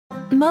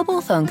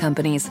Mobile phone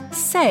companies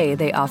say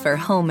they offer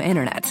home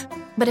internet.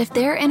 But if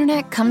their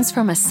internet comes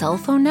from a cell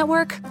phone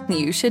network,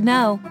 you should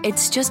know.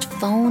 It's just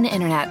phone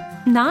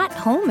internet, not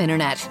home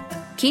internet.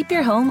 Keep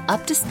your home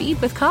up to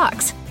speed with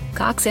Cox.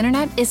 Cox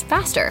internet is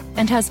faster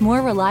and has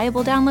more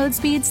reliable download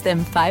speeds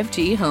than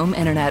 5G home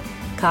internet.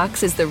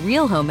 Cox is the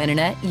real home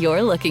internet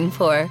you're looking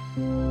for.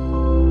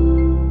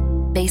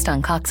 Based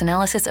on Cox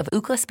analysis of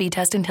Ookla speed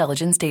test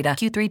intelligence data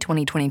Q3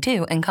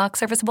 2022 and Cox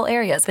serviceable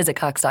areas, visit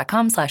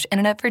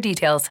cox.com/internet for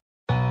details.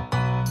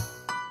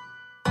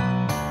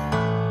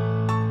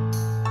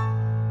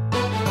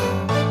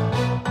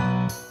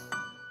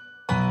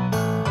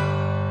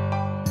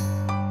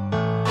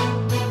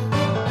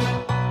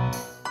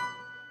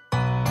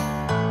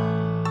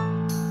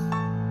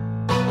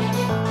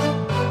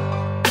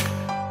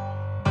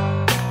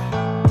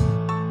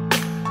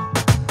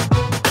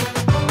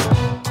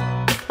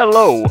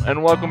 Hello,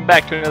 and welcome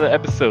back to another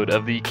episode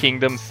of the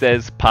Kingdom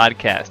Says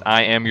podcast.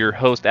 I am your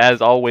host,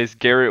 as always,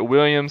 Garrett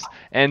Williams,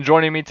 and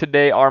joining me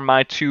today are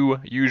my two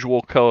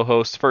usual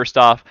co-hosts. First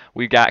off,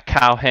 we got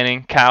Kyle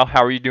Henning. Kyle,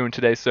 how are you doing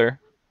today, sir?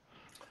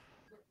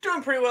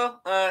 Doing pretty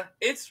well.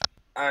 It's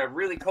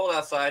really cold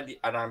outside,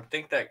 and I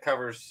think that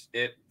covers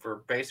it for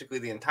basically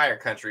the entire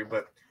country,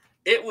 but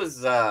it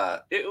was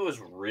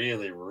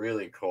really,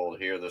 really cold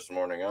here this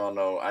morning. Oh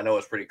no, I know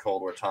it's pretty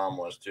cold where Tom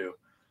was too.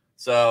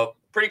 So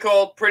pretty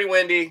cold, pretty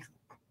windy,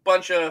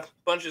 bunch of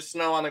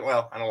snow on the.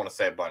 Well, I don't want to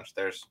say a bunch.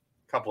 There's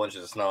a couple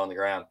inches of snow on the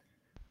ground.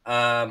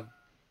 Other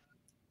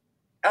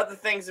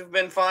things have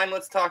been fine.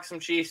 Let's talk some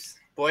Chiefs,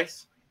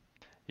 boys.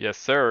 Yes,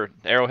 sir.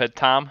 Arrowhead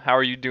Tom, how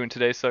are you doing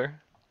today, sir?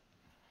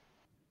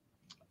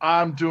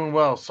 I'm doing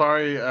well.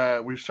 Sorry,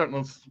 we're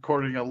starting this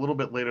recording a little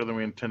bit later than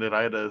we intended.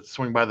 I had to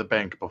swing by the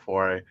bank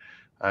before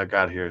I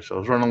got here, so I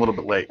was running a little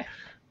bit late.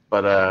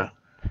 But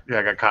yeah,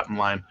 I got caught in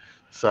line.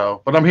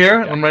 So, but I'm here.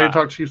 I'm ready to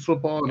talk Chiefs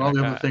football and all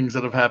the other things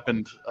that have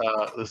happened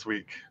this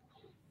week.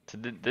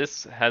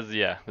 This has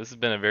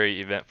been a very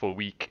eventful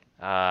week.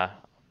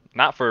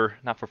 Not for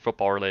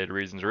football related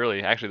reasons,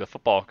 really. Actually, the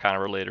football kind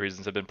of related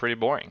reasons have been pretty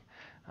boring.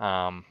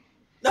 No,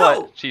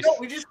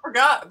 we just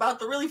forgot about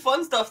the really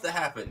fun stuff that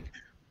happened.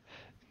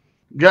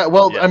 Yeah,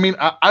 well, yeah. I mean,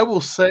 I will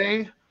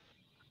say,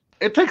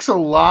 it takes a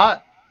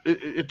lot.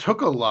 It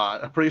took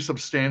a pretty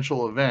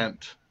substantial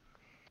event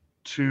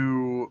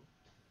to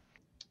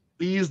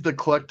ease the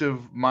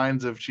collective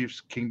minds of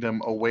Chiefs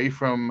Kingdom away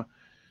from,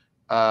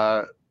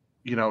 tar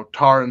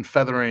and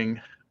feathering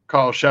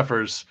Carl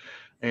Sheffers,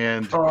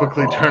 and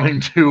quickly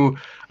turning to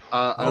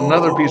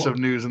another piece of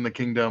news in the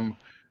kingdom.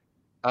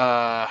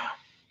 So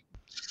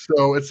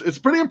it's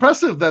pretty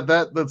impressive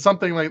that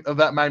something like of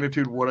that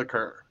magnitude would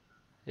occur.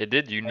 It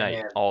did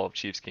unite all of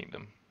Chiefs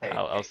Kingdom.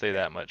 I'll say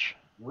that much.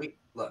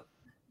 Look,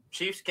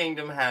 Chiefs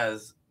Kingdom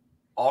has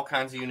all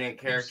kinds of unique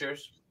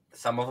characters.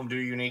 Some of them do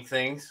unique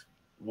things.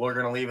 We're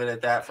going to leave it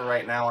at that for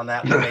right now on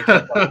that. We may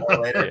talk about more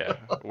later.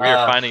 Yeah, we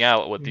are finding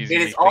out what these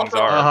unique things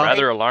are,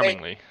 rather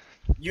alarmingly.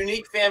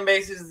 Unique fan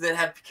bases that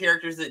have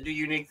characters that do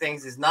unique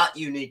things is not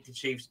unique to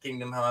Chiefs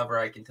Kingdom. However,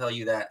 I can tell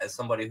you that as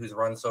somebody who's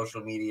run social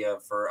media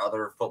for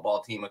other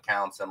football team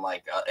accounts and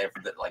like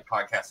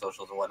podcast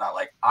socials and whatnot,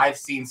 like I've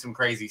seen some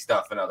crazy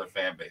stuff in other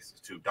fan bases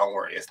too. Don't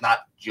worry, it's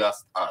not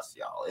just us,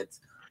 y'all.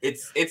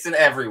 It's an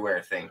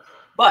everywhere thing.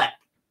 But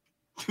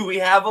do we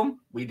have them?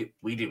 We do.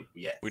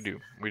 Yes, we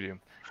do.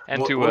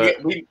 And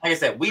like I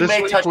said, we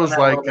may touch on that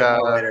a little bit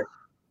more later.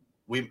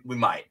 We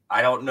might.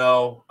 I don't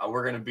know.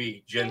 We're going to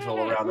be gentle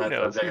around that.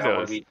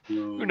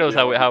 Who knows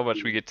how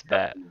much we get to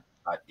that?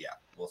 Yeah,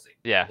 we'll see.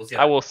 Yeah, we'll see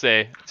I will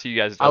say to you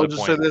guys. I will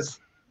just say this.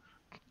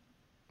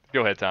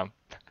 Go ahead, Tom.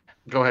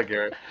 Go ahead,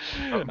 Garrett.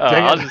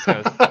 I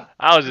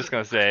was just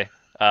gonna say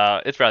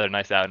it's rather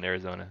nice out in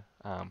Arizona.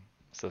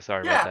 So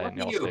sorry about that in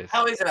y'all's face.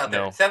 How is it out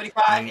there?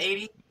 75,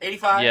 80,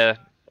 85? Yeah,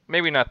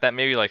 maybe not that.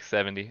 Maybe like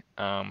 70.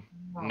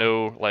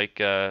 No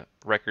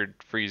record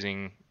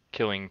freezing,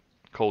 killing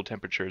cold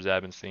temperatures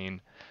I've been seeing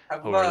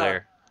over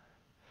there.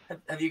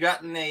 Have you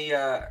gotten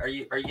are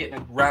you getting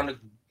a round of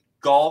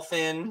golf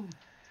in?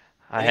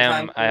 I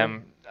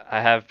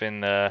have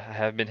been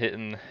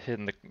hitting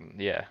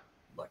the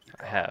Lucky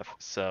I have.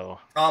 So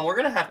we're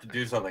gonna have to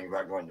do something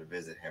about going to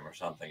visit him or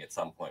something at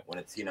some point when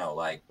it's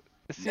it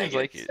seems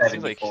like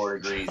 74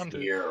 degrees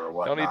here or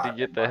whatnot. Y'all need to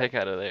get the heck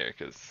out of there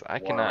because I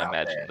cannot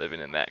imagine living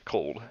in that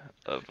cold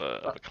of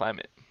a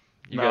climate.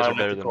 You guys are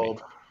better than me.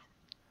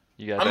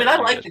 I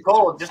like the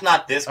cold, just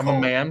not this cold. I'm a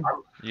man.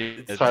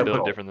 You guys are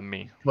built different than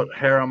me. Put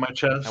hair on my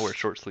chest. I wear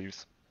short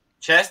sleeves.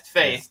 Chest,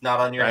 face, not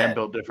on your head. I am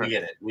built different. We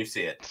get it. We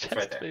see it. It's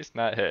right there. Face,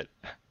 not head.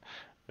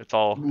 It's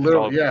all.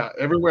 Yeah,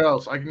 everywhere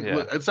else.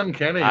 It's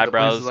uncanny.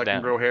 Eyebrows the places I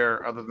can grow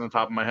hair other than the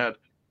top of my head.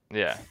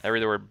 Yeah,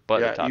 everywhere but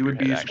the top of your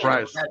head. You would be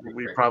surprised.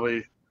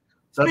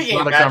 That's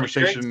not a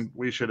conversation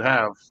we should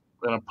have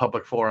in a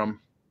public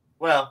forum.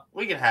 Well,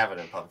 we can have it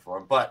in a public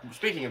forum. But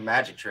speaking of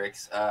magic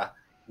tricks,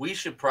 we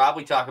should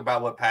probably talk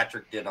about what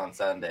Patrick did on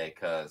Sunday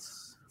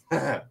because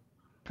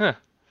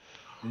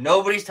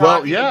nobody's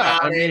talking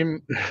about it. I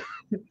mean,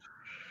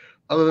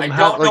 other than I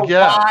don't know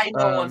why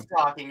no one's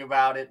talking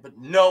about it, but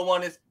no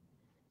one is.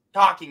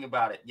 talking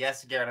about it.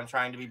 Yes, Garrett, I'm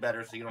trying to be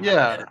better so you don't have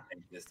to edit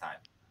things this time.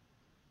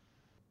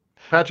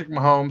 Patrick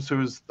Mahomes,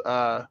 who's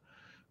a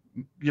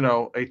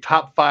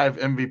top 5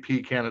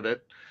 MVP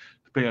candidate,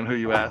 depending on who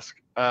you ask.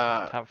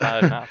 Top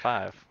 5, not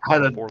 5.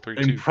 Had an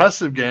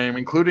impressive game,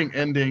 including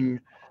ending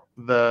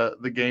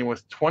the game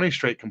with 20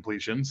 straight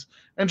completions,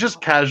 and just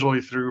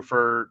casually threw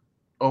for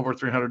over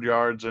 300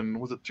 yards. And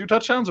was it 2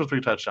 touchdowns or 3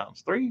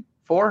 touchdowns? 3,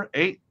 4,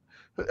 8?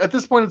 At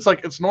this point,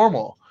 it's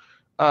normal.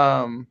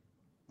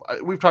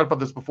 We've talked about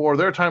this before.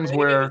 There are times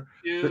where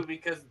 2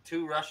 because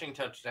 2 rushing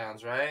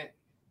touchdowns, right?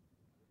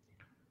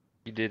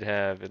 He did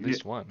have at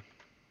least 1.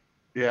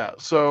 Yeah.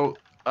 So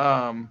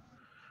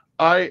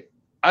I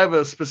have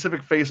a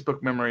specific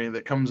Facebook memory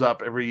that comes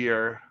up every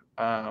year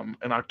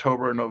in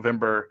October or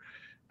November,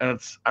 and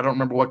I don't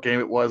remember what game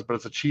it was, but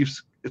it's a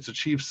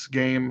Chiefs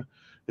game.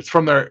 It's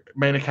from their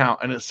main account,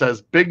 and it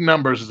says big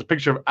numbers. It's a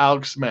picture of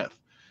Alex Smith,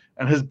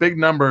 and his big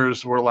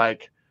numbers were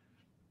like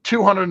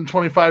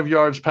 225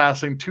 yards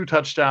passing, 2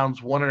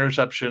 touchdowns, 1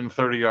 interception,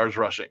 30 yards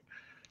rushing.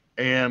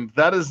 And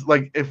that is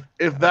like if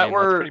that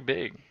were pretty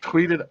big.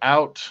 Tweeted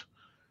out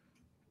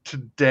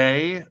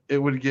today, it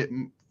would get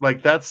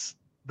like that's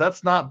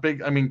not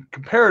big. I mean,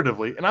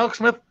 comparatively, and Alex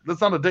Smith, that's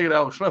not a dig at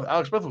Alex Smith.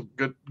 Alex Smith was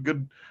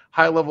good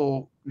high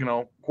level,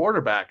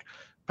 quarterback.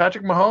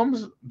 Patrick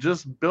Mahomes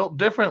just built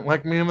different,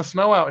 like me in the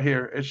snow out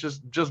here. It's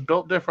just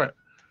built different.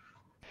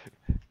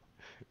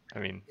 I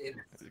mean,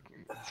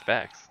 it's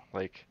facts.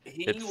 Like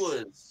he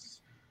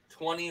was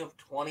 20 of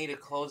 20 to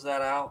close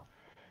that out,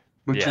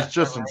 which is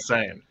just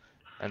insane.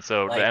 And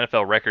so the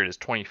NFL record is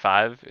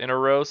 25 in a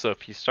row. So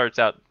if he starts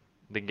out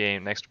the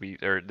game next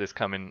week or this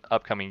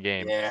upcoming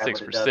game 6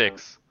 for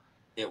 6,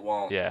 it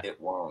won't. Yeah,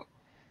 it won't.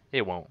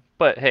 It won't.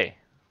 But hey,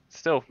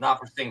 still not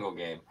for single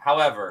game.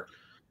 However,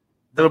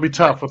 it'll be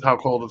tough with how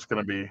cold it's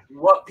going to be.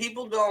 What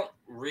people don't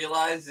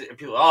realize, it's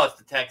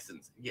the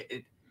Texans. Yeah,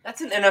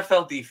 that's an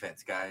NFL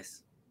defense,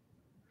 guys.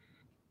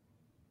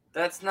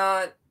 That's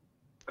not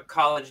a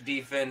college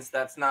defense.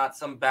 That's not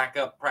some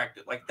backup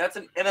practice. Like, that's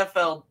an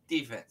NFL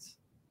defense.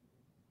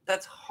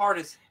 That's hard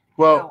as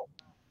hell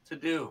to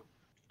do.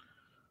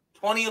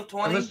 20 of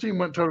 20. And this team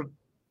went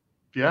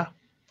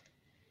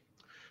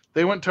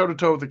they went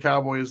toe-to-toe with the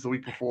Cowboys the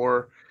week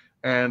before.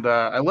 And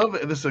I love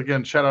this.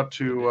 Again, shout out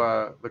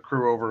to the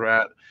crew over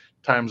at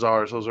Times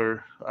Ours. Those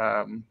are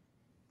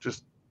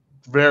just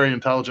very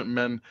intelligent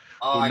men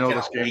who know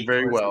this game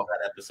very well.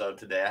 That episode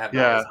today. I have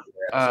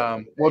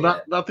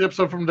not the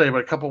episode from today, but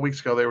a couple of weeks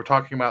ago they were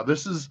talking about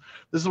this is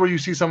where you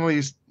see some of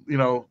these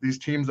these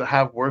teams that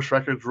have worse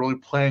records really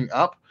playing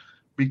up,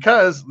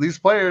 because these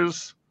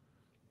players,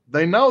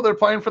 they know they're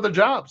playing for the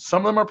jobs.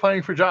 Some of them are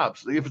playing for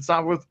jobs. If it's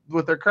not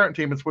with their current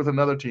team, it's with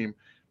another team.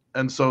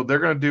 And so they're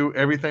going to do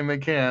everything they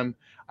can.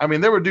 I mean,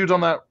 there were dudes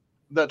on that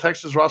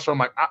Texas roster. I'm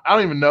like, I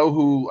don't even know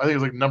who. I think it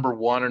was like number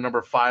 1 or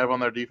number 5 on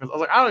their defense. I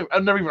was like,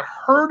 I've never even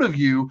heard of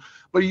you,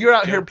 but you're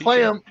out here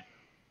playing.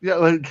 Yeah,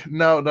 like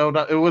no,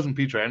 it wasn't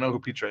Petre. I know who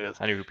Petre is.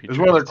 I knew who Petre was.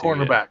 It was one of their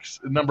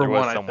cornerbacks, number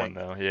 1, I think.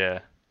 Though, yeah.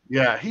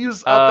 Yeah, he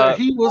was out there.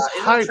 He was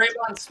hyped.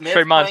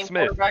 Tremon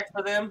Smith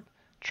for them.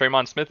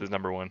 Tremon Smith is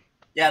number 1.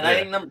 Yeah, that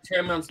ain't number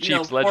Tremon.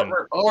 Chiefs legend.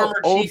 Former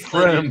old Chiefs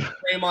friend.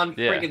 Tremon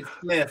friggin'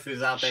 Smith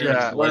is out there.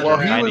 Yeah, well,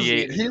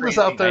 he was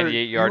out there.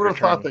 You would have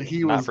thought that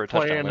he was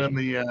playing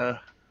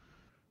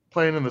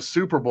in the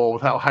Super Bowl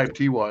with how hyped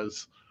he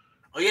was.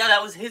 Oh yeah,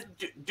 that was his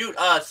dude.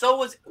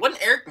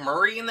 Wasn't Eric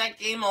Murray in that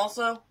game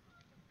also?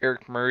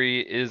 Eric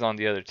Murray is on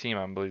the other team,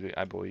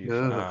 I believe.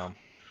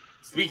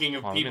 Speaking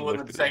of people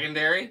in the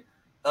secondary,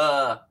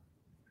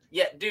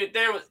 yeah, dude,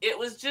 it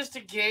was just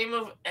a game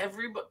of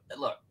everybody.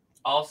 Look,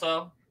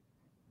 also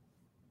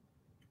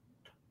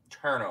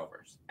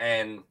turnovers,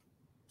 and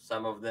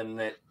some of them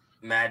that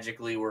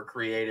magically were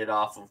created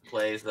off of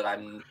plays that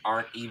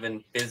aren't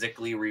even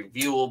physically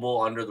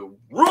reviewable under the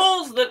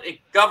rules that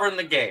govern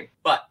the game.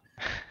 But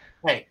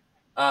hey,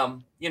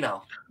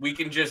 we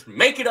can just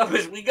make it up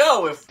as we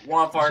go if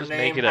one of our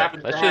name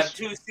happens to have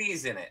 2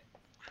 C's in it.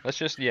 Let's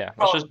just do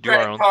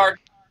our own thing.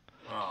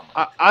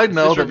 I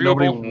know that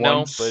nobody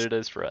wants, but it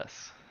is for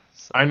us.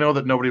 So. I know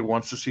that nobody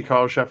wants to see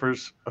Kyle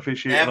Sheffers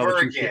officiate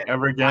another Chiefs game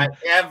ever again.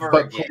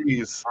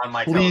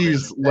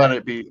 Please let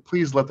it be.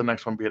 Please let the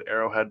next one be at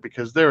Arrowhead,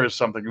 because there is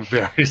something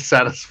very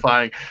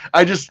satisfying.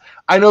 I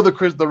know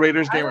the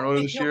Raiders game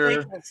earlier this year.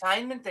 Take an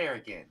assignment there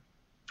again.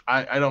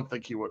 I don't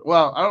think he would.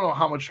 Well, I don't know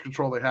how much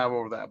control they have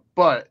over that,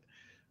 but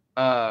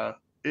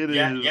it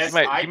is. Yes,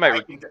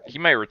 he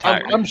might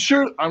retire. I'm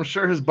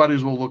sure his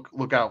buddies will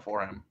look out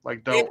for him.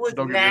 Like don't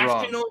get me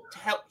wrong.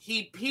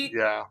 He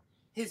peed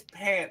his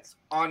pants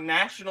on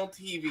national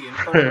TV in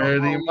front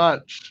pretty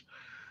much.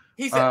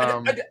 He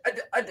said,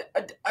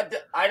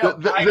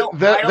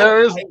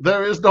 there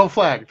is no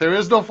flag. There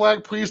is no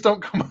flag. Please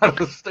don't come out of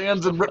the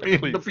stands and rip me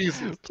into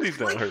pieces. Please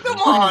don't hurt me.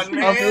 Come on,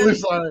 man. I'm really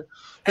sorry.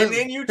 And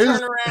then you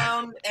turn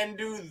around and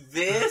do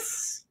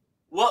this.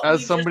 What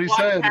as somebody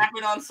said,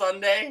 happened on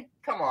Sunday?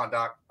 Come on,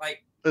 Doc.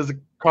 Like, is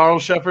Carl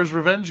Sheffer's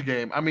revenge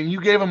game. I mean,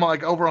 you gave him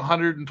like over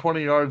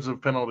 120 yards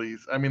of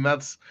penalties. I mean,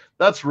 that's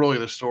really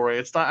the story.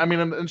 It's not. I mean,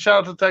 and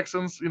shout out to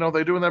Texans. You know,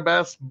 they're doing their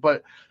best,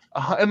 but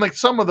and like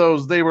some of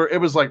those, it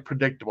was like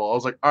predictable. I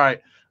was like, all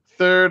right,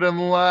 third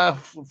and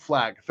left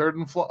flag,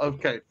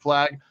 okay,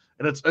 flag,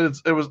 and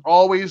it was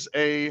always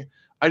a.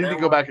 I need to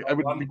go back. I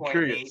would be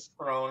curious. 8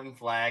 thrown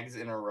flags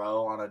in a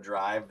row on a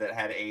drive that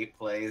had 8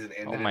 plays and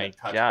ended in a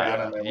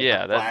touchdown. God.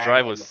 Yeah, that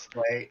drive was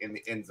play in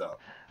the end zone.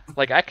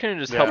 Like I couldn't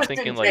just help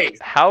thinking like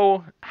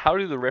how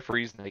do the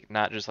referees like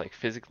not just like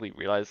physically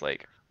realize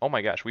like, oh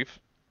my gosh, we've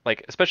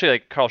like, especially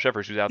like Carl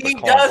Sheffers who's out there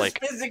calling like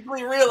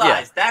physically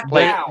realize that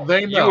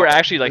they know. You were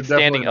actually like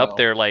standing up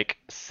there like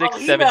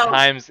 6-7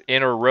 times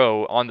in a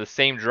row on the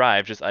same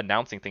drive just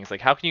announcing things.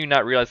 Like how can you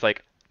not realize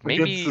like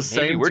maybe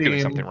we're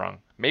doing something wrong.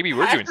 Maybe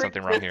we're doing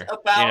something wrong here.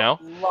 You know?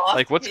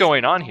 Like what's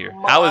going on here?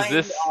 How is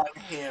this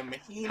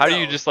how do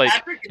you just like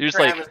you're just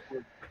like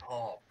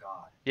oh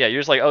god. Yeah,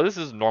 you're just like, oh, this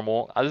is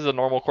normal. This is a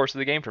normal course of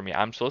the game for me.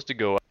 I'm supposed to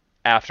go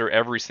after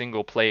every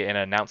single play and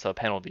announce a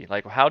penalty.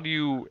 Like, how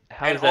does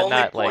that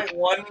not like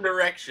one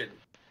direction?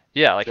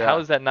 Yeah, like how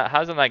does that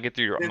not get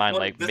through your mind?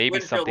 Like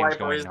maybe something's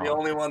going is on. the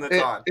only one that's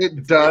on. It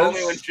it's does. The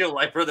only windshield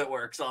wiper that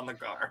works on the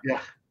car.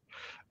 Yeah,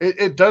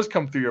 it does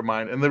come through your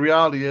mind, and the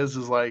reality is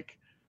like.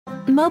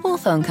 Mobile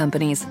phone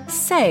companies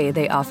say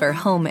they offer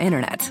home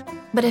internet.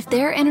 But if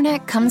their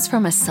internet comes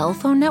from a cell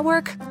phone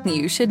network,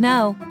 you should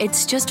know.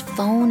 It's just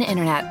phone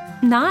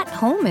internet, not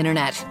home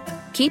internet.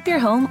 Keep your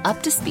home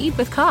up to speed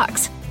with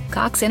Cox.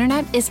 Cox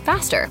internet is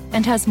faster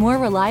and has more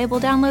reliable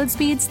download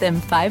speeds than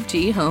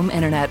 5G home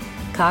internet.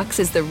 Cox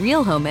is the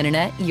real home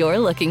internet you're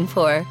looking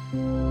for.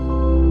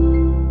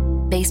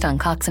 Based on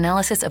Cox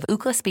analysis of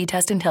Ookla speed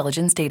test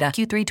intelligence data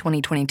Q3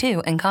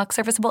 2022 and Cox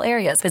serviceable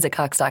areas, visit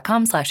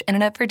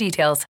cox.com/internet for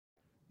details.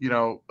 You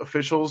know,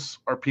 officials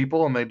are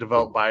people, and they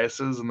develop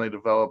biases, and they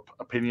develop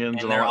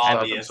opinions, and all that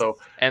obvious. stuff.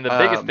 And the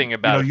biggest thing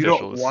about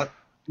officials,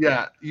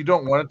 you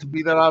don't want it to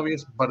be that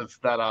obvious, but it's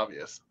that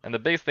obvious. And the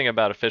biggest thing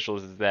about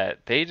officials is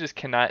that they just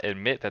cannot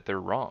admit that they're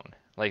wrong.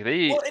 Like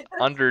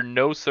under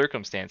no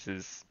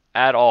circumstances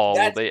at all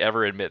will they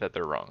ever admit that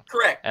they're wrong.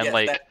 Correct. And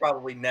yes, that's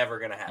probably never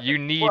gonna happen. You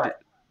need.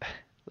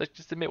 Let's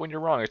just admit when you're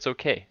wrong. It's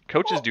okay.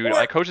 Coaches do it.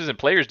 Like coaches and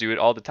players do it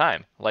all the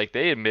time. Like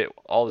they admit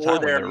all the time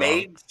when they're wrong. Or they're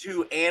made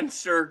to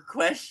answer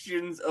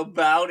questions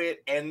about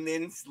it and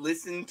then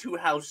listen to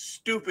how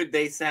stupid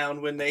they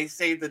sound when they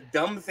say the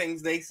dumb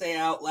things they say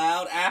out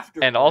loud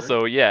after. And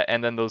also,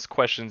 and then those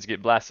questions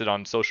get blasted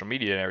on social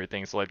media and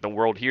everything. So like the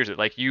world hears it.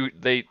 Like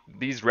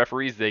these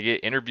referees, they get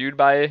interviewed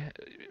by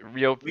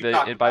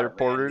by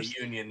reporters.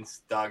 The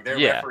unions, dog. They're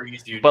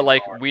referees. But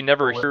like we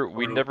never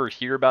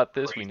hear about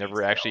this. We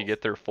never actually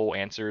get their full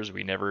answers.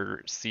 We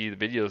never see the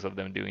videos of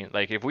them doing it.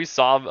 Like if we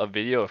saw a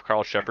video of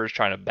Carl Sheffers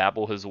trying to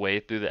babble his way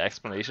through the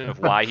explanation of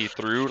why he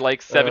threw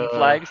like 7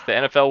 flags, the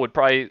NFL would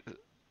probably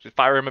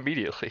fire him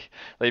immediately.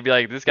 They'd be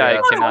like, this guy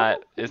is not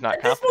confident. This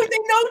is what they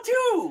know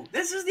too.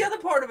 This is the other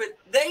part of it.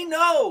 They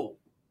know.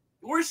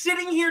 We're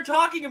sitting here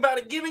talking about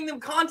it, giving them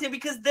content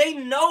because they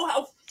know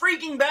how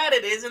freaking bad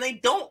it is and they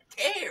don't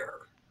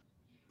care.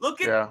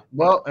 Look at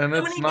well, and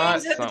it's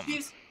not.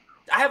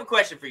 I have a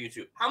question for you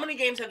two. How many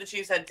games have the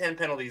Chiefs had 10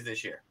 penalties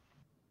this year?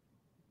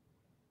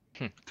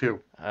 2.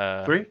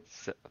 3?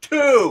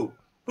 2.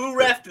 Who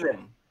refed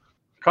them?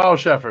 Carl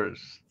Sheffers.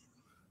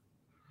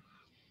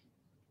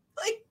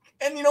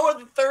 And you know what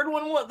the third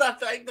one was?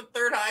 The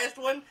third highest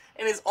one,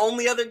 and his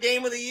only other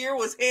game of the year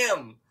was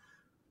him.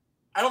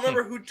 I don't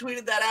remember who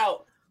tweeted that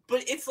out,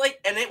 but it's like,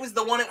 and it was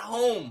the one at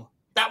home.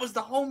 That was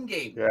the home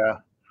game. Yeah.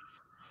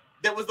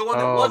 That was the one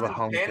that wasn't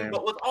 10,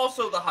 but was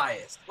also the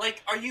highest.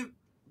 Like,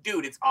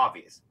 dude? It's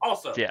obvious.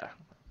 Also,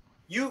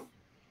 you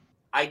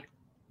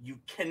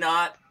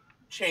cannot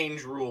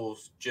change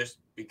rules just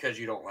because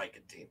you don't like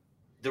a team.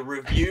 The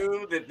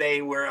review that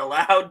they were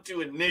allowed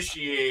to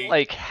initiate,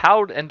 like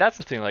how, and that's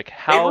the thing, like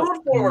how they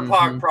ruled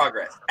forward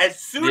progress. As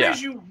soon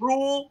as you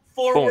rule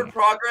forward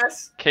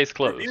progress, case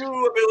closed.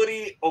 Review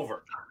ability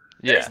over.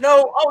 Yeah. There's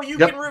no you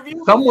can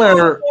review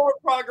forward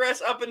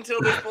progress up until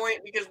this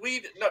point because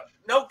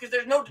because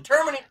there's no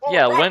determining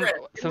forward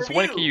progress.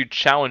 When can you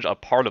challenge a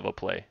part of a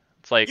play?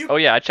 It's like,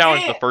 I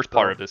challenged the first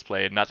part of this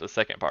play, not the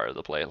second part of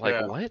the play.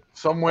 Like what?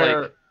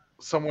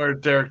 Somewhere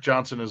Derek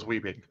Johnson is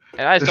weeping.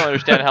 And I just don't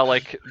understand how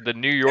like the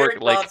New York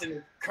Derek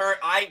Johnson,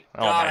 I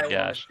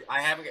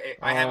haven't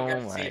got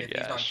to see it if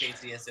he's on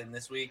KCSN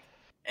this week.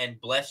 And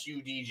bless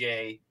you,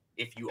 DJ,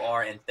 if you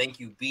are, and thank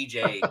you,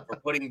 BJ, for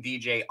putting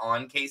DJ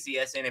on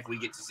KCSN if we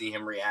get to see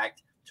him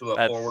react to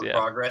a forward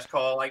progress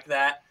call like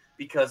that.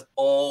 Because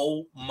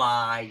oh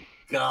my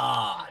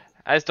god.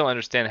 I just don't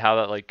understand how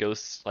that like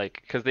goes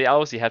because they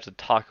obviously have to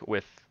talk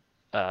with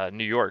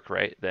New York,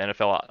 right? The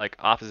NFL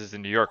offices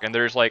in New York, and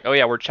there's like,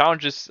 we're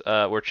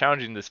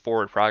challenging this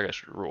forward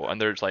progress rule,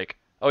 and there's like,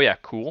 oh yeah,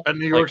 cool. And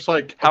New York's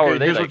like, how okay, are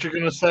they here's like, what you're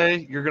going to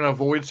say. You're going to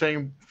avoid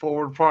saying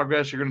forward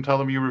progress. You're going to tell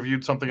them you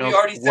reviewed something We else.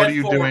 already What said are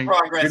you forward doing?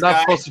 progress, You're not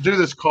guy. supposed to do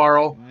this,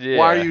 Carl. yeah.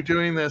 Why are you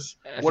doing this?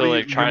 And What so are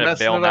like you, trying you're to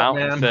messing bail it them up, out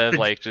man. instead of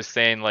like just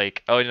saying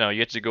like, oh no, you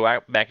have to go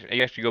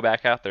you actually go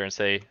back out there and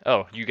say,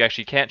 oh, you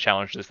actually can't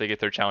challenge this. They get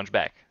their challenge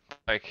back.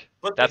 Like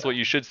that's what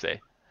you should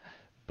say.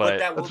 But that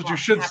that's will what you not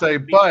should say.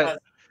 happen But because,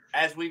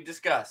 as we've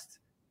discussed,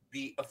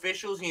 the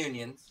officials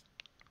unions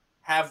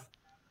have,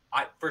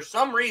 for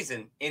some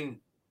reason, in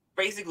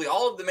basically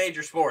all of the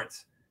major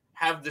sports,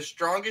 have the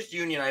strongest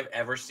union I've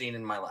ever seen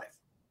in my life.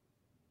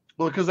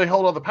 well, because they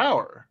hold all the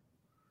power.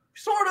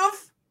 Sort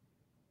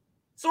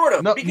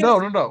of. No.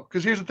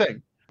 Because here's the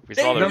thing. we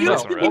saw There their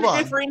used prison to be Hold arrest.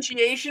 on.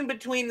 differentiation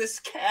between the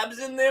scabs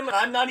in them, and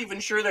I'm not even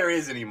sure there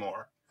is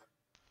anymore.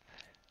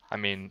 I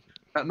mean,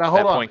 Now hold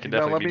that on. point can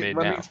definitely be made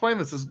let now. me explain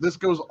this. This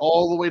goes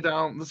all the way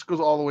down. This goes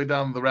all the way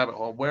down the rabbit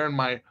hole. I'm wearing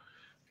my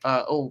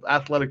old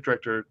athletic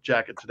director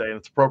jacket today, and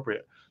it's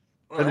appropriate.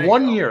 Well, In there you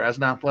 1 go. year as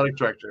an athletic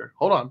director,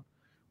 hold on,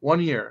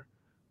 1 year,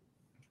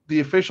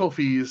 the official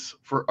fees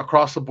for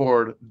across the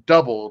board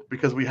doubled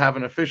because we have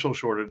an official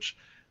shortage.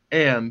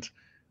 And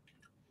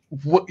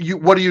what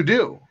do you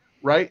do,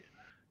 right?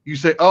 You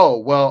say, oh,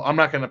 well, I'm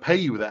not going to pay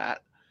you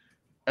that.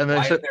 And then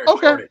Why they say, is there a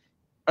okay. shortage?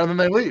 And then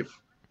they leave.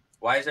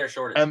 Why is there a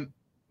shortage? And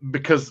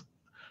because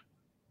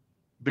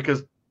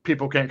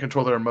people can't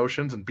control their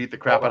emotions and beat the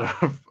crap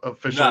out of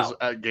officials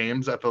at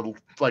games at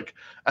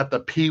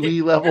the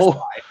pee-wee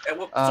level.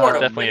 Sort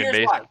of. Definitely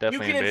in why.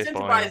 definitely You can in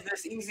baseball, incentivize yeah.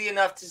 this easy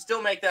enough to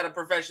still make that a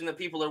profession that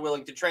people are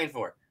willing to train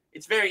for.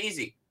 It's very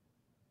easy.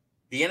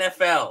 The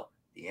NFL,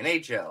 the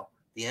NHL,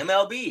 the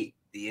MLB,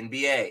 the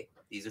NBA,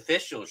 these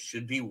officials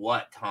should be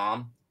what,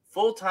 Tom?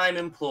 Full-time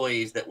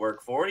employees that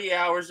work 40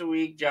 hours a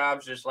week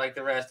jobs just like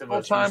the rest of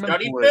us, who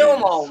study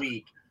film all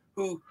week,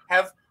 who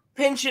have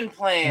pension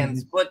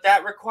plans, but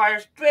that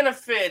requires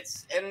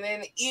benefits. And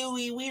then,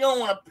 we don't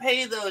want to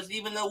pay those,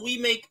 even though we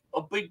make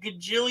a big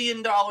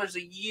gajillion dollars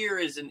a year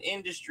as an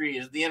industry,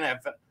 as the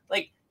NFL.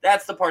 Like,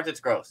 that's the part that's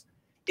gross.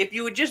 If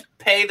you would just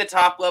pay the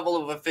top level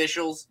of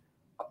officials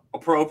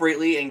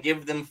appropriately and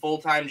give them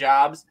full-time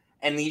jobs,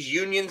 and these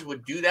unions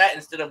would do that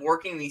instead of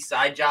working these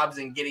side jobs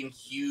and getting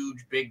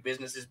huge, big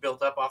businesses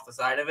built up off the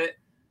side of it,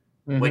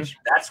 which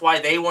that's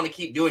why they want to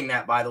keep doing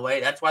that, by the way.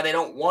 That's why they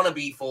don't want to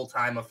be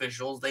full-time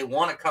officials. They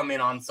want to come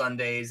in on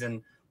Sundays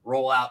and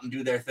roll out and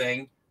do their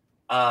thing,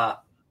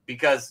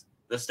 because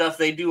the stuff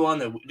they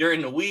do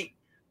during the week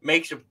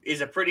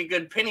is a pretty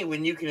good penny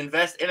when you can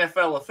invest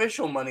NFL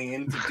official money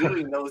into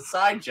doing those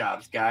side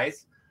jobs,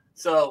 guys.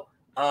 So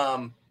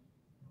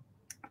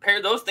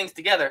pair those things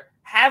together.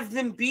 Have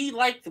them be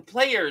like the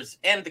players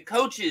and the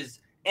coaches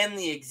and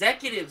the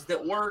executives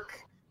that work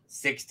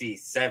 60,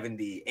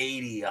 70,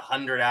 80,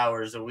 100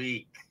 hours a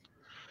week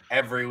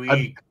every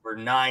week for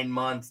 9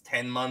 months,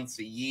 10 months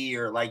a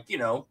year, like,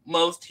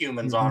 most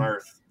humans on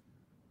earth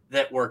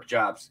that work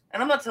jobs.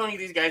 And I'm not telling you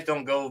these guys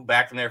don't go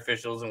back from their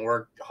officials and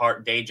work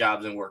hard day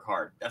jobs and work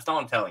hard. That's not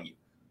what I'm telling you.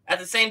 At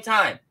the same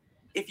time,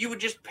 if you would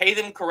just pay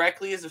them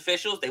correctly as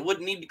officials, they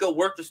wouldn't need to go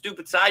work the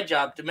stupid side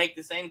job to make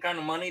the same kind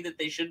of money that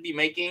they should be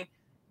making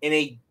in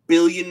 $1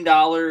 billion.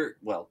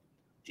 Well,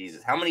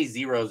 Jesus, how many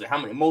zeros? How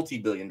many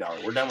multi-billion dollar?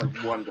 We're done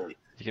with 1 billion.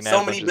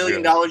 So many $1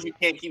 billion you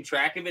can't keep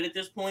track of it at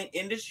this point.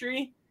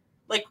 Industry,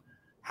 like,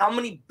 how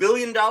many $1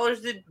 billion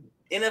did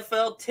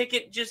NFL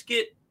ticket just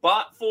get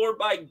bought for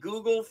by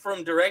Google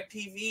from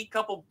DirecTV?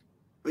 Couple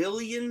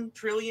billion,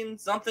 trillion,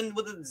 something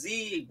with a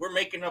Z. We're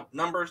making up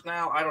numbers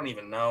now. I don't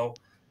even know.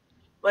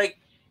 Like,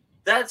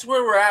 that's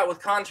where we're at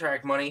with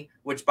contract money,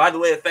 which, by the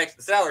way, affects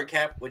the salary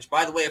cap, which,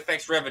 by the way,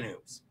 affects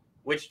revenues,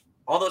 which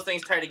all those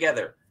things tie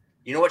together.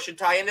 You know what should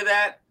tie into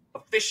that?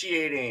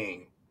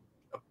 Officiating.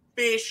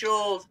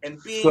 Officials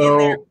and being in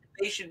there,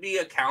 they should be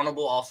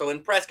accountable also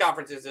in press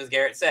conferences, as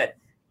Garrett said.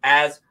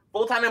 As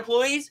full-time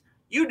employees,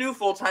 you do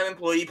full-time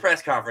employee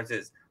press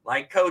conferences,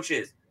 like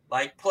coaches,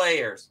 like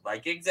players,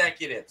 like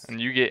executives.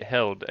 And you get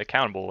held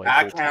accountable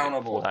like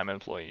full-time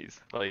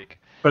employees. Like,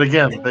 but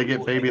again, they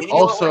get babied.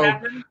 Also,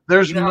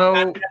 there's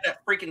no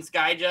that freaking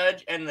Sky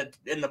Judge and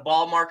the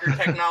ball marker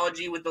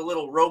technology with the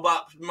little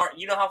robot.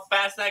 You know how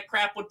fast that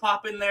crap would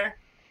pop in there?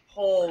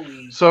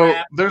 Holy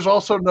crap. There's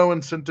also no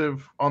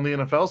incentive on the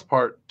NFL's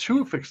part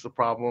to fix the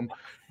problem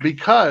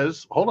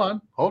because hold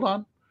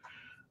on,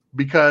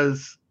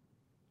 because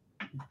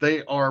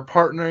they are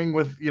partnering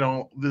with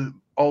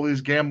all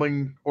these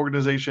gambling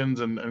organizations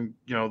and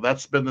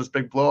that's been this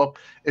big blow up.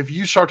 If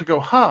you start to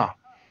go,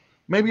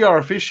 maybe our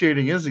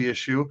officiating is the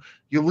issue,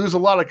 you lose a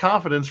lot of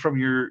confidence from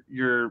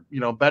your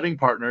betting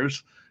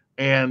partners.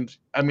 And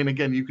I mean,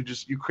 again,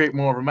 you create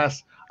more of a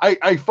mess.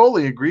 I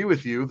fully agree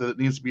with you that it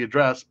needs to be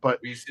addressed,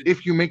 but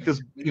if you make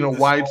this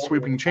wide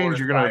sweeping change,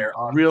 you're going to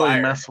really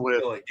mess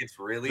with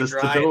the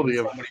stability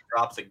of somebody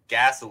drops a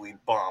gasoline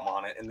bomb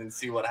on it and then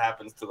see what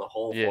happens to the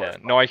whole forest.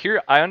 No,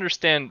 I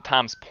understand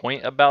Tom's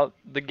point about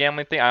the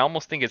gambling thing. I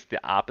almost think it's the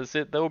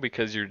opposite though,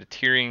 because you're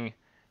deterring.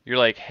 You're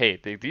like, hey,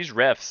 these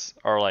refs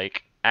are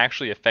like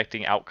actually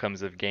affecting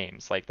outcomes of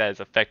games. Like that is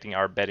affecting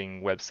our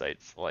betting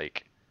websites.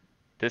 Like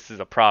this is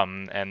a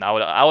problem, and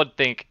I would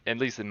think, at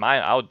least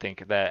I would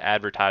think that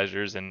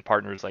advertisers and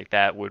partners like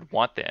that would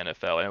want the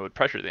NFL, and it would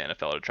pressure the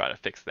NFL to try to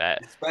fix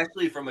that.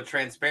 Especially from a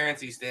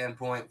transparency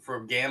standpoint,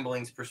 from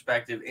gambling's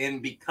perspective,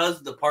 and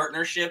because the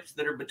partnerships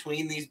that are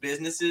between these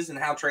businesses and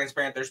how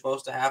transparent they're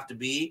supposed to have to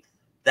be,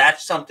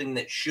 that's something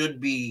that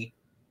should be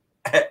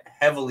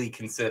heavily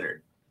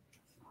considered,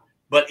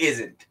 but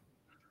isn't.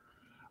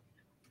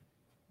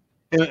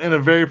 In a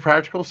very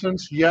practical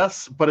sense,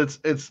 yes, but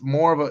it's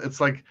more of it's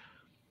like,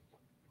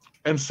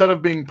 instead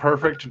of being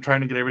perfect and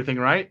trying to get everything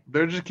right,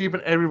 they're just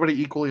keeping everybody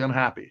equally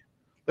unhappy.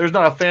 There's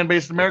not a fan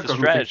base in America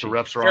who thinks the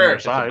refs are on their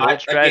side. It's a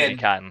bold strategy,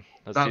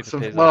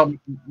 Cotton.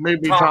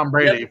 Maybe Tom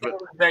Brady. But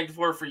begged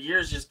for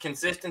years is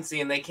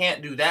consistency, and they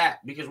can't do that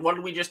because what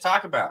did we just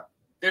talk about?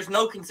 There's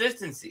no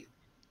consistency.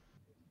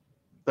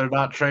 They're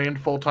not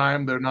trained full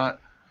time. They're not.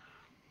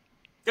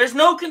 There's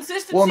no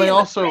consistency. Well,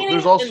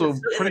 there's also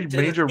pretty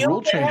major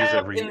rule changes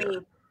every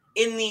year.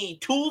 In the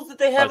tools that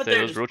they have at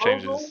their disposal, rule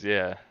changes,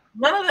 yeah.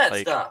 None of that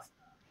stuff.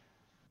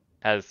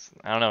 As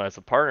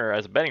a partner,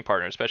 as a betting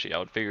partner, especially, I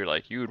would figure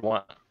you would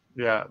want.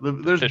 Yeah,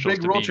 there's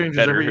big rule changes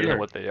every year. Than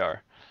what they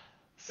are.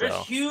 So,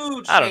 there's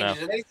huge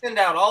changes, and they send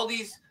out all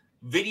these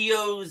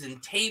videos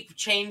and tape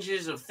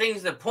changes of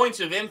things, the points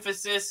of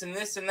emphasis, and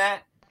this and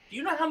that. Do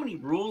you know how many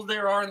rules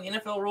there are in the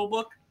NFL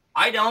rulebook?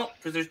 I don't,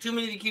 because there's too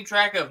many to keep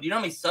track of. Do you know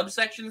how many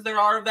subsections there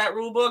are of that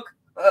rule book?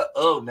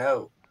 Oh,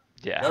 no.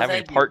 Yeah,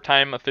 having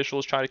part-time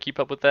officials trying to keep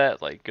up with that,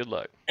 good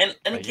luck. And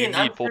again,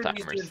 I'm sure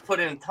these dudes put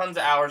in tons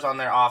of hours on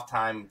their off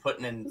time,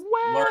 putting in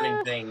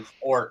learning things,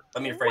 or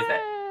let me rephrase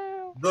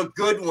that. The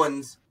good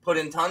ones put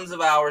in tons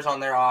of hours on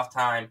their off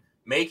time,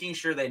 making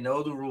sure they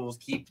know the rules,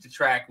 keep the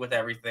track with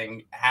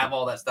everything, have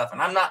all that stuff.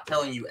 And I'm not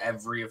telling you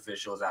every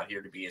official is out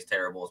here to be as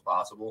terrible as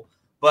possible,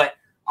 but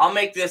I'll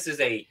make this as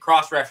a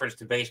cross-reference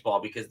to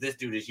baseball because this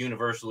dude is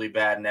universally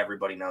bad and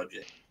everybody knows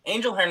it.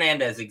 Angel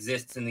Hernandez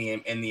exists in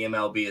the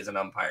MLB as an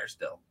umpire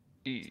still.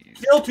 Jeez.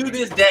 Still to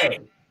this day,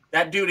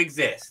 that dude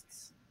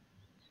exists.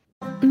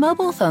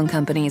 Mobile phone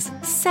companies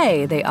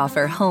say they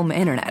offer home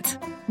internet.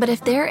 But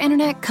if their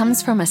internet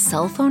comes from a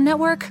cell phone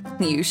network,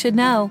 you should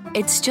know.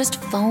 It's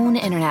just phone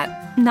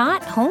internet,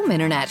 not home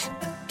internet.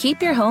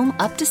 Keep your home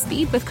up to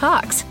speed with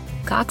Cox.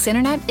 Cox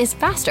Internet is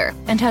faster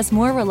and has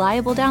more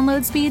reliable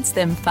download speeds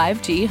than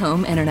 5G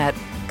home internet.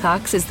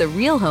 Cox is the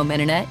real home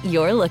internet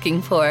you're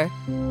looking for.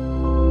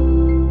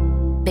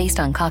 Based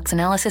on Cox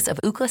analysis of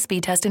Ookla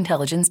speed test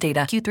intelligence data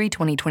Q3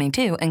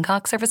 2022 and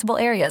Cox serviceable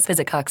areas,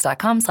 visit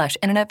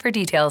cox.com/internet for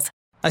details.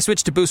 I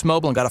switched to Boost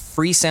Mobile and got a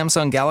free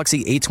Samsung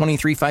Galaxy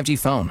A23 5G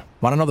phone.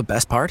 Want to know the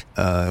best part?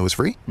 It was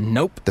free?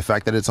 Nope. The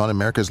fact that it's on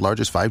America's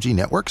largest 5G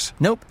networks?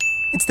 Nope.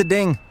 It's the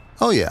ding.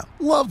 Oh, yeah.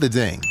 Love the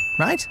ding.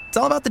 Right? It's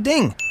all about the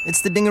ding.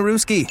 It's the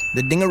dingarooski,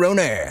 the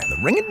dingaroner, the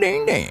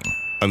ring-a-ding-ding.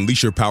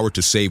 Unleash your power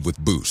to save with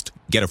Boost.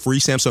 Get a free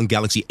Samsung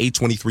Galaxy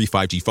A23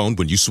 5G phone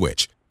when you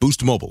switch.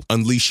 Boost Mobile.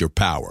 Unleash your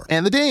power.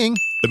 And the ding.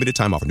 Limited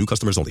time offer. New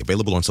customers only.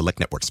 Available on select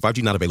networks.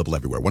 5G not available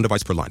everywhere. One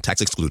device per line.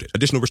 Tax excluded.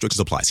 Additional restrictions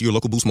apply. See your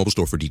local Boost Mobile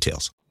store for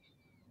details.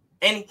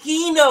 And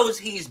he knows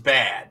he's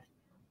bad.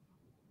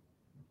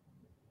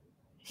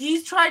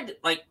 He's tried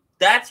to,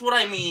 that's what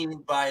I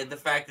mean by the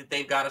fact that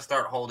they've got to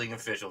start holding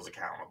officials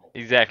accountable.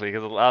 Exactly,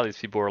 because a lot of these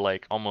people are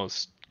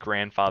almost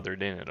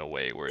grandfathered in a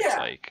way where it's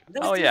I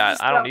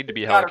don't need to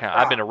be held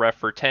accountable. I've been a ref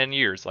for 10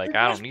 years. I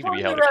don't need to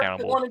be held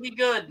accountable. Want to be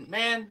good,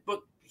 man, but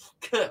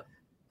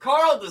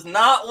Carl does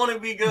not want to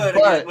be good.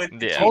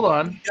 Hold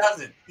on.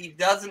 He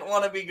doesn't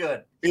want to be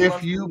good.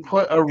 If you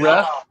put a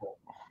ref,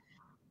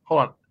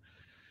 hold on.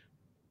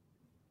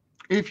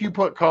 If you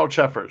put Carl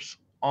Cheffers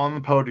on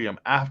the podium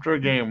after a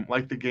game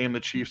like the game the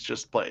Chiefs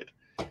just played,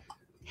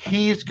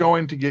 he's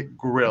going to get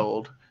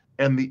grilled.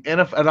 And the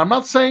NFL, and I'm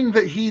not saying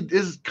that he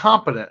is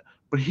competent,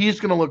 but he's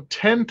going to look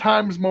 10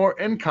 times more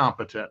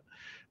incompetent,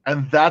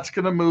 and that's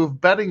going to move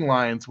betting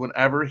lines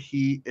whenever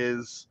he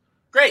is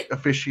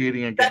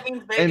officiating a game. That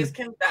means Vegas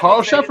can.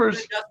 Carl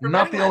Cheffers,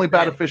 not the only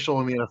bad official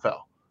in the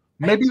NFL,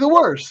 maybe the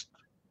worst.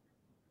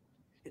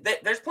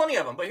 There's plenty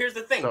of them, but here's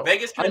the thing: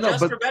 Vegas can adjust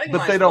for betting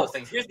lines. But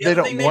they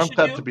don't want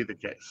that to be the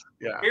case.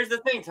 Yeah. Here's the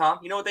thing, Tom.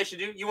 You know what they should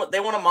do? They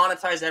want to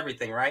monetize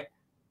everything, right?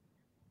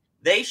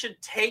 They should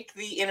take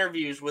the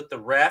interviews with the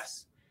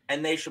refs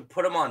and they should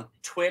put them on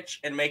Twitch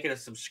and make it a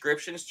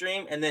subscription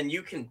stream, and then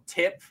you can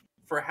tip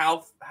for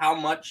how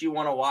much you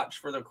want to watch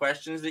for the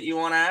questions that you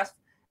want to ask.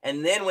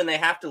 And then when they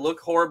have to look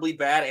horribly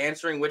bad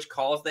answering which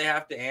calls they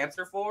have to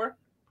answer for,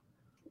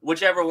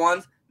 whichever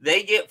ones.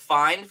 They get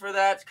fined for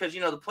that because,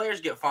 the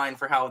players get fined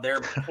for how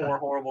their poor,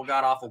 horrible,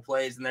 god-awful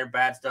plays and their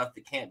bad stuff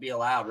that can't be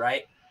allowed,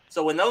 right?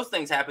 So when those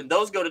things happen,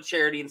 those go to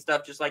charity and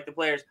stuff just like the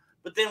players.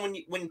 But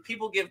then when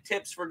people give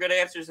tips for good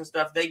answers and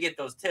stuff, they get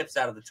those tips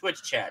out of the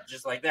Twitch chat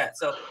just like that.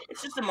 So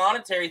it's just a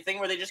monetary thing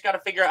where they just got to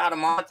figure out how to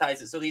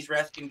monetize it so these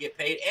refs can get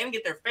paid and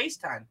get their face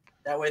time.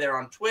 That way they're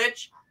on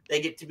Twitch.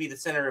 They get to be the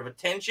center of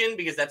attention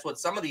because that's what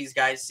some of these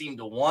guys seem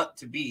to want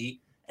to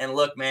be. And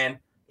look, man,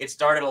 it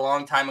started a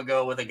long time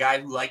ago with a guy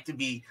who liked to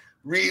be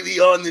really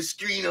on the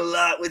screen a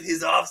lot with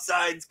his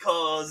offsides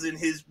calls and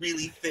his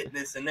really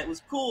fitness, and that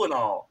was cool and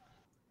all.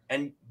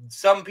 And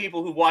some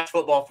people who watch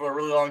football for a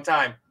really long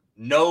time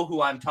know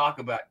who I'm talking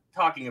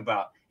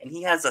about. And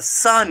he has a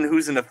son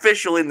who's an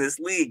official in this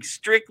league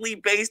strictly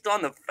based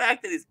on the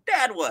fact that his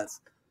dad was.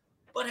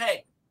 But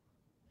hey.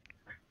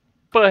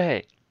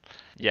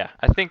 Yeah,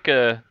 I think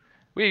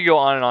we could go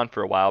on and on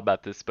for a while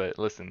about this, but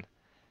listen.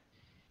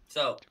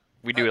 So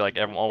we do it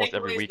almost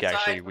every week.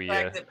 Actually, we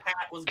go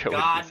with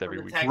this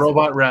every week.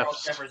 Robot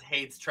refs. Jeffers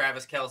hates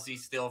Travis Kelce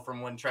still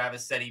from when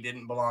Travis said he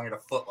didn't belong at a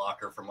Foot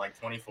Locker from like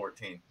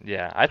 2014.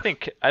 Yeah, I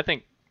think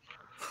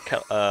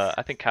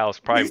Kyle's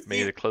probably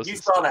maybe the closest. You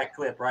saw that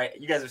clip, right?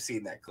 You guys have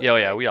seen that clip. Yeah,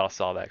 yeah, we all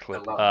saw that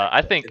clip.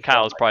 I think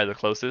Kyle's probably the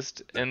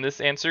closest in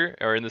this answer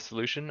or in this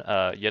solution.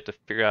 You have to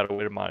figure out a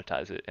way to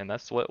monetize it, and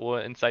that's what will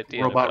incite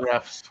the robot NFL.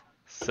 refs.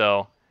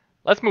 So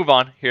let's move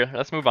on here.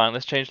 Let's move on.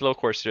 Let's change the little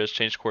course here. Let's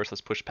change course.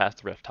 Let's push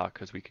past the ref talk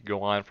because we could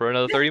go on for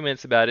another 30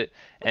 minutes about it,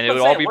 and it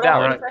would all be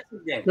valid.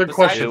 Good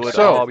question. It would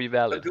So, all be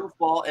valid.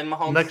 Goofball and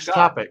Mahomes. Next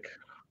topic.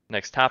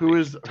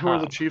 Who are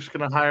the Chiefs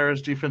going to hire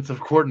as defensive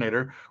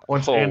coordinator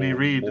once Andy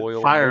Reid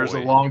fires a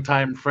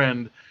longtime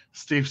friend,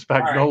 Steve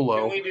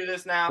Spagnuolo? Can we do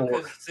this now?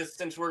 Because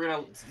since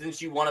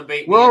you want to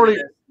bait me,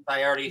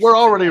 we're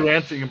already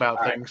ranting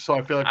about things, so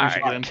I feel like we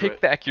should get into it.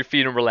 Kick back your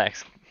feet and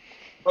relax.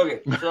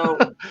 Okay, so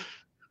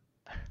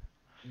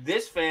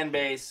this fan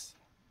base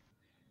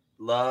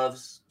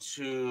loves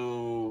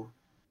to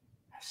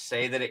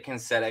say that it can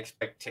set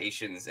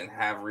expectations and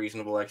have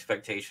reasonable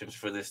expectations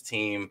for this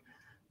team.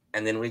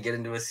 And then we get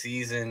into a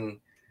season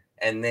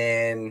and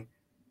then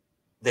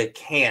they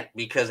can't,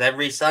 because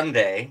every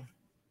Sunday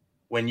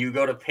when you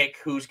go to pick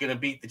who's going to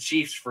beat the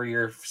Chiefs for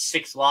your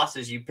 6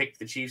 losses you picked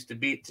the Chiefs to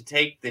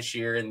take this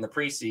year in the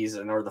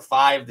preseason, or the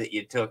 5 that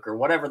you took, or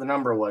whatever the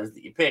number was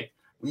that you picked.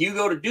 When you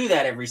go to do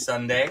that every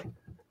Sunday,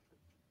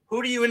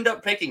 who do you end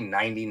up picking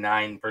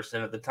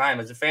 99% of the time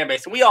as a fan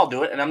base? And we all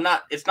do it. And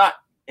it's not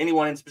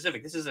anyone in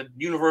specific. This is a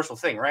universal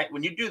thing, right?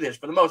 When you do this,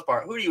 for the most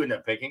part, who do you end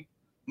up picking?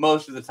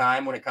 Most of the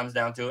time when it comes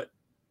down to it,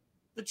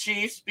 the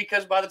Chiefs,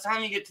 because by the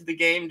time you get to the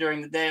game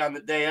during the day, on the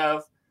day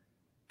of,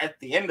 at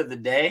the end of the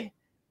day,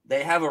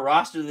 they have a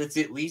roster that's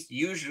at least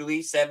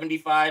usually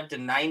 75 to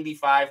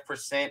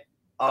 95%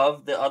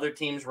 of the other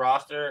team's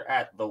roster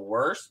at the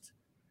worst,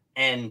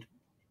 and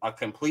a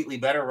completely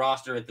better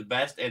roster at the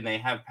best, and they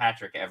have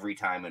Patrick every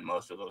time in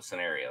most of those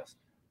scenarios.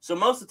 So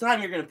most of the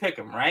time you're going to pick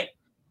them, right?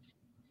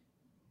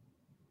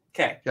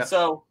 Okay, yeah.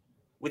 So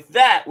with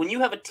that, when you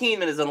have a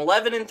team that is an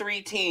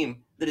 11-3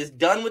 team that is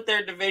done with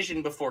their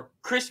division before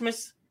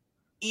Christmas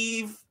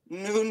Eve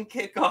noon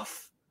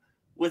kickoff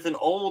with an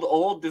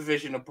old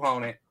division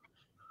opponent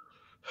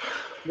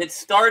that's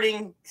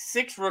starting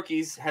 6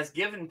 rookies, has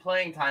given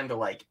playing time to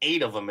like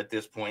 8 of them at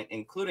this point,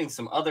 including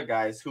some other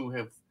guys who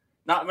have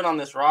not been on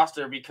this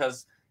roster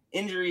because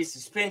injuries,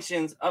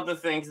 suspensions, other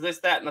things, this,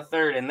 that, and the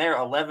third, and they're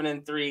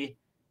 11-3.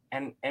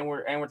 And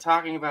we're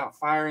talking about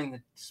firing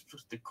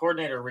the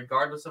coordinator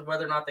regardless of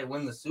whether or not they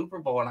win the Super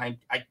Bowl. And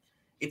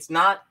it's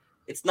not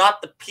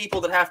the people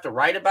that have to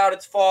write about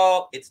its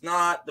fault. It's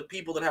not the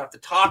people that have to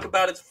talk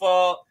about its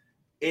fault.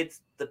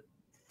 It's the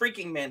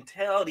freaking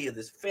mentality of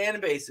this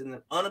fan base and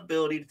the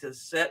inability to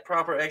set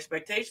proper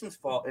expectations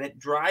fault. And it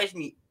drives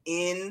me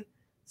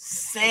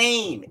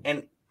insane.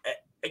 And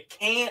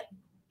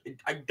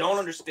I don't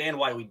understand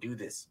why we do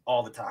this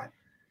all the time,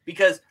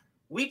 because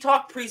we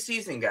talked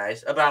preseason,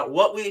 guys, about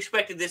what we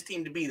expected this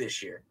team to be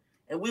this year,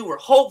 and we were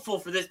hopeful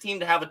for this team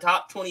to have a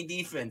top 20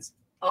 defense.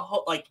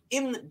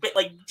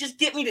 Just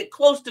get me to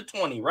close to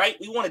 20, right?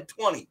 We wanted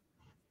 20,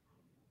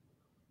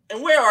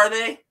 and where are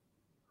they?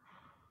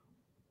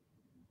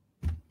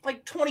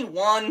 Like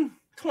 21,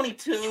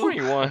 22.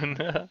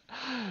 21.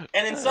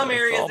 And in some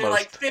areas they're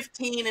like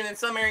 15, and in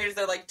some areas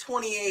they're like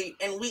 28.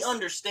 And we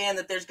understand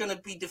that there's going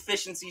to be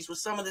deficiencies with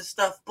some of this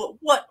stuff, but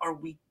what are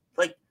we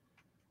like?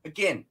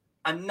 Again,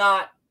 I'm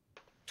not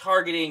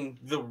targeting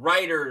the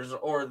writers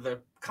or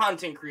the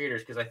content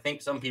creators, because I think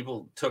some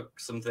people took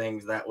some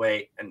things that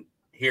way. And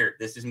here,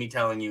 this is me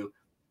telling you,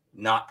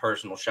 not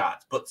personal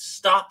shots, but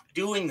stop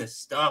doing this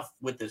stuff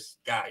with this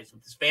guys,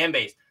 with this fan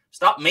base.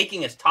 Stop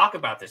making us talk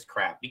about this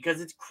crap, because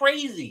it's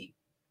crazy.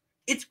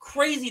 It's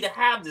crazy to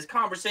have this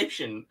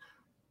conversation.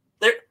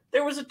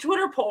 There was a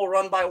Twitter poll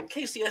run by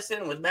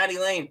KCSN with Maddie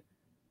Lane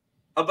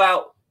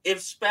about if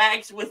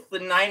Spags with the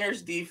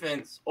Niners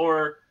defense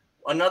or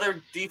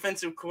another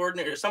defensive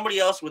coordinator, somebody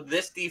else with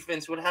this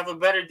defense would have a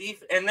better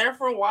defense. And there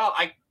for a while,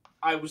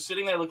 I was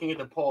sitting there looking at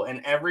the poll,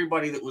 and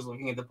everybody that was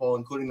looking at the poll,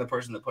 including the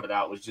person that put it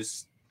out, was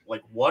just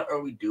like, what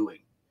are we doing?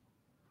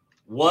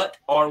 What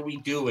are we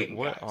doing?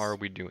 What are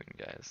we doing,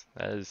 guys?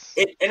 That is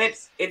it, and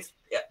it's.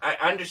 I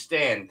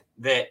understand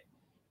that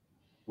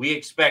we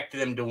expect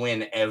them to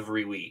win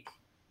every week.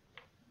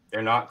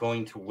 They're not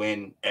going to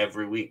win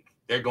every week.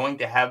 They're going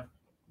to have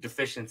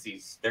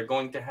deficiencies. They're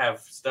going to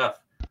have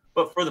stuff.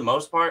 But for the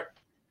most part,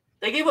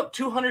 they gave up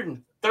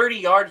 230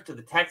 yards to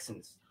the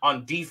Texans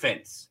on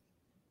defense.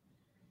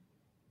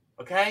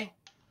 Okay?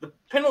 The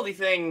penalty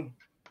thing,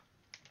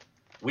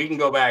 we can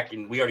go back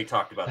and we already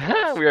talked about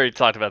that. We already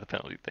talked about the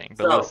penalty thing,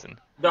 but listen.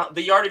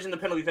 The yardage and the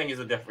penalty thing is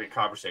a different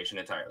conversation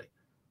entirely.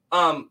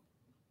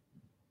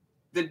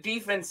 the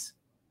defense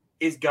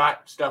is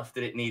got stuff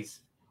that it needs,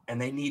 and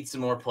they need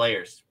some more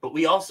players. But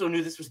we also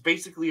knew this was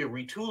basically a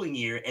retooling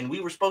year, and we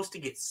were supposed to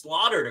get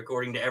slaughtered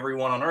according to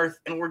everyone on earth,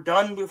 and we're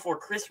done before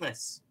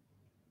Christmas.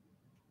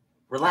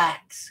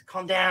 Relax,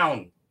 calm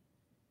down,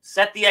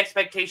 set the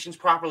expectations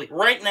properly.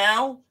 Right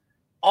now,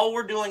 all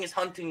we're doing is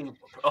hunting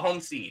a home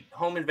seed,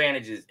 home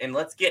advantages, and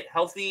let's get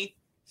healthy,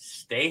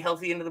 stay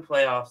healthy into the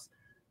playoffs,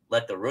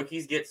 let the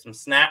rookies get some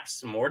snaps,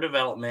 some more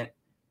development,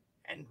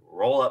 and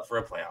roll up for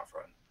a playoff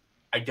run.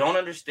 I don't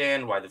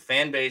understand why the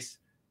fan base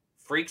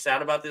freaks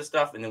out about this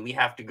stuff, and then we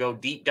have to go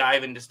deep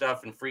dive into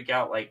stuff and freak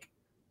out. Like,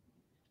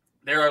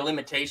 there are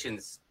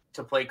limitations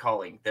to play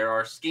calling. There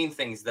are scheme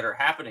things that are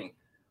happening.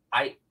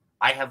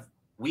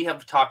 We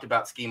have talked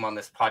about scheme on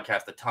this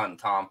podcast a ton,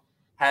 Tom.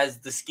 Has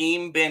the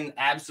scheme been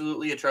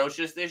absolutely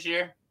atrocious this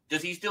year?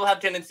 Does he still have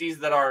tendencies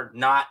that are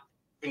not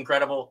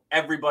incredible?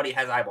 Everybody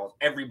has eyeballs.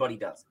 Everybody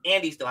does.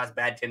 Andy still has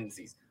bad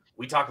tendencies.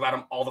 We talk about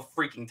him all the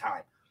freaking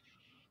time.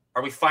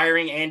 Are we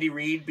firing Andy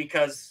Reid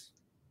because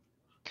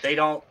he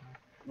runs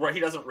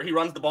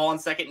the ball on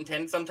 2nd and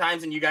 10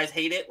 sometimes and you guys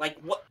hate it? Like,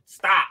 what?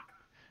 Stop.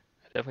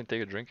 I definitely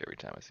take a drink every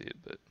time I see it,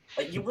 but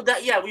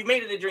we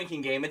made it a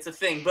drinking game. It's a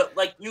thing, but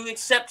like, you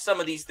accept some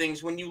of these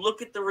things when you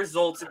look at the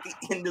results at the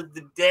end of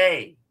the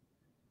day.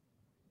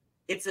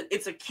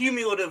 It's a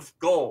cumulative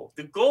goal.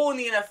 The goal in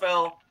the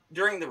NFL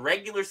during the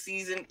regular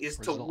season is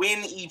to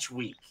win each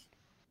week.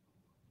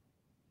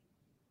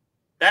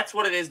 That's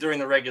what it is during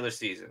the regular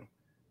season.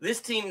 This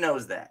team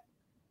knows that.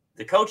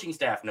 The coaching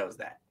staff knows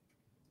that.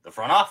 The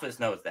front office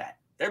knows that.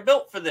 They're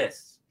built for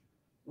this.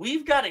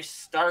 We've got to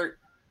start.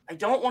 I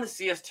don't want to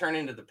see us turn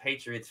into the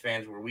Patriots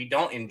fans where we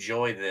don't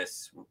enjoy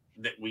this,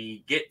 that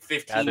we get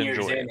 15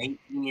 years in,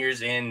 18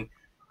 years in,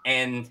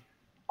 and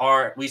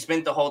we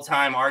spent the whole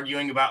time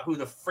arguing about who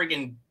the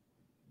friggin'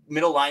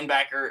 middle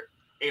linebacker,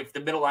 if the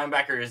middle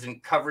linebacker is in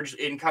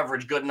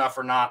coverage good enough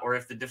or not, or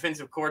if the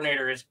defensive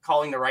coordinator is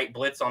calling the right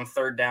blitz on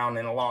 3rd down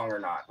and long or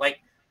not.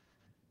 Like,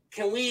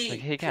 can we? Like,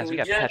 hey guys, we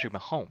got Patrick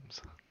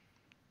Mahomes.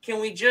 Can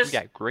we just? We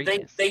got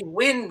greatness. They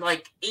win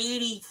like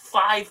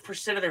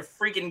 85% of their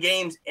freaking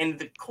games, and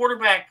the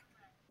quarterback.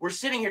 We're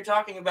sitting here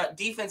talking about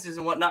defenses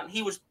and whatnot. And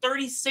he was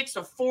 36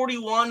 of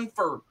 41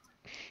 for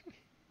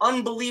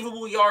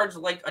unbelievable yards,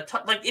 like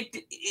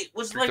it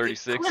was like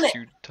 36, a clinic.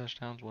 2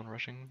 touchdowns, 1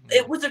 rushing.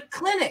 It was a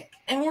clinic,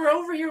 and we're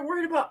over here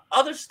worried about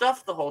other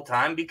stuff the whole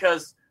time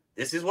because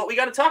this is what we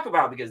got to talk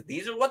about because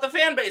these are what the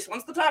fan base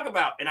wants to talk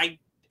about, and I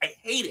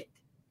hate it.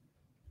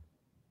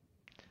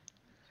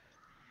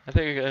 I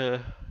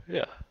think,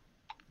 yeah.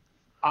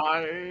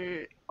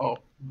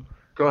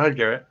 Go ahead,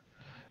 Garrett.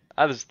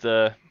 I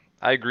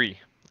agree.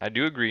 I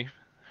do agree.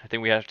 I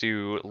think we have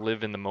to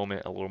live in the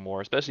moment a little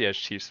more, especially as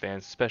Chiefs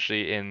fans,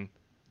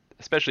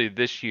 especially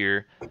this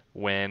year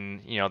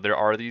when, there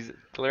are these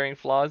glaring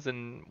flaws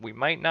and we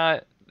might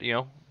not, we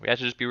have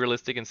to just be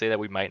realistic and say that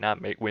we might not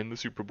win the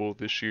Super Bowl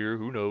this year.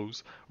 Who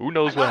knows? Who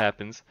knows what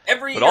happens?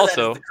 Every but year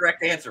also, that is the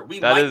correct answer. We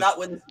might not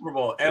win the Super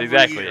Bowl every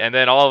exactly. year. And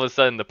then all of a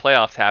sudden the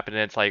playoffs happen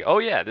and it's like, oh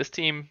yeah, this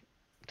team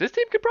could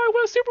probably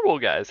win a Super Bowl,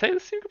 guys. Hey,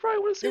 this team could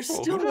probably win a Super Bowl.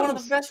 They're still one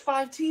of the best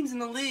 5 teams in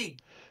the league.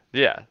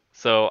 Yeah.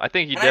 So I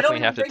think you definitely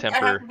have to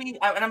temper. And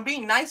I'm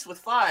being nice with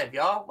 5,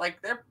 y'all.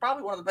 Like, they're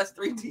probably one of the best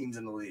 3 teams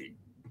in the league.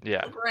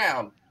 Yeah. Look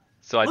around.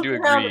 So I do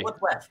agree.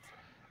 What's left.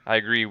 I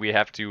agree. We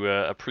have to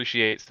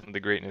appreciate some of the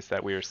greatness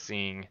that we are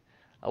seeing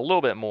a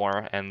little bit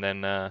more, and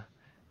then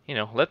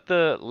let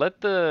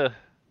the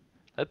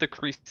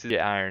creases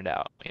get ironed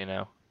out.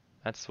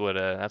 That's what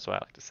I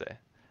like to say.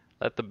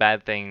 Let the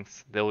bad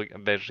things, they'll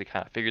eventually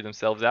kind of figure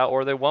themselves out,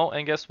 or they won't.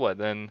 And guess what?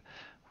 Then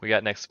we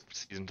got next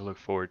season to look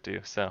forward to.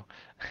 So,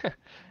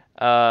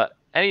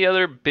 any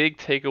other big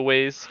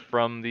takeaways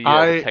from the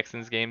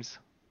Texans games?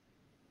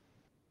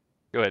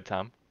 Go ahead,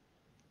 Tom.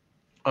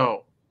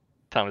 Oh,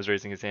 Tom was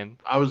raising his hand.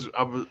 I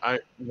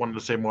wanted to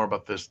say more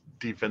about this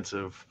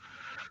defensive.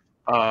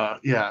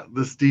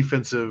 This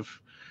defensive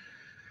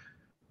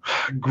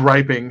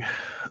griping.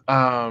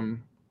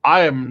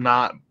 I am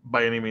not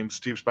by any means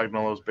Steve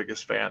Spagnuolo's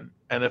biggest fan,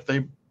 and if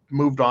they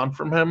moved on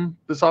from him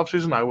this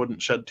offseason, I wouldn't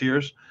shed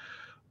tears.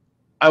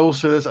 I will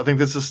say this: I think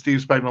this is Steve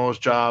Spagnuolo's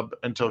job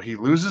until he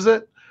loses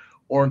it,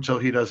 or until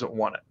he doesn't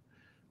want it.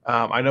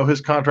 I know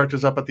his contract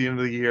is up at the end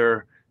of the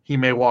year. He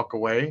may walk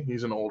away.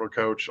 He's an older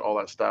coach, all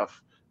that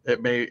stuff. They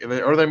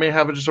may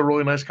have just a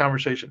really nice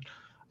conversation.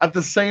 At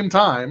the same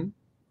time,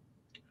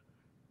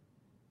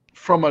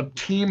 from a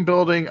team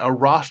building, a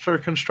roster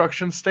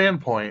construction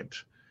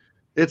standpoint,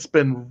 it's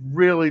been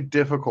really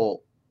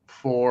difficult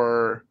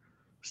for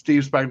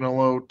Steve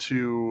Spagnuolo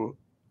to,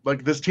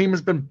 this team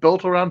has been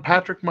built around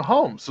Patrick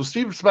Mahomes. So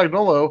Steve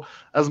Spagnuolo,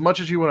 as much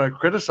as you want to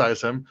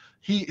criticize him,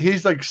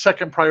 he's like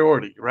second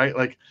priority, right?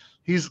 Like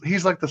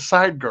he's like the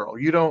side girl.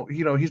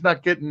 He's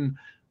not getting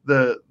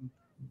the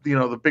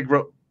big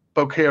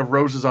bouquet of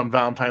roses on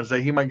Valentine's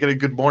Day. He might get a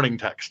good morning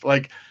text.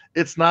 Like,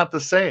 it's not the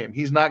same.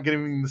 He's not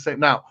getting the same.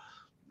 Now,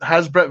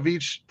 has Brett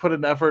Veach put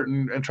an effort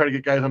and try to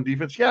get guys on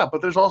defense? Yeah,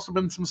 but there's also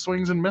been some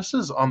swings and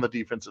misses on the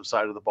defensive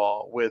side of the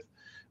ball with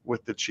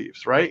the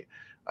Chiefs, right?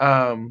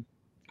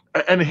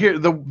 And here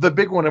the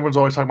big one everyone's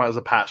always talking about is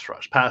a pass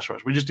rush. Pass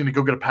rush. We just need to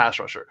go get a pass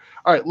rusher.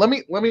 All right,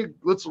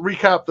 let's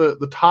recap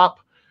the top.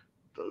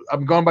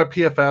 I'm going by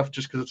PFF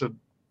just because it's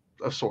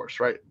a source,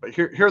 right? But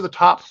here are the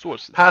top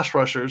sources. Pass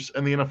rushers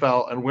in the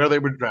NFL and where they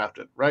were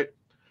drafted, right?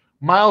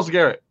 Myles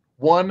Garrett,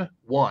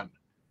 1-1.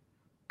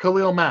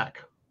 Khalil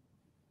Mack,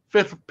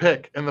 5th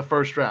pick in the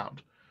first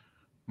round.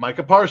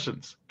 Micah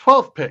Parsons,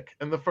 12th pick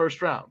in the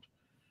first round.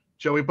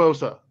 Joey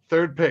Bosa,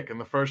 3rd pick in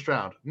the first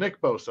round. Nick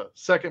Bosa,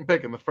 2nd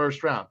pick in the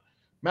first round.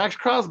 Max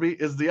Crosby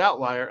is the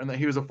outlier in that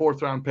he was a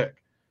 4th round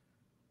pick.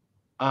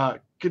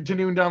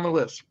 Continuing down the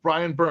list,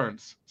 Brian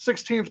Burns,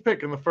 16th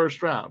pick in the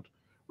first round.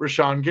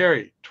 Rashawn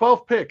Gary,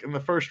 12th pick in the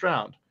first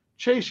round.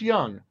 Chase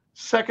Young,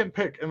 2nd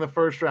pick in the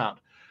first round.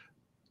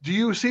 Do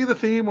you see the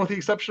theme with the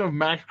exception of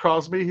Max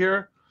Crosby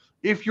here?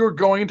 If you're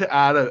going to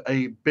add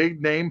a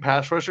big name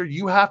pass rusher,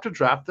 you have to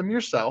draft them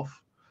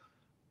yourself.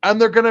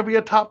 And they're going to be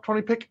a top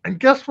 20 pick. And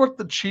guess what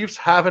the Chiefs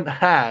haven't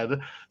had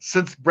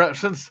since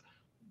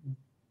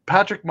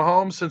Patrick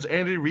Mahomes, since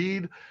Andy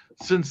Reid,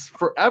 since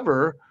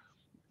forever?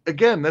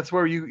 Again, that's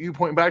where you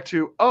point back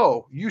to,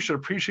 oh, you should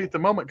appreciate the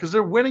moment because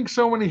they're winning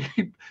so many,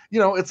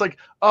 it's like,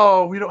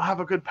 oh, we don't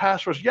have a good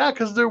pass rush. Yeah,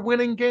 because they're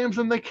winning games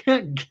and they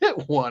can't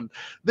get one.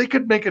 They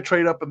could make a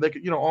trade up and they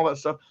could, all that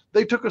stuff.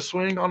 They took a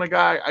swing on a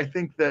guy. I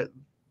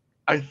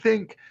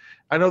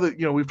know that,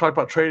 we've talked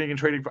about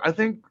trading. I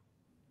think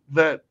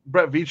that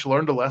Brett Veach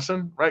learned a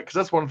lesson, right? Because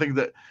that's one thing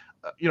that,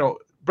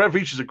 Brett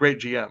Veach is a great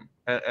GM.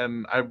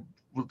 And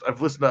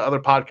I've listened to other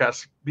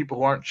podcasts, people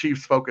who aren't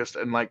Chiefs focused,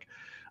 and like,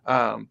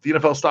 the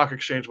NFL Stock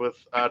Exchange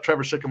with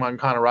Trevor Sikkema and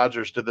Connor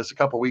Rogers did this a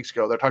couple weeks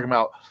ago. They're talking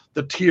about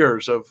the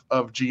tiers of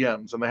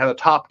GMs, and they had a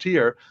top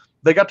tier.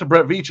 They got to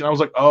Brett Veach, and I was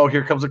like, oh,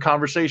 here comes a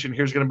conversation.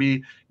 Here's going to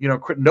be,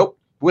 nope,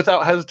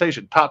 without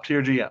hesitation, top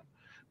tier GM,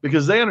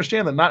 because they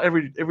understand that not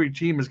every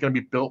team is going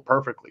to be built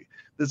perfectly.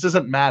 This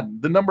isn't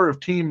Madden. The number of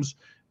teams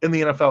in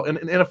the NFL, in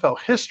NFL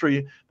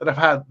history, that have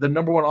had the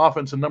number one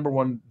offense and number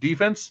one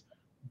defense,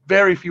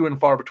 very few and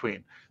far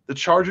between. The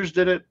Chargers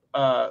did it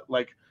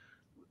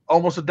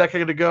almost a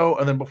decade ago,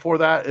 and then before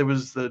that it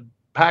was the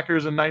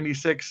Packers in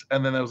 96,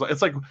 and then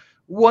it's like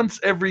once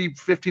every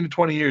 15 to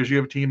 20 years you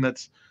have a team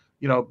that's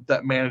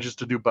that manages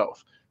to do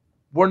both.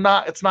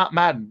 It's not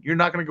Madden. You're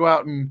not going to go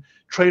out and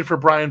trade for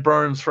Brian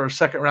Burns for a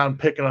 2nd round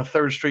pick and a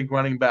 3rd string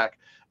running back.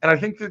 And I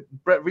think that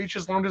Brett Veach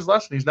has learned his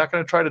lesson. He's not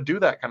going to try to do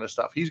that kind of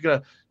stuff. He's going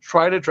to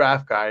try to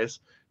draft guys,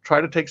 try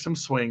to take some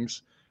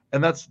swings,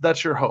 and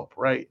that's your hope,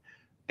 right?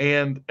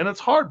 And it's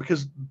hard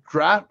because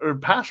draft or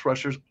pass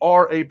rushers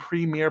are a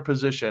premier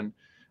position,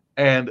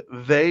 and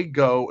they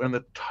go in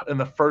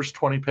the first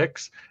 20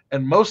 picks.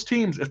 And most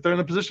teams, if they're in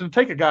the position to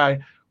take a guy,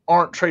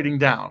 aren't trading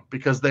down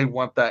because they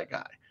want that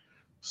guy.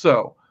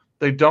 So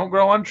they don't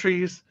grow on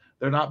trees.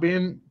 They're not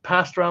being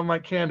passed around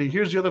like candy.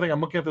 Here's the other thing.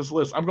 I'm looking at this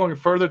list. I'm going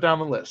further down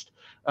the list.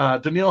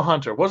 Danielle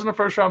Hunter wasn't a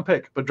 1st round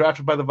pick, but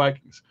drafted by the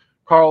Vikings.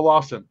 Carl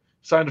Lawson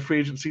signed a free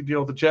agency deal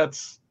with the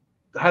Jets.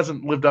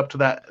 Hasn't lived up to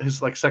that,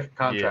 his 2nd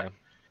contract.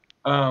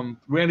 Yeah.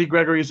 Randy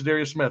Gregory,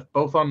 Zadarius Smith,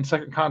 both on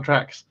 2nd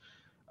contracts.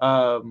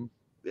 You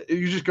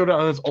just go down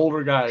to those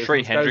older guys.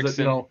 Trey Hendrickson. Guys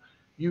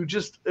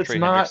that, it's Trey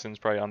not Hendrickson's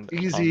probably on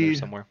easy there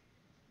somewhere.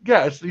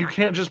 Yeah, you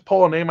can't just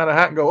pull a name out of a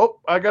hat and go, oh,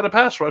 I got a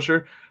pass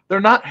rusher. They're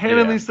not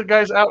handing these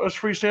guys out as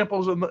free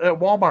samples at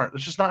Walmart.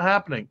 It's just not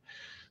happening.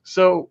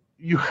 So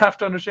you have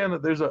to understand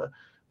that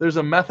there's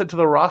a method to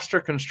the roster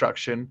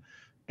construction.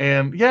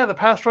 And yeah, the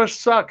pass rush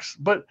sucks,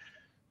 but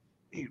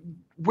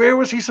where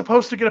was he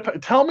supposed to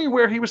get tell me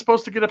where he was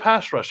supposed to get a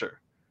pass rusher,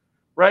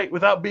 right?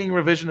 Without being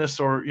revisionist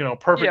or,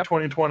 perfect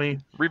 2020.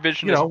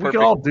 Revisionist, we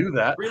can all do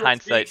that.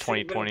 Hindsight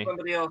 2020.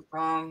 Somebody else,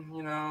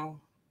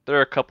 There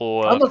are a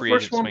couple free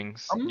agent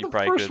swings you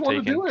probably could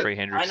have taken. Trey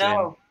Hendrickson. I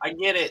know. I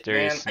get it,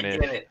 man.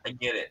 Smith. I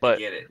get it. But I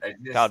get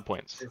it. God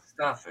points. This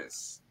stuff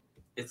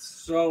it's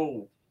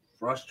so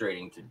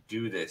frustrating to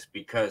do this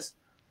because,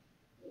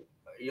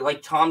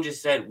 like Tom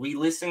just said, we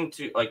listen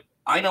to,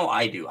 I know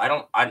I do.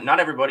 Not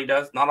everybody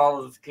does. Not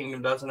all of the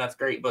kingdom does, and that's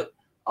great. But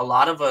a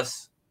lot of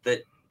us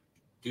that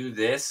do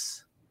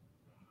this,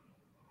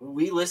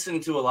 we listen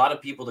to a lot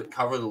of people that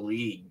cover the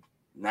league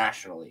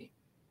nationally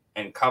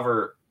and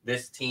cover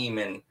this team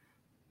and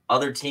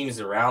other teams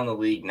around the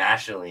league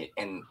nationally.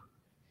 And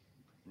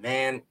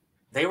man,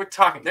 they're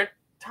talking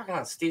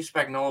about Steve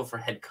Spagnuolo for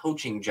head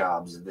coaching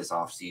jobs this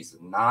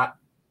offseason, not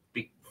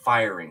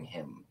firing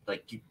him.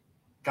 You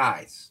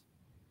guys,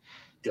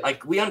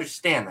 we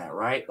understand that,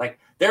 right?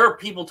 There are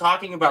people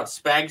talking about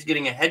Spags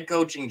getting a head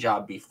coaching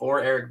job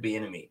before Eric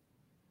Bieniemy.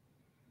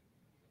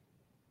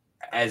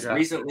 As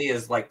recently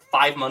as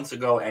 5 months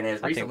ago, and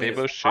as recently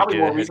as probably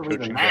more recently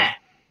than that.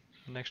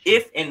 Next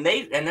year. And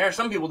there are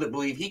some people that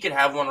believe he could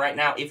have one right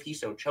now if he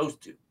so chose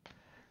to.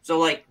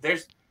 So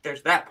there's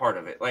that part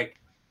of it.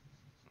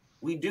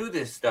 We do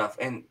this stuff,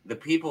 and the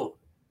people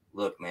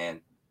look,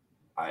 man.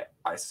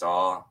 I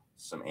saw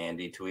some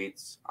Andy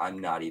tweets. I'm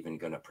not even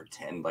gonna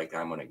pretend like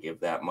I'm gonna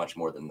give that much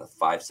more than the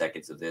 5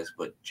 seconds of this,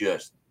 but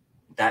just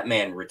that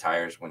man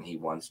retires when he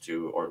wants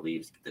to or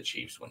leaves the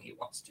Chiefs when he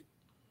wants to.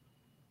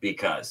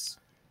 Because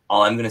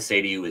all I'm gonna say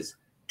to you is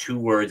 2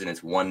 words and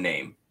it's one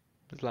name.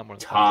 There's a lot more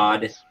than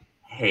Todd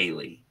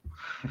Haley.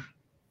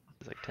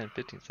 It's like 10,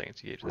 15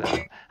 seconds you gave to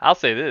that. I'll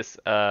say this.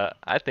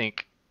 I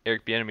think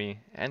Eric Bieniemy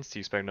and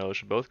Steve Spagnuolo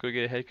should both go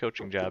get a head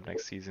coaching job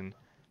next season.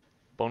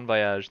 Bon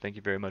voyage. Thank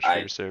you very much for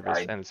your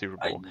service and the Super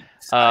Bowl.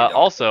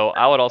 Also,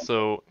 I would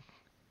also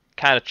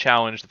kind of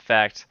challenge the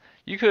fact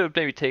you could have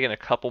maybe taken a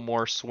couple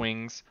more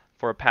swings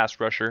for a pass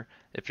rusher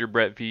if you're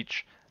Brett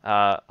Veach.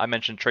 I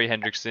mentioned Trey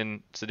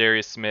Hendrickson,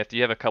 Za'Darius Smith.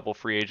 You have a couple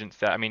free agents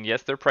that, I mean,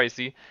 yes, they're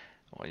pricey.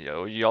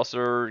 Well, you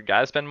also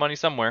got to spend money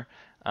somewhere.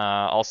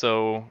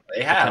 Also,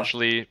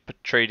 potentially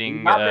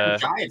trading. Not been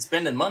giant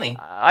spending money.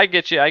 I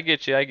get you. I'm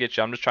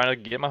just trying to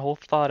get my whole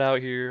thought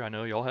out here. I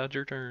know y'all had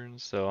your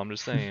turns, so I'm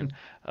just saying.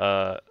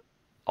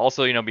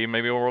 Also, be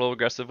maybe a little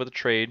aggressive with a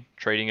trade,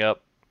 trading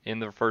up in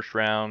the first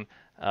round,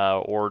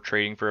 or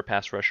trading for a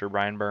pass rusher,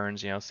 Brian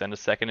Burns. Send a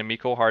second and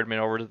Mecole Hardman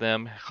over to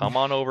them. Come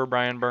on over,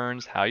 Brian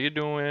Burns. How you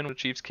doing with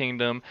Chiefs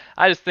Kingdom?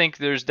 I just think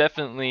there's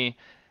definitely.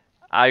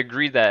 I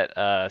agree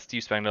that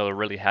Steve Spagnuolo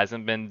really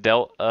hasn't been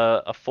dealt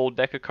a full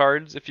deck of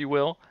cards, if you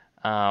will.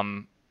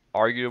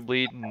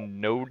 Arguably,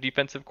 no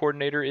defensive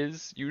coordinator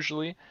is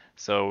usually.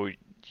 So you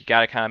got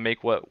to kind of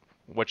make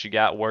what you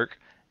got work.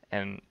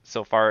 And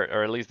so far,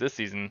 or at least this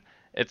season,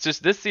 it's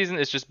just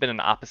been an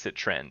opposite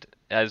trend.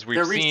 As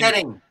we've seen,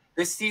 resetting.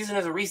 This season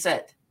is a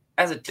reset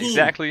as a team.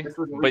 Exactly,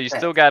 but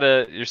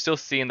you're still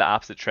seeing the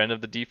opposite trend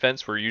of the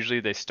defense, where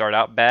usually they start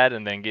out bad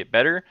and then get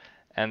better.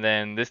 And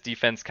then this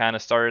defense kind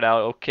of started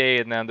out okay,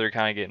 and then they're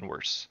kind of getting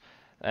worse.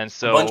 And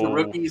so a bunch of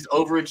rookies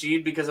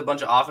overachieved because a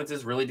bunch of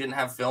offenses really didn't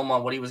have film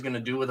on what he was going to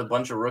do with a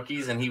bunch of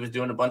rookies, and he was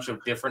doing a bunch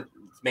of different,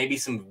 maybe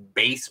some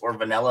base or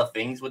vanilla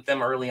things with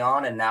them early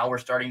on, and now we're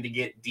starting to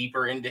get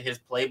deeper into his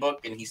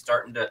playbook, and he's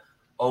starting to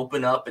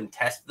open up and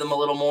test them a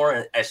little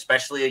more,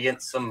 especially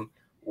against some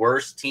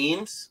worse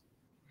teams.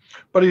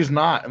 But he's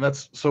not, and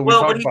that's so.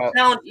 But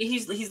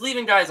he's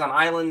leaving guys on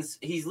islands.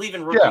 He's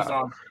leaving rookies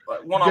on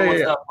one-on-one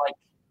stuff like.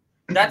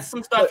 That's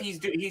some stuff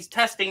he's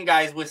testing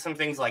guys with some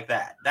things like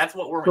that. That's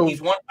what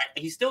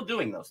he's still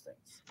doing those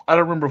things. I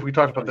don't remember if we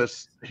talked about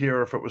this here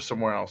or if it was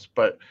somewhere else,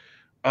 but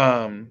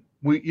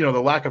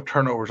the lack of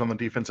turnovers on the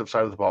defensive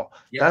side of the ball.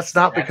 Yes, that's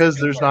not because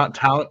there's not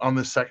talent on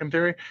the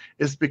secondary.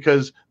 It's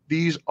because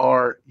these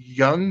are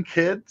young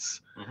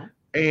kids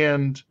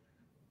and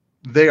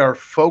they are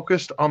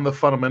focused on the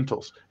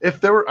fundamentals. If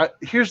there were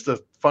here's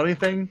the funny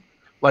thing.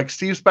 Like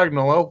Steve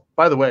Spagnuolo,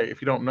 by the way, if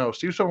you don't know,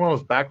 Steve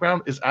Spagnuolo's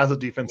background is as a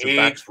defensive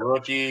back. Hates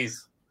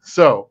rookies.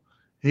 So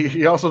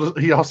he also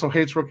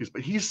hates rookies,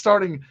 but he's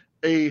starting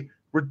a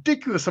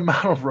ridiculous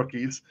amount of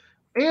rookies,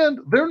 and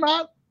they're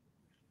not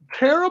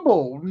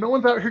terrible. No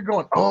one's out here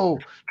going, "Oh,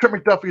 Trent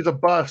McDuffie's a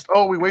bust.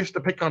 Oh, we wasted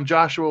a pick on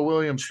Joshua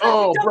Williams.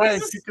 Oh, Brian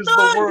Kick is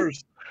the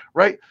worst."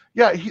 Right?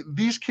 Yeah,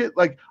 these kids,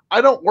 like, I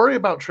don't worry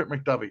about Trent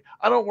McDuffie.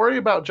 I don't worry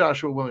about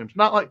Joshua Williams.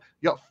 Not like,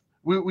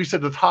 we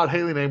said the Todd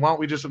Haley name. Why don't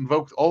we just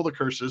invoke all the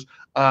curses?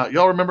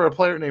 Y'all remember a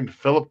player named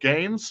Philip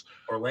Gaines?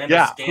 Orlando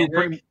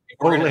Scandrick.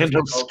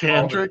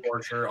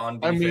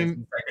 I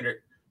mean,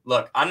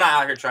 look, I'm not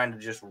out here trying to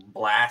just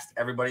blast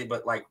everybody,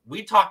 but like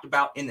we talked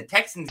about in the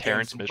Texans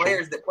game, some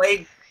players that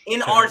played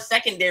in our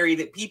secondary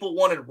that people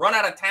wanted run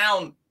out of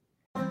town.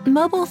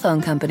 Mobile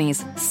phone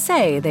companies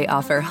say they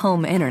offer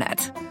home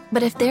internet.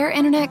 But if their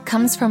internet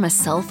comes from a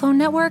cell phone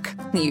network,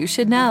 you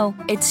should know.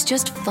 It's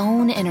just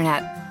phone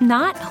internet,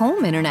 not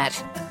home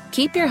internet.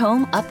 Keep your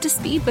home up to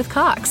speed with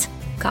Cox.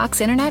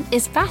 Cox internet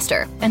is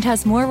faster and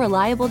has more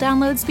reliable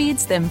download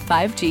speeds than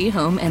 5G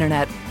home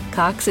internet.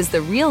 Cox is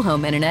the real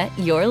home internet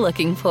you're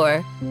looking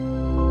for.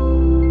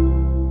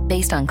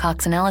 Based on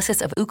Cox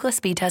analysis of Ookla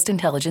speed test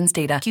intelligence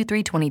data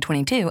Q3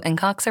 2022 and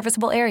Cox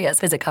serviceable areas,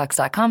 visit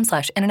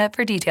cox.com/internet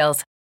for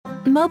details.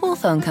 Mobile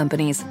phone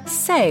companies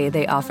say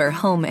they offer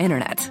home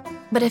internet.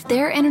 But if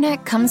their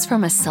internet comes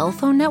from a cell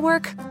phone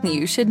network,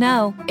 you should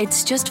know.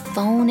 It's just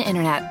phone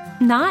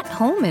internet, not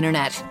home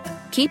internet.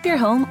 Keep your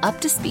home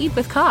up to speed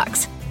with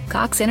Cox.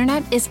 Cox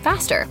internet is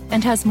faster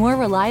and has more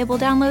reliable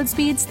download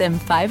speeds than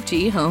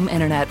 5G home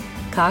internet.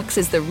 Cox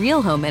is the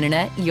real home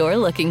internet you're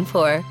looking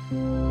for.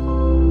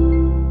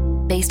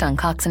 Based on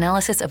Cox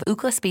analysis of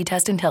Ookla speed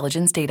test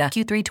intelligence data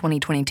Q3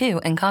 2022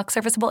 and Cox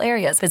serviceable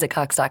areas, visit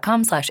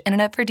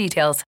cox.com/internet for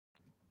details.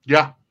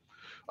 Yeah.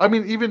 I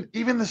mean,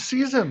 even this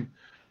season.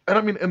 And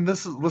I mean, and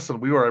this is, listen,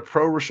 we were a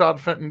pro Rashad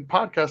Fenton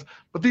podcast,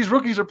 but these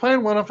rookies are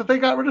playing well enough that they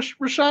got rid of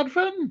Rashad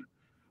Fenton.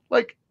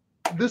 Like,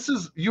 this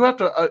is, you have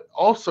to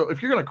also,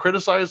 if you're going to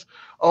criticize,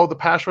 the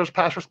pass rush,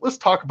 let's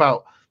talk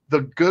about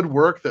the good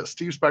work that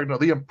Steve Spagnuolo,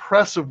 the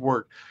impressive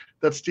work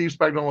that Steve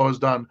Spagnuolo has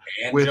done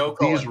and with Joe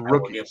these Cullen, rookies.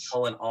 I will give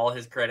Cullen all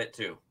his credit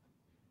too.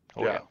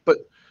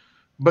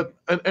 But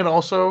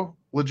also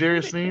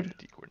L'Jarius Sneed,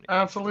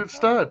 absolute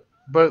stud.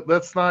 But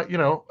that's not,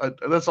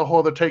 that's a whole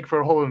other take for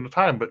a whole other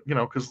time. But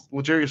because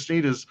L'Jarius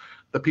Sneed is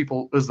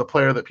the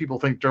player that people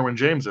think Derwin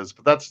James is.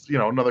 But that's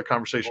another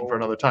conversation for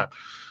another time.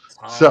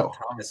 Tom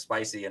is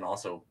spicy and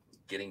also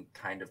getting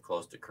kind of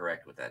close to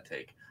correct with that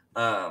take.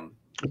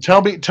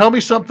 Tell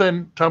me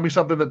something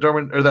that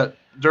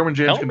Derwin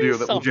James can do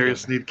that L'Jarius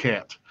Sneed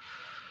can't.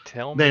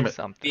 Tell Name me it.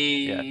 something.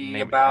 Be Yeah, name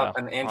it, about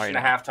Kyle. an inch Alright, and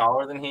a now. half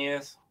taller than he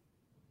is.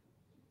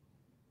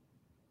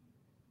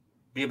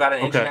 Be about an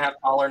inch and a Okay. half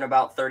taller and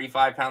about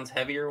 35 pounds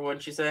heavier,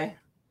 what'd you say?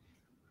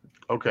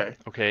 Okay.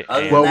 Okay.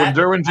 Other than Well, that,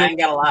 when Derwin I James ain't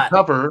got a lot.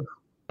 cover,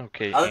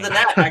 Okay. Other than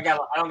that, I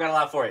don't got a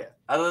lot for you.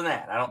 Other than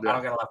that, I don't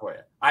got a lot for you.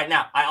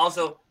 I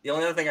also, the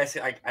only other thing I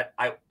say,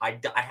 I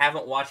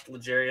haven't watched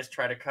Legarius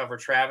try to cover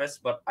Travis,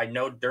 but I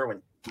know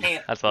Derwin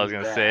can't. That's what I was do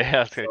gonna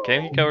that. say.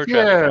 Can he cover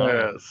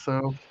Travis? I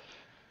don't know.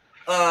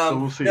 so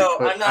we'll see. No,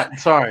 But I'm not.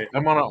 sorry,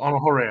 I'm on a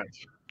whole rant.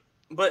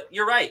 But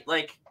you're right.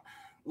 Like,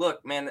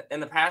 look, man,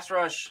 in the pass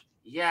rush,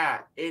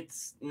 yeah,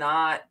 it's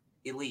not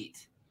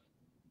elite.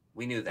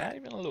 We knew that. Not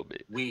even a little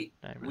bit. We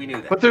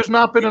knew that. But there's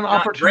not been It's an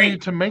not opportunity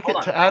great. to make Hold it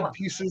on, to hold add on.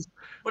 pieces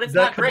But it's that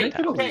not could great. make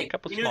it Okay, elite. A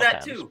couple we knew small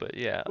that times, too. but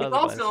yeah, We've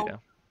otherwise, also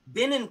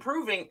been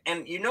improving,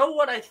 and you know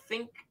what I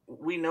think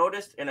we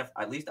noticed, and if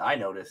at least I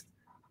noticed,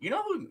 you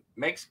know who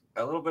makes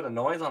a little bit of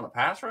noise on the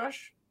pass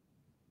rush?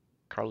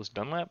 Carlos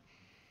Dunlap.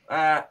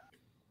 I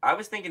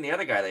was thinking the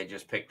other guy they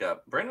just picked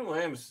up, Brendan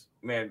Williams,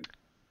 man.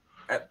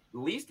 At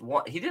least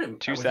one, he did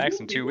 2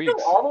 sacks in 2 weeks.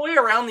 Go all the way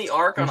around the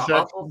arc on a 2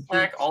 sacks hustle in 2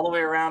 sack, weeks. all the way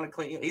around and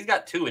clean. He's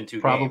got 2 in 2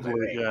 games.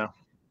 Probably, yeah.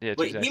 Yeah, 2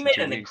 But sacks he in made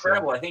 2 an weeks,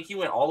 incredible. I think he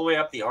went all the way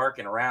up the arc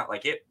and around.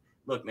 Like it.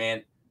 Look,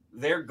 man,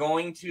 they're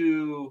going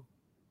to.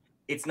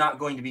 It's not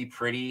going to be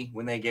pretty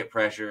when they get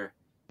pressure.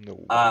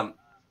 No.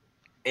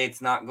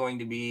 It's not going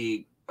to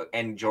be.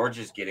 And George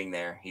is getting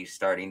there. He's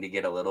starting to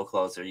get a little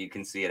closer. You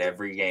can see it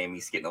every game.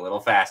 He's getting a little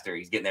faster.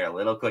 He's getting there a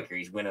little quicker.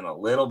 He's winning a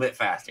little bit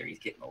faster. He's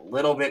getting a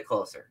little bit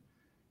closer.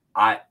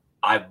 I've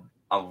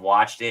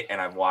watched it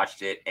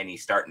and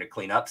he's starting to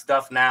clean up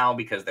stuff now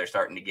because they're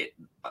starting to get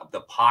the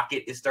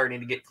pocket is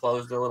starting to get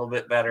closed a little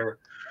bit better.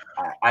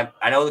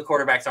 I know the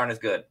quarterbacks aren't as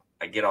good.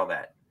 I get all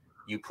that.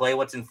 You play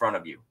what's in front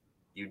of you.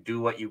 You do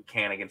what you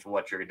can against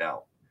what you're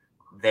dealt.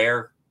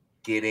 They're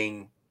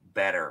getting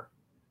better,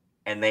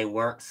 and they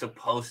weren't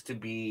supposed to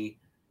be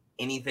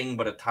anything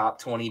but a top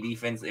 20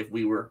 defense if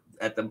we were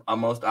at the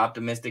most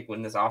optimistic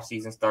when this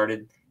offseason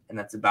started, and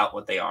that's about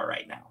what they are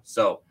right now.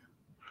 So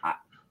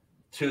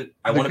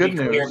I want to be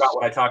clear about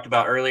what I talked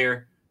about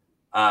earlier.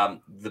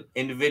 The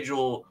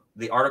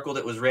article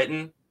that was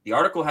written, the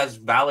article has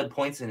valid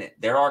points in it.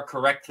 There are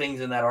correct things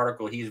in that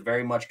article. He's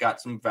very much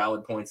got some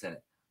valid points in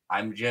it.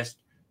 I'm just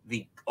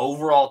the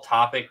overall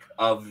topic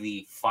of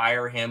the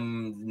fire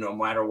him no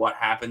matter what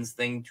happens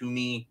thing to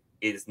me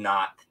is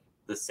not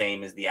the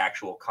same as the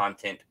actual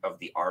content of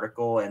the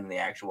article and the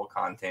actual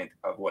content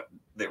of what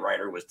the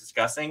writer was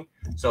discussing.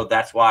 So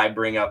that's why I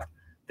bring up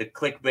the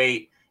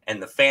clickbait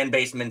and the fan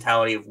base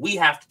mentality of we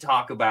have to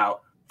talk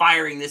about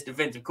firing this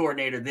defensive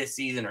coordinator this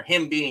season or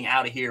him being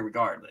out of here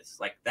regardless.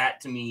 Like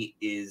that to me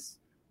is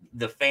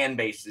the fan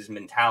base's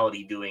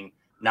mentality doing,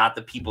 not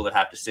the people that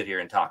have to sit here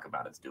and talk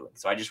about it's doing.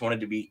 So I just wanted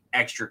to be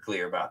extra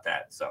clear about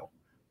that. So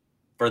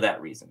for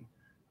that reason,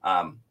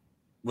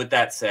 with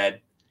that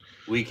said,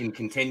 we can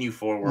continue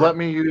forward. Let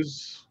me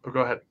use. Oh,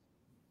 go ahead.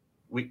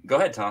 Go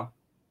ahead, Tom.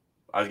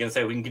 I was going to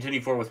say we can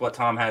continue forward with what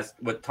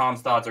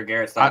Tom's thoughts or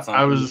Garrett's thoughts on.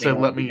 I was just saying,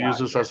 let me use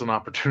this as an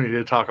opportunity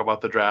to talk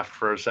about the draft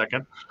for a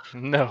second.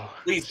 No,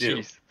 please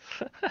do.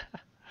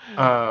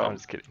 I'm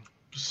just kidding.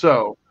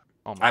 So,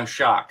 I'm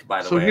shocked.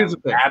 By the way, here's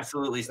the thing.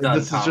 Absolutely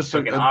stunned. This is just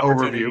an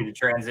opportunity to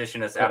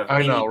transition us out of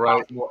any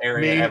possible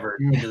area ever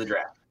into the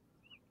draft.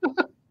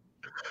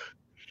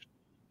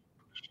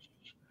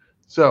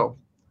 So,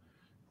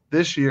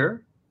 this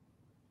year,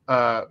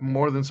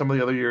 more than some of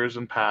the other years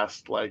in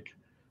past, like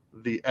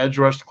the edge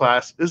rush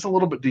class is a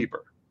little bit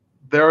deeper.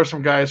 There are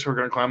some guys who are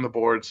going to climb the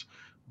boards,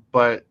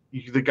 but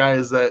the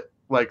guys that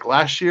like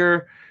last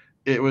year,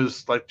 it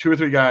was like 2 or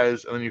 3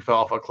 guys, and then you fell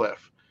off a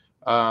cliff.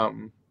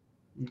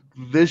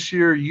 This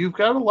year, you've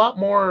got a lot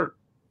more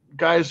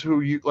guys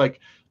who you like.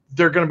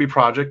 They're going to be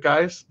project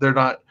guys. They're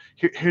not.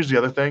 Here's the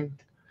other thing.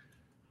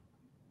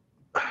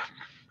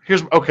 I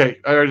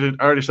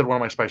already said one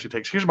of my spicy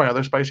takes. Here's my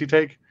other spicy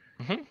take.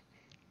 Mm-hmm.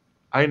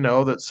 I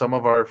know that some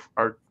of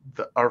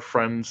our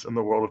friends in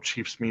the world of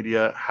Chiefs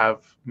media have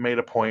made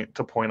a point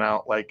to point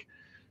out, like,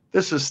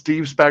 this is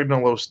Steve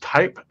Spagnuolo's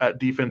type at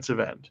defensive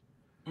end.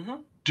 Mm-hmm.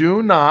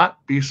 Do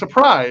not be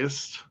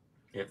surprised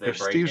if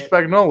Steve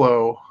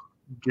Spagnuolo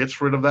gets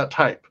rid of that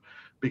type,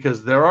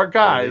 because there are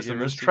guys in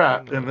this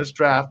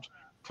draft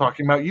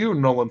talking about you,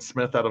 Nolan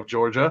Smith out of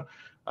Georgia,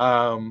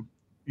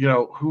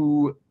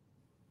 who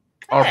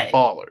are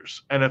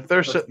ballers. And if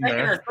they're sitting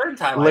there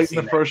late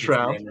in the first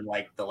round, in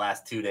like the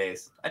last 2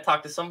 days, I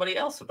talked to somebody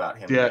else about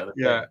him.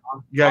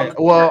 Yeah.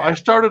 Well, I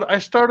started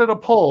a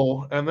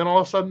poll, and then all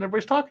of a sudden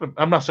everybody's talking about him.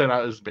 I'm not saying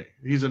that was me.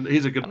 He's a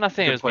good, I'm not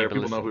saying good player. Me,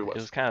 People know who he was.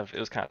 It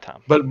was kind of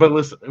Tom. But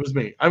listen, it was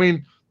me. I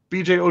mean,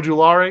 BJ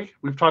Ojulari.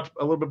 We've talked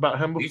a little bit about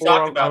him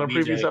before on a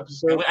previous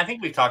episode. I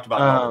think we've talked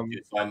about him too,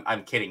 so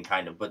I'm kidding,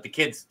 kind of. But the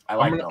kids, I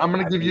like. I'm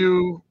going to give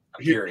you.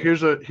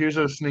 Here's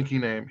a sneaky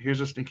name. Here's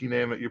a sneaky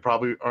name that you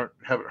probably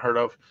haven't heard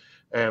of,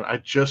 and I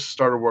just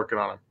started working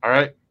on him. All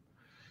right,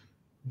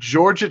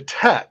 Georgia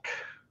Tech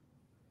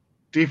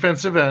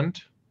defensive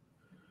end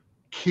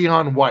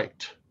Keon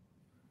White.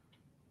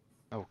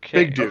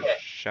 Okay. Big dude.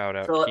 Shout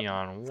out So,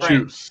 Keon White.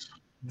 Juice.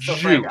 So,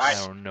 Frank, I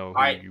don't know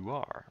who you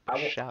are, but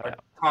shout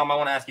out. Tom, I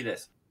want to ask you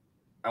this.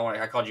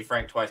 I called you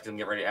Frank twice because I'm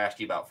getting ready to ask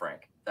you about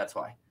Frank. That's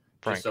why.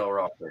 Frank. Just so we're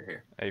all clear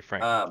here. Hey,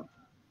 Frank.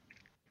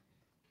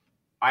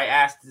 I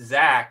asked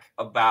Zach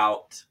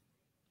about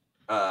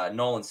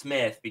Nolan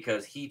Smith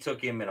because he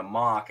took him in a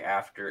mock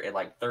after at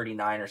like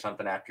 39 or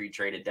something after he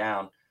traded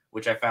down,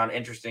 which I found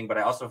interesting. But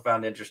I also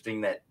found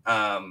interesting that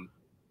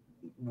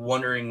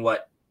wondering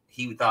what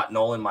he thought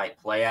Nolan might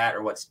play at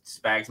or what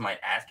Spags might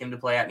ask him to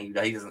play at. And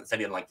he doesn't say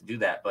he didn't like to do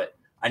that. But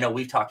I know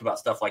we've talked about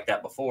stuff like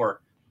that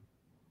before.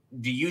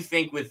 Do you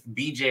think with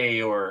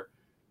BJ or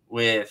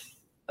with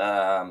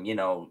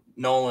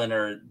Nolan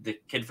or the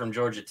kid from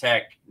Georgia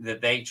Tech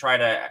that they try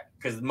to,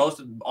 because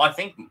I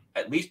think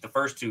at least the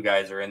first two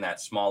guys are in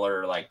that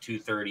smaller like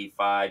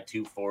 235,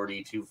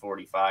 240,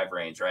 245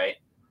 range, right?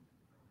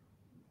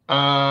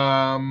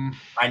 I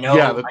know.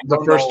 Yeah,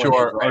 the first two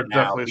Nolan are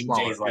definitely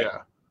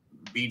smaller.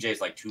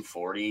 BJ's like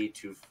 240,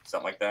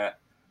 something like that.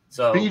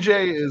 So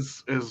BJ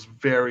is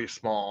very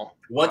small.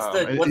 He's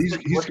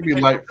gonna be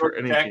light for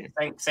any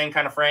team. Same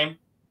kind of frame?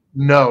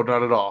 No,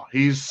 not at all.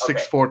 He's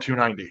 6'4",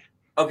 290.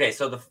 Okay,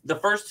 so the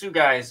first two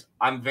guys,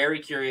 I'm very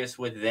curious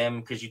with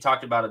them because you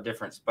talked about a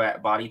different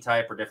body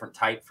type or different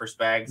type for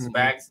Spags. Mm-hmm.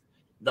 Spags,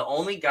 the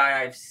only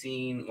guy I've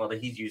seen, well,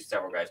 he's used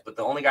several guys, but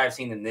the only guy I've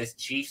seen in this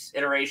Chiefs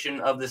iteration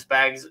of the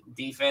Spags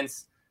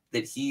defense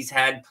that he's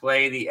had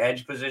play the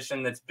edge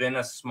position that's been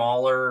a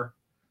smaller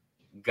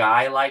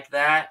guy like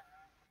that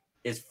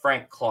is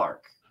Frank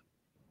Clark.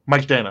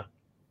 Mike Dana.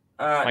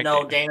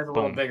 No, Dana's a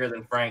little bigger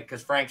than Frank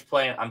because Frank's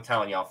playing. I'm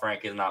telling y'all,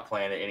 Frank is not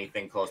playing at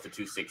anything close to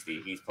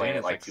 260. He's playing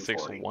at like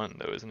 240. 6'1"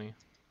 though, isn't he?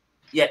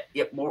 Yeah.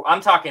 Well,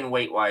 I'm talking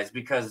weight wise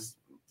because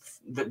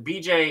the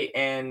BJ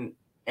and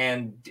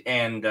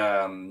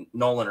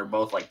Nolan are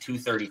both like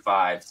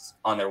 235s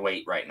on their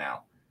weight right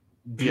now.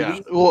 Do you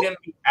think them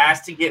be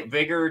asked to get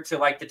bigger to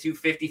like the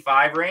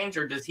 255 range,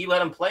 or does he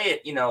let him play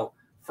it?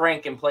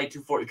 Frank can play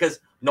 240 because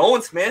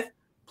Nolan Smith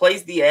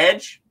plays the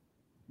edge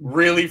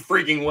really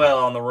freaking well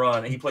on the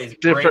run. He plays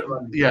different. Great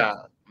run.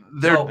 Yeah,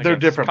 they're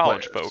different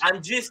college players. folks.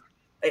 I'm just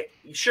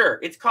sure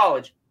it's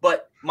college,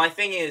 but my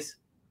thing is,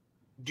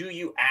 do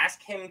you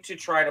ask him to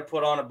try to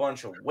put on a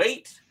bunch of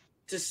weight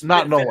to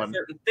not fit Nolan a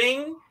certain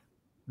thing?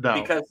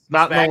 No, because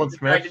not Spags Nolan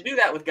Smith. tried to do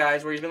that with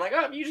guys where he's been like,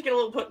 "Oh, you just get a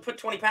little put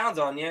 20 pounds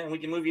on you, and we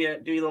can move you,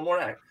 do you a little more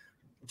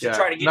to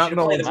try to get you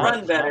to play the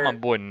run better." My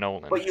boy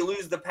Nolan. But you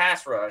lose the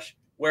pass rush.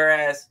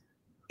 Whereas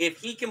if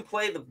he can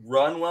play the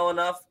run well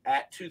enough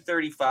at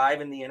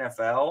 235 in the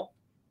NFL,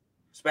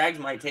 Spags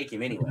might take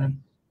him anyway.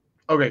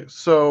 Okay,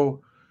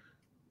 so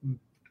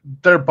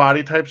their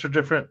body types are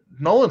different.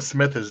 Nolan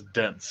Smith is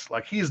dense.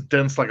 Like he's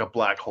dense like a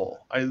black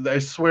hole. I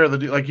swear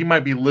that he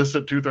might be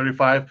listed at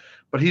 235,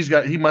 but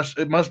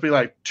it must be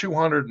like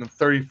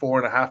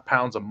 234.5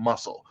 pounds of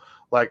muscle.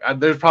 Like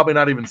there's probably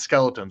not even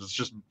skeletons. It's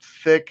just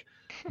thick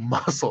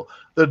muscle.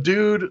 The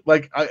dude,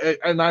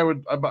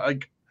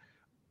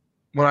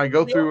 when I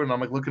go through and I'm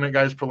like looking at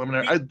guys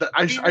preliminary, I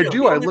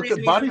look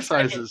at body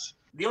sizes.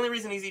 The only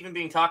reason he's even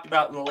being talked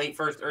about in the late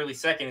first, early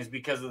second is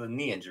because of the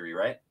knee injury,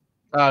 right?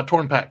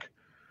 Torn pec.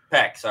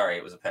 Sorry,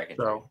 it was a pec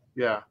injury. So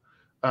yeah.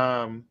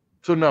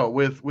 So no,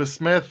 with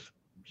Smith,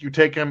 you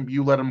take him,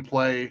 you let him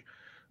play,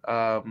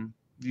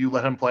 you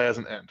let him play as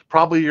an end.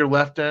 Probably your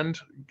left end,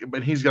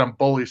 but he's gonna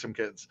bully some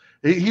kids.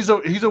 He's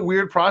a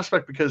weird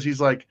prospect because he's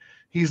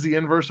the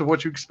inverse of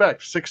what you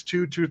expect.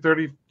 6'2",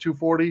 230,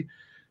 240.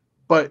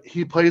 But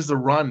he plays the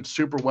run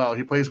super well.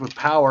 He plays with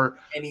power,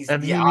 and he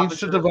needs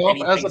to develop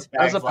as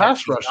a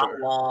pass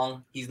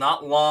rusher. He's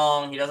not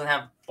long. He doesn't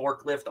have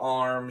forklift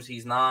arms.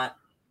 He's not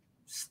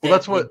stiff. Well,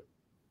 that's what.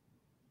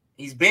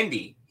 He's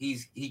bendy.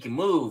 He can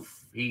move.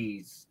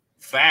 He's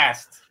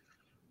fast.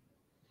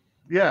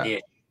 Yeah.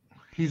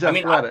 He's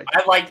athletic.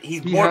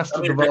 He's more.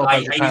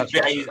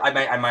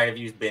 I might have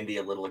used bendy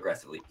a little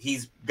aggressively.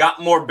 He's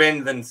got more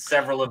bend than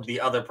several of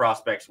the other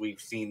prospects we've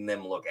seen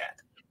them look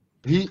at.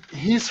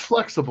 He's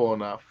flexible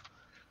enough,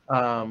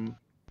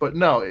 but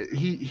no,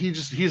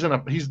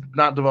 he's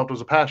not developed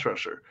as a pass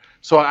rusher.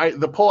 So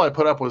the poll I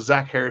put up was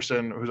Zach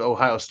Harrison, who's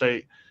Ohio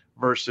State,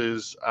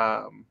 versus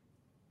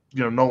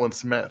Nolan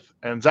Smith,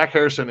 and Zach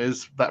Harrison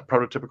is that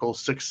prototypical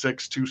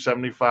 6'6",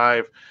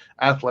 275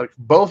 athletic.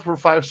 Both were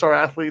 5-star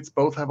athletes.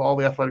 Both have all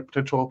the athletic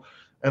potential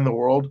in the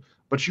world.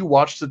 But you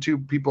watch the two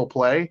people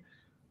play,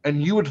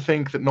 and you would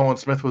think that Nolan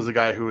Smith was the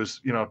guy who was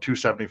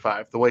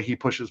 275. The way he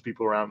pushes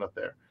people around up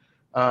there.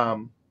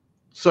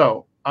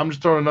 So I'm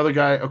just throwing another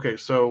guy. Okay,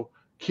 so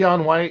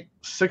Keon White,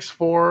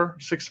 6'4",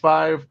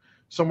 6'5",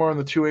 somewhere in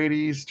the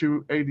 280s,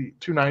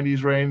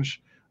 290s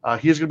range.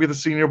 He's going to be the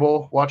Senior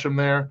Bowl. Watch him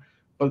there.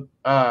 But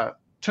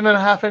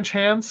 10.5-inch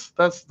hands,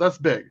 that's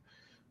big.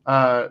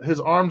 His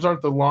arms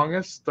aren't the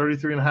longest,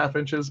 33.5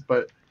 inches,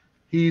 but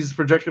he's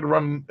projected to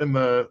run in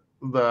the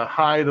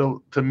high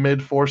to mid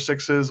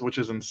 4.6s, which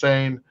is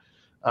insane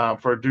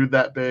for a dude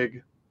that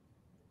big.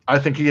 I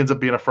think he ends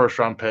up being a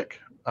first-round pick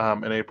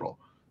in April.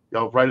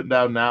 Y'all write it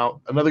down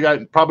now. Another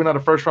guy, probably not a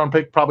first-round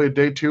pick, probably a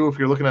day 2 if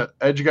you're looking at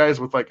edge guys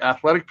with like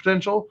athletic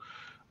potential.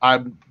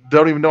 I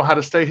don't even know how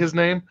to say his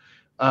name.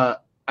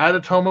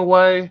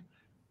 Adetomiwa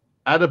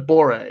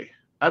Adebowore.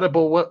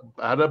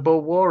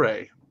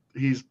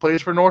 He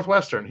plays for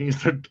Northwestern.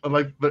 He's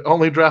the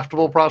only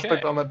draftable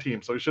prospect on that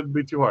team, so he shouldn't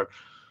be too hard.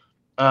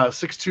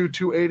 6'2",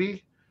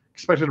 280.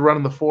 Expected to run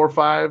in the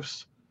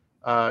 4.5s.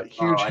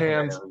 Huge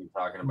hands.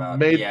 Talking about.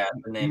 Made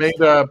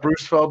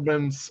Bruce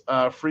Feldman's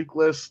freak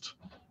list.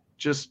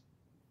 Just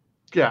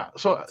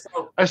So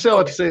I say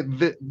to say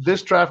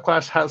this draft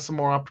class has some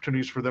more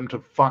opportunities for them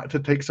to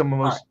take some of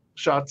those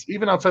shots,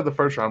 even outside the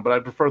first round. But I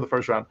prefer the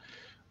first round.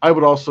 I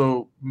would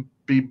also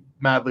be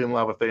madly in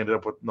love if they ended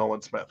up with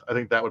Nolan Smith. I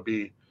think that would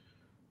be.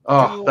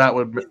 That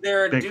would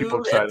make people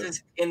excited.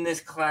 In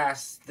this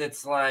class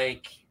that's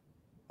like,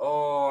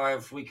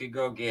 if we could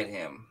go get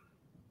him.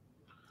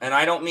 And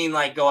I don't mean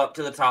like go up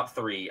to the top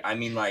 3. I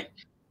mean like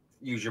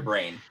use your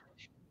brain.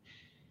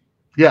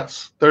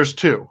 Yes, there's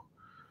 2.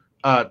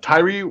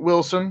 Tyree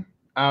Wilson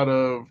out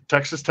of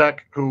Texas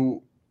Tech,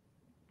 who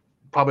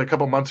probably a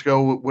couple months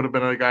ago would have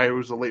been a guy who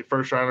was a late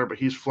first rounder, but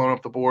he's flown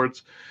up the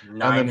boards. And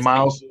then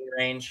Miles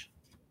range.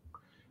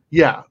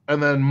 Yeah,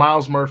 and then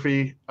Miles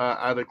Murphy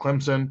out of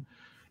Clemson.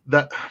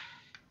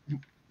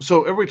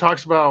 So everybody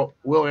talks about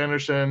Will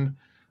Anderson,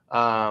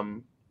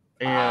 and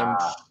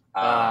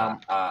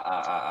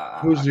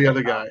who's the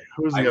other guy?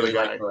 Who's the other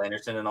guy? Like Will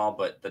Anderson and all,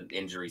 but the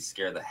injuries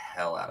scare the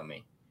hell out of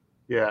me.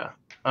 Yeah.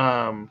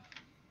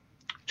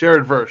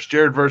 Jared Verse.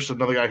 Jared Verse is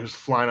another guy who's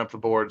flying up the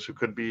boards who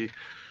could be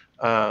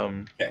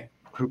okay.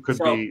 Who could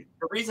be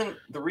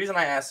the reason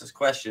I asked this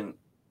question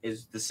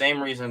is the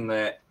same reason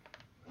that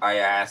I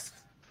asked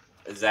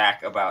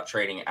Zach about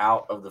trading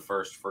out of the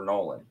first for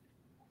Nolan.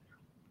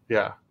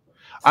 Yeah.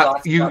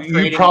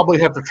 You probably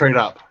have to trade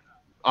up.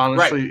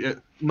 Honestly, right.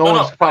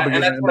 Nolan's probably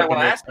going to end up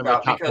in the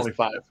top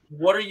 25.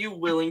 What are you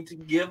willing to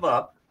give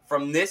up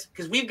from this?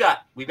 Because we've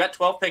got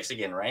 12 picks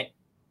again, right?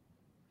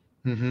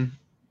 Mm-hmm.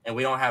 And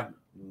we don't have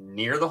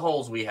near the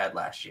holes we had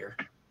last year.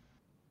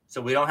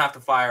 So we don't have to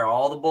fire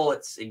all the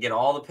bullets and get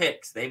all the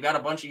picks. They've got a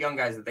bunch of young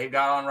guys that they've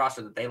got on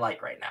roster that they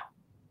like right now.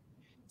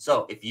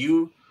 So if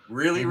you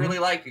really, really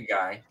like a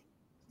guy,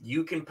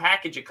 you can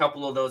package a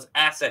couple of those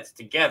assets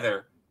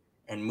together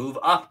and move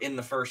up in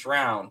the first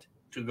round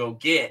to go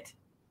get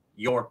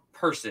your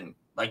person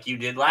like you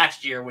did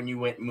last year when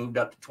you moved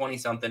up to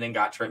 20-something and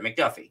got Trent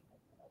McDuffie.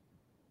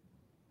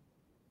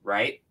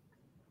 Right?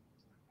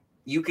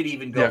 You could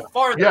even go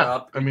farther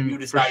up if you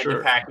decided to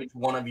package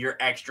one of your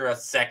extra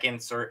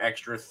seconds or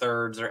extra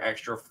thirds or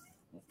extra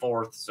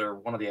fourths or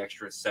one of the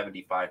extra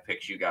 75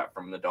 picks you got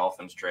from the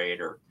Dolphins trade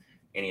or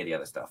any of the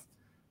other stuff.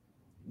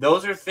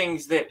 Those are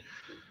things that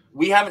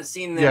we haven't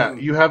seen them. Yeah,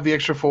 you have the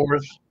extra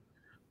fourth.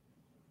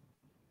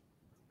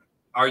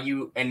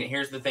 And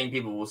here's the thing,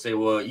 people will say,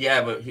 well,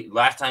 yeah, but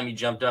last time he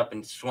jumped up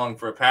and swung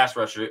for a pass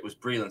rusher, it was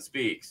Breeland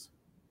Speaks.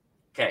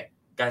 Okay,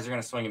 guys are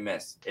going to swing and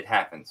miss. It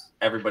happens.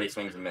 Everybody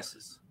swings and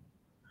misses.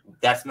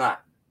 That's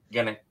not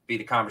going to be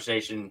the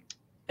conversation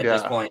at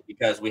this point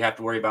because we have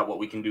to worry about what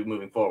we can do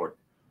moving forward.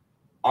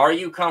 Are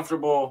you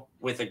comfortable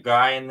with a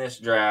guy in this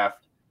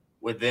draft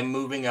with them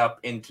moving up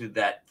into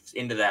that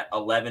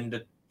 11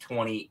 to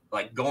 20,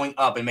 like going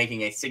up and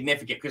making a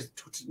significant, because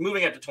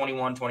moving up to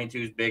 21, 22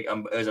 is big,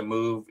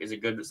 is a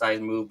good size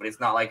move, but it's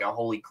not like a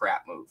holy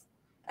crap move.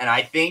 And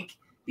I think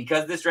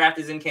because this draft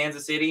is in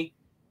Kansas City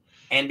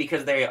and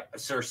because they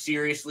are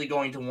seriously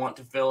going to want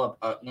to fill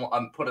up,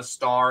 put a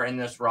star in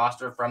this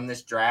roster from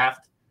this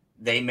draft,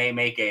 they may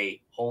make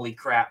a holy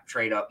crap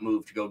trade up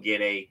move to go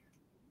get a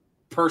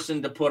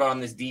person to put on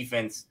this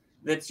defense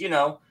that's,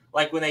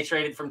 like when they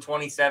traded from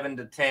 27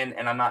 to 10,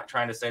 and I'm not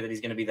trying to say that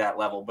he's going to be that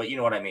level, but you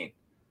know what I mean.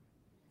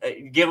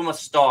 Give him a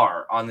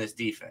star on this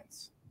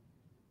defense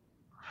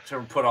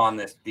to put on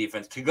this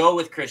defense, to go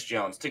with Chris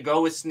Jones, to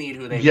go with Snead,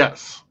 who they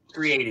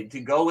created, to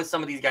go with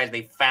some of these guys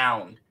they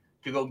found,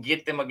 to go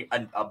get them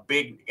a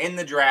big in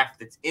the draft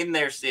that's in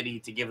their city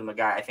to give them a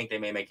guy. I think they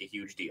may make a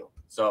huge deal.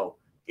 So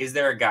is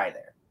there a guy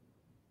there?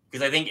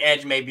 Because I think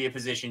edge may be a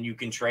position you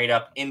can trade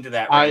up into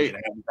that range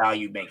and have the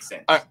value make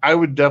sense. I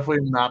would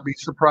definitely not be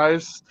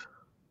surprised.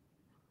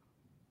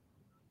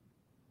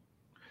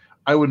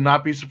 I would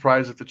not be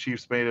surprised if the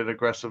Chiefs made an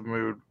aggressive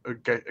move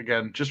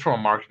again, just from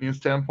a marketing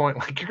standpoint.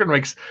 Like, you're gonna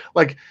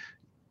make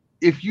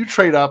if you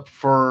trade up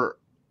for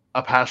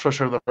a pass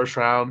rusher in the first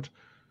round,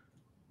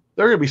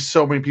 there are gonna be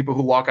so many people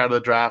who walk out of the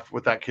draft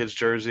with that kid's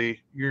jersey.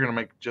 You're gonna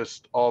make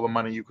just all the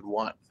money you could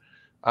want.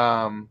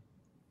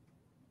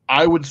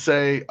 I would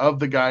say of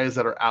the guys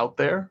that are out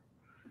there,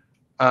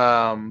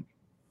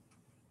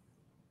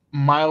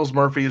 Miles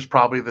Murphy is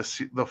probably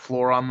the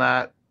floor on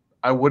that.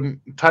 I wouldn't.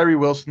 Tyree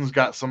Wilson's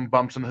got some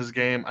bumps in his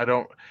game.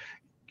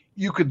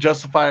 You could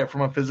justify it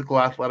from a physical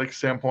athletic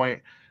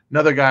standpoint.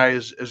 Another guy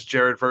is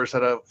Jared Verse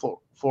out of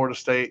Florida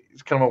State.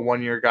 He's kind of a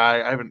one-year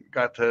guy. I haven't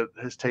got to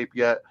his tape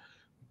yet,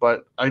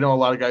 but I know a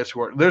lot of guys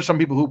who are. There's some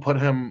people who put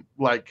him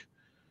like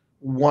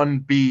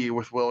 1B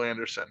with Will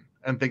Anderson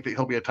and think that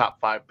he'll be a top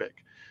 5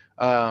 pick.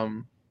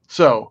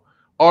 So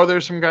are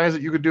there some guys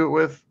that you could do it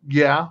with?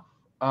 Yeah.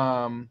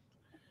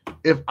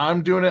 If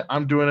I'm doing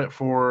it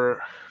for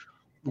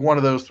one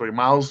of those three: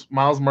 Miles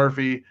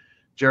Murphy,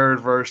 Jared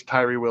Verse,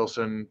 Tyree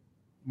Wilson.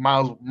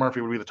 Miles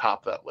Murphy would be the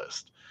top of that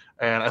list,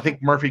 and I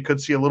think Murphy could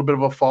see a little bit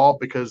of a fall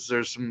because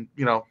there's some,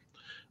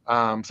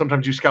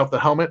 sometimes you scout the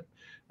helmet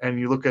and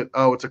you look at,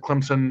 it's a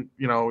Clemson,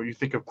 you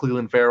think of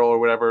Cleveland Farrell or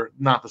whatever,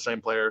 not the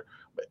same player.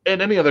 In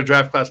any other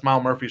draft class,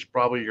 Miles Murphy's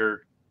probably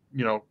your,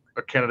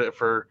 a candidate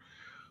for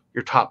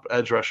your top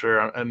edge rusher,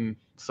 and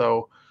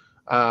so,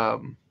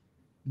 testings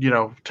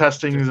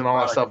and all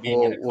that stuff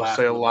will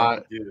say a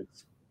lot.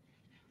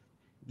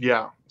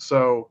 Yeah,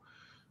 so.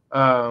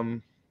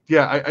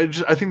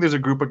 I think there's a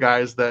group of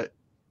guys that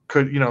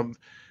could,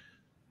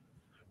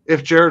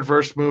 if Jared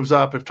Verse moves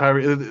up, if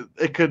Tyree,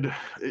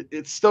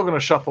 it's still going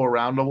to shuffle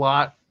around a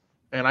lot.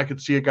 And I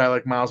could see a guy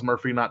like Miles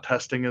Murphy not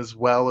testing as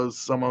well as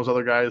some of those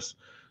other guys.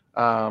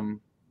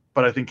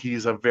 But I think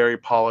he's a very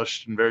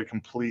polished and very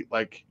complete,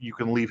 like you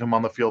can leave him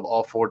on the field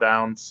all 4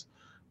 downs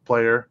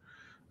player.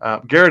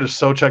 Garrett is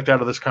so checked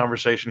out of this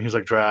conversation. He's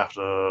like, draft.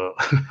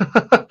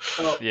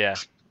 Yeah.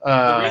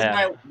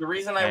 The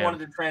reason I wanted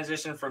to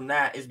transition from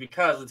that is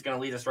because it's going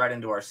to lead us right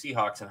into our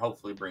Seahawks and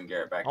hopefully bring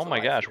Garrett back. Oh my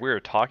gosh,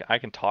 I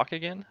can talk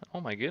again? Oh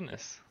my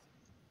goodness.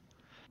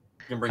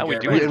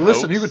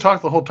 Listen, you can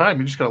talk the whole time.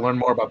 You just got to learn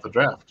more about the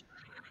draft.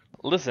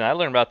 Listen, I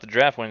learn about the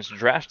draft when it's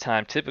draft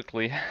time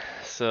typically,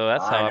 so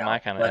that's how my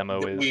kind of MO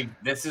is.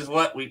 This is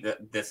what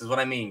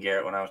I mean,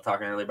 Garrett. When I was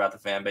talking earlier about the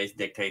fan base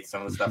dictates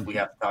some of the stuff we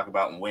have to talk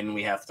about and when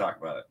we have to talk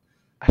about it.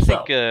 I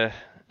think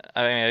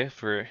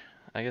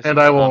I guess. And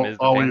I will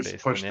always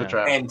push the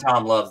draft. And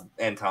Tom loves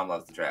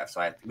the draft.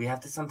 So we have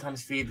to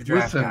sometimes feed the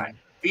draft guy.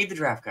 Feed the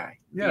draft guy.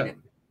 Yeah.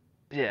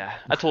 Yeah.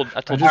 I told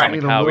Tom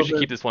and Kyle we should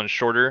keep this one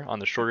shorter on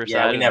the shorter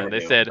side.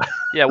 They said,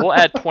 yeah, we'll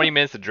add 20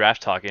 minutes of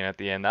draft talking at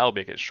the end. That'll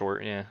make it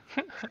short. Yeah.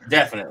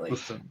 Definitely.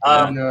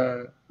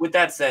 With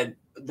that said,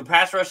 the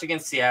pass rush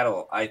against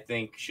Seattle, I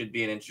think, should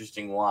be an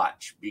interesting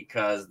watch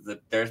because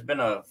there's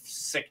been a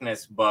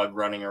sickness bug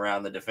running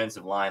around the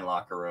defensive line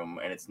locker room,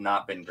 and it's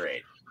not been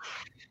great.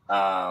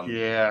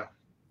 I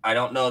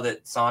don't know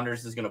that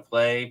Saunders is going to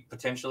play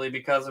potentially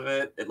because of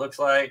it. It looks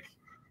like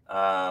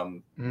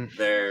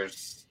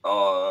there's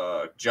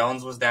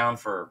Jones was down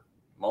for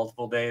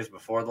multiple days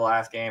before the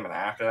last game and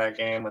after that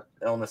game with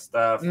illness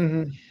stuff.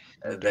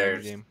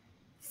 There's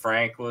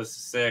Frank was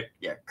sick.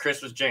 Yeah,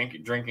 Chris was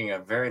drinking a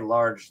very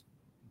large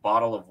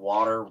bottle of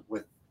water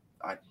with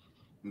a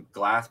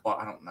glass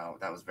bottle. I don't know.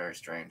 That was very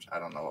strange. I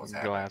don't know what was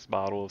happening. Glass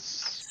bottle of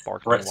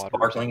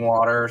sparkling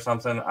water or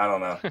something. I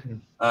don't know.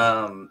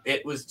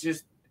 It was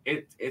just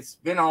it's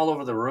been all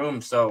over the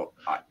room. So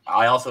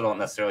I also don't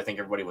necessarily think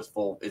everybody was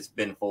full. It's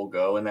been full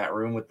go in that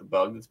room with the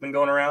bug that's been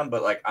going around.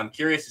 But like I'm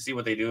curious to see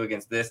what they do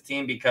against this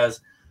team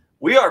because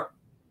we are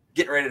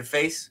getting ready to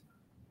face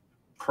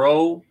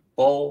Pro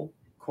Bowl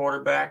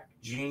quarterback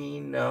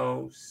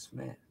Geno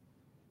Smith.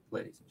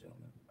 Ladies and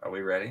gentlemen, are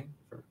we ready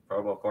for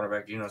Pro Bowl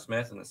quarterback Geno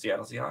Smith and the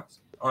Seattle Seahawks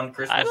on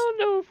Christmas? I don't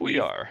know if we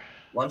are.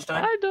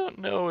 Lunchtime? I don't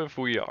know if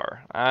we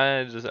are.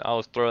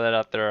 I'll throw that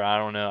out there. I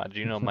don't know.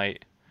 Geno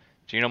might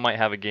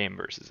have a game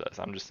versus us.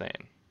 I'm just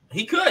saying.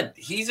 He could.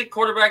 He's a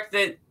quarterback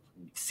that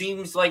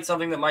seems like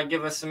something that might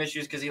give us some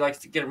issues because he likes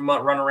to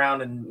run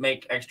around and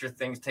make extra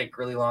things take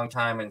really long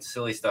time and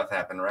silly stuff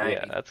happen, right?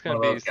 Yeah, that's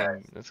gonna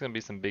be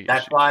some big.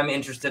 That's why I'm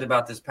interested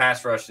about this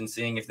pass rush and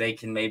seeing if they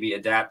can maybe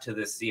adapt to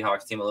this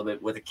Seahawks team a little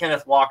bit with a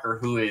Kenneth Walker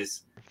who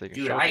is. If they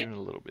can show even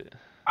a little bit.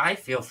 I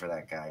feel for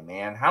that guy,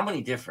 man. How many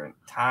different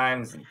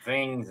times and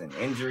things and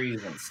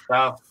injuries and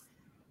stuff.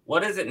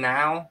 What is it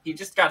now? He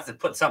just got to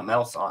put something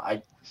else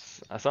on.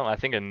 I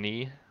think a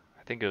knee.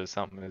 I think it was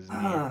something in his knee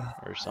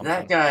or something.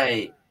 That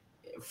guy.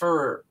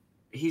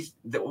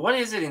 What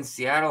is it in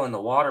Seattle in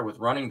the water with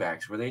running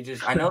backs where they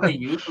just I know they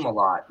use them a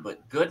lot,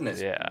 but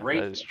goodness, yeah,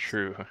 that is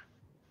true.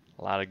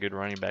 A lot of good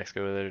running backs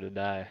go there to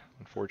die,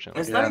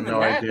 unfortunately. It's not even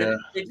that.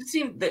 They just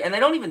seem, and they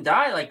don't even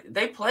die. Like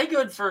they play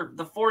good for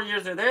the 4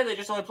 years they're there. They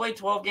just only play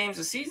 12 games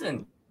a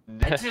season.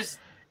 It's just,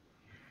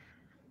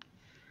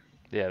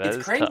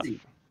 it's crazy.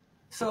 Tough.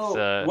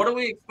 So, what do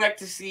we expect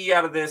to see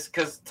out of this?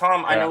 Because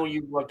Tom, I know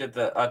you've looked at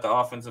the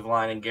offensive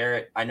line, and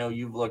Garrett, I know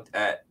you've looked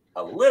at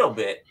a little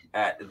bit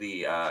at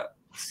the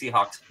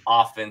Seahawks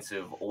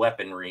offensive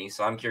weaponry.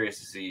 So I'm curious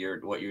to see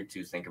what you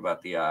two think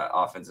about the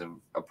offensive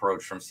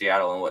approach from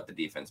Seattle and what the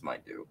defense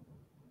might do.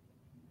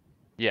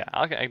 Yeah,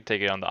 I can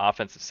take it on the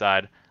offensive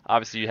side.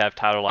 Obviously, you have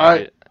Tyler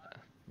Lockett.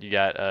 You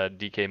got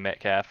DK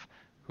Metcalf,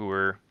 who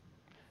are,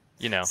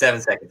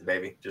 7 seconds,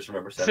 baby. Just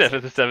remember 7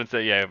 seconds. 7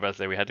 seconds. Yeah, I was about to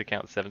say we had to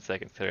count 7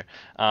 seconds there.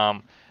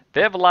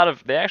 They have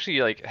they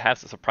actually have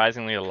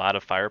surprisingly a lot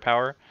of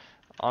firepower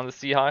on the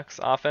Seahawks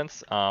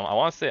offense. I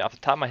want to say off the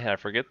top of my head, I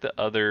forget the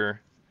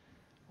other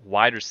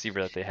wide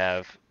receiver that they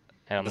have.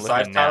 And I'm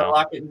besides looking Tyler now.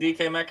 Lockett and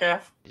DK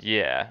Metcalf?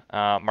 Yeah,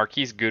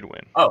 Marquise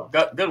Goodwin. Oh,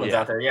 Goodwin's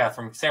out there,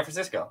 from San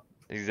Francisco.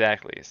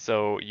 Exactly.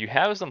 So you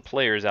have some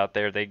players out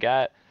there. They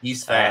got.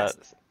 He's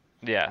fast.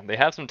 They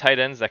have some tight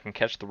ends that can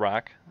catch the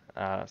rock.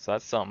 So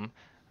that's something.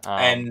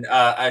 And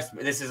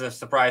this is a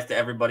surprise to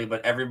everybody,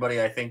 but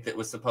everybody I think that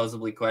was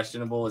supposedly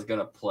questionable is going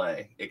to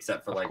play,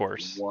 except for like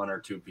one or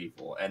two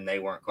people, and they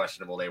weren't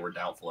questionable; they were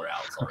doubtful or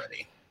outs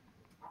already.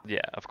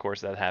 Yeah, of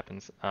course that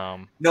happens.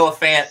 Noah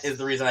Fant is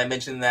the reason I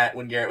mentioned that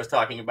when Garrett was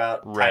talking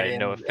about tight end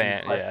Noah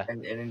Fant,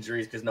 and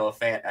injuries, because Noah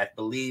Fant, I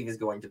believe, is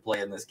going to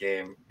play in this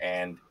game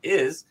and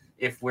is,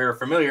 if we're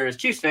familiar as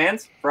Chiefs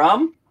fans,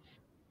 from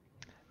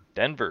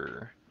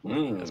Denver.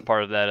 As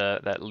part of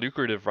that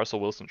lucrative Russell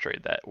Wilson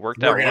trade that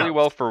worked out really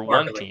well for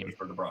one team.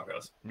 For the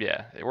Broncos.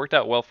 Yeah, it worked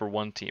out well for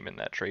one team in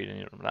that trade,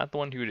 and not the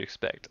one you would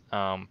expect.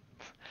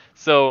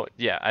 So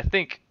yeah, I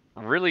think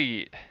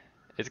really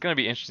it's going to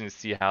be interesting to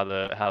see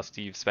how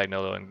Steve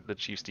Spagnuolo and the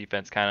Chiefs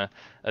defense kind of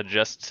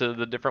adjust to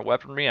the different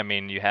weaponry. I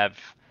mean, you have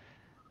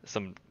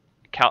some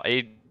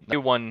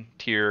A1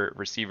 tier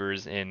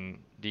receivers in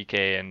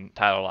DK and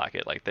Tyler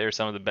Lockett. Like they're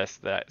some of the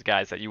best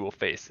guys that you will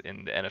face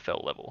in the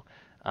NFL level.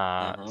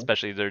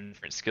 Especially their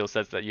different skill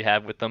sets that you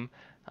have with them.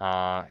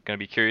 Going to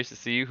be curious to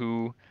see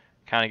who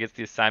kind of gets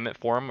the assignment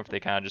for them, if they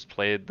kind of just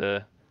played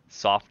the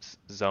soft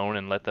zone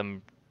and let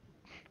them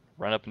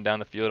run up and down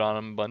the field on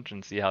them a bunch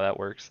and see how that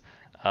works.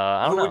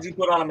 I don't know. Who would you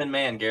put on them in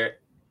man, Garrett?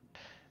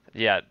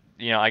 Yeah,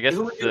 I guess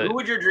who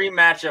would your dream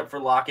matchup for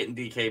Lockett and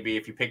DK be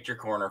if you picked your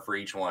corner for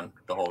each one,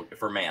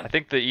 for man? I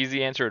think the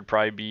easy answer would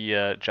probably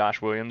be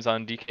Josh Williams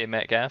on DK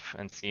Metcalf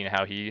and seeing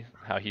how he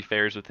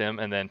fares with him,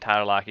 and then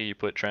Tyler Lockett you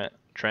put Trent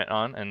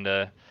on and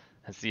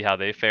see how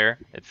they fare.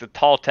 It's a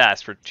tall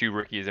task for two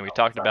rookies, and we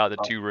talked about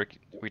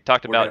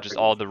just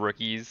all the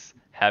rookies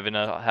having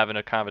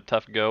a kind of a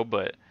tough go,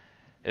 but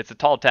it's a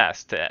tall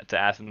task to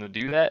ask them to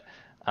do that.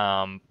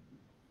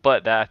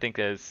 But that I think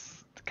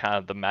is kind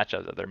of the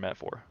matchup that they're meant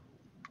for.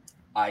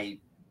 I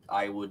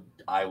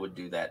would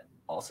do that.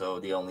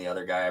 Also, the only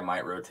other guy I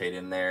might rotate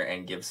in there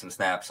and give some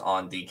snaps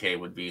on DK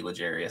would be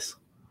L'Jarius.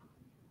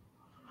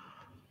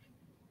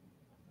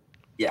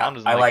 Yeah,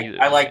 I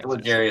like the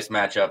L'Jarius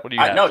matchup. What do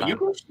you got,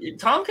 Tom?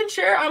 Tom can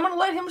share. I'm going to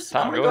let him.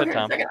 Tom, go ahead,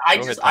 Tom.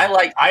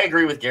 I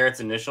agree with Garrett's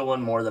initial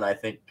one more than I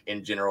think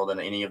in general than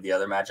any of the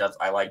other matchups.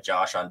 I like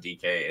Josh on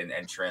DK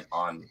and Trent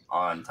on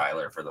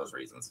Tyler for those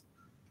reasons.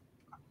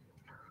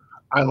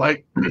 I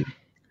like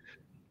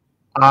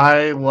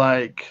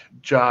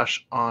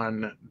Josh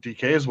on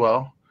DK as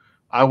well.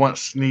 I want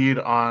Snead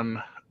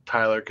on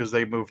Tyler because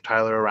they move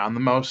Tyler around the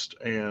most,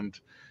 and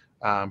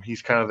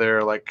he's kind of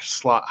their like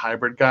slot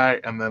hybrid guy,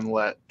 and then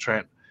let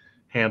Trent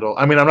handle.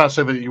 I mean, I'm not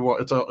saying that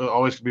it's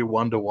always going to be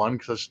 1-to-1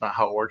 because that's not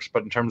how it works,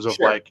 but in terms of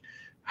like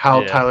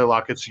how Tyler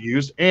Lockett's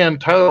used,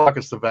 and Tyler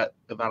Lockett's the vet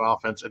in that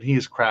offense, and he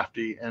is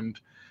crafty, and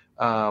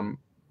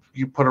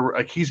you put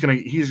he's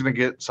gonna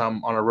get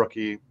some on a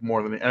rookie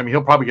more than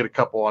he'll probably get a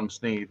couple on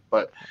Snead,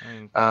 but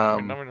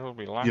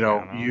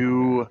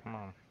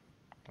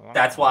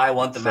that's why I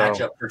want the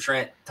matchup for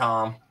Trent,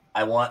 Tom.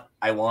 I want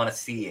to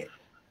see it.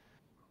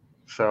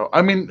 So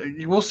I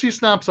mean, we'll see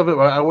snaps of it,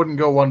 but I wouldn't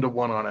go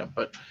 1-to-1 on it.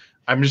 But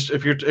I'm just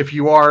if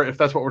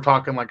that's what we're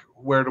talking, like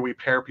where do we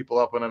pair people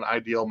up in an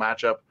ideal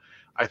matchup?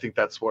 I think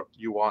that's what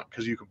you want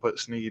because you can put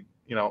Snead,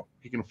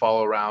 he can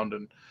follow around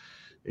and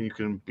you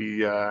can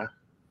be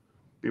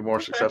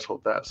more successful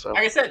at that. So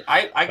like I said,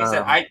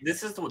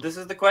 this is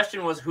the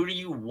question was who do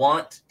you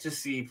want to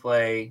see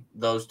play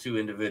those two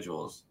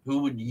individuals?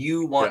 Who would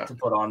you want to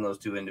put on those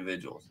two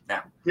individuals?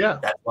 Now,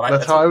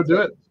 that's how I would do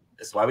it.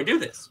 This is why we do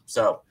this.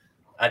 So,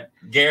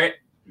 Garrett,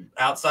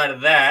 outside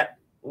of that,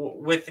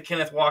 with the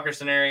Kenneth Walker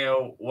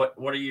scenario, what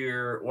are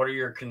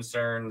your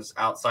concerns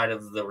outside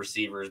of the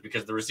receivers?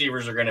 Because the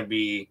receivers are going to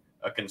be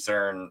a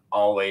concern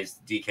always.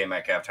 DK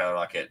Metcalf, Tyler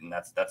Lockett, and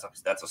that's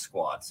a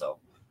squad. So,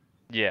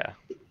 yeah.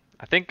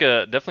 I think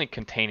definitely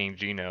containing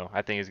Geno,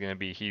 I think, is going to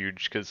be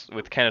huge because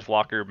with Kenneth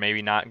Walker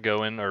maybe not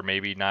going or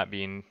maybe not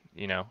being,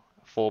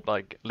 full.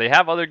 Like they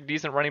have other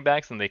decent running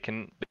backs and they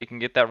can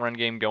get that run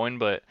game going,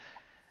 but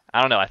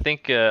I don't know. I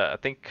think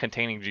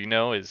containing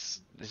Geno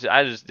is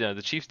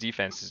the Chiefs'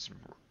 defense is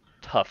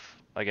tough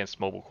against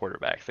mobile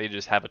quarterbacks. They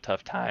just have a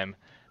tough time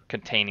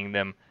containing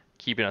them,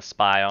 keeping a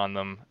spy on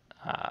them.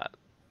 The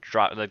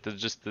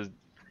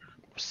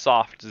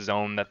soft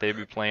zone that they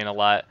be playing a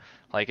lot.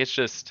 Like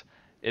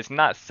it's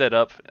not set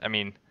up. I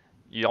mean,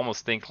 you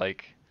almost think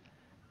like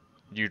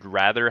you'd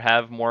rather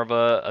have more of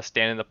a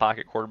stand in the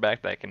pocket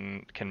quarterback that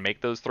can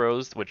make those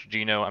throws, which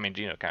Geno kind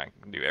of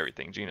can do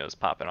everything. Geno's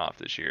popping off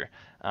this year.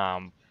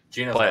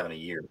 Geno's having a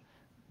year.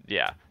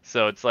 Yeah.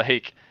 So it's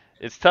like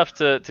it's tough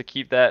to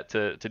keep that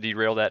to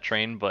derail that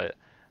train, but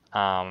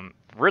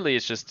really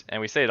it's just,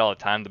 and we say it all the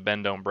time, the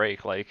bend don't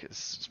break. Like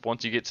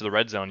once you get to the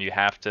red zone, you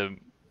have to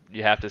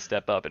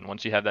step up, and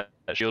once you have that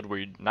shield where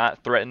you're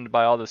not threatened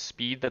by all the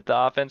speed that the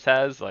offense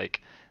has,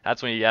 like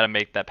that's when you got to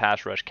make that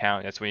pass rush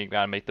count. That's when you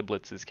got to make the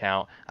blitzes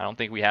count. I don't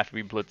think we have to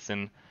be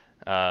blitzing,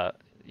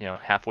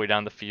 halfway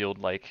down the field,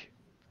 like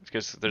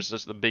because there's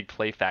just a big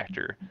play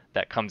factor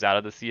that comes out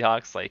of the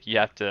Seahawks. Like you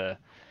have to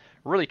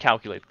really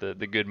calculate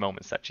the good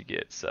moments that you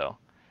get. So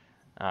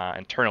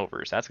and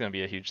turnovers, that's going to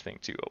be a huge thing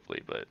too,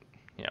 hopefully. But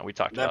we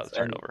talked about the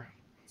turnover.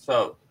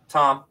 So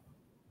Tom,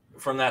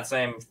 from that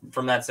same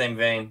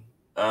vein.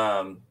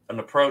 an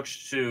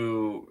approach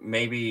to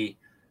maybe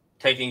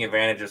taking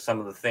advantage of some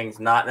of the things,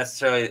 not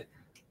necessarily.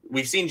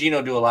 We've seen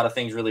Geno do a lot of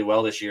things really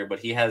well this year, but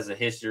he has a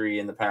history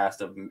in the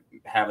past of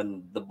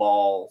having the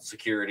ball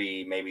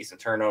security, maybe some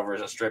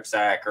turnovers, a strip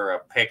sack, or a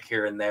pick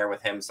here and there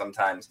with him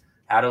sometimes.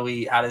 How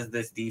does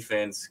this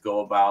defense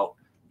go about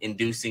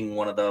inducing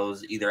one of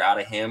those either out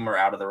of him or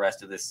out of the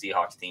rest of this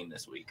Seahawks team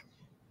this week?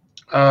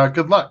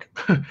 Good luck.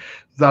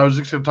 I was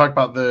just going to talk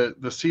about the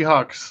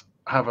Seahawks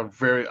have a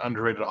very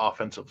underrated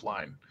offensive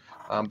line.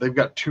 They've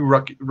got two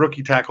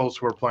rookie tackles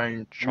who are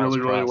playing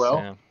really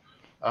well.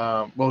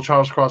 Yeah.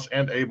 Charles Cross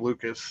and Abe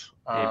Lucas.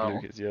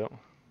 Yep.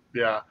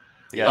 Yeah.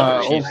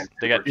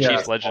 They got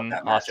Chiefs legend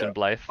Austin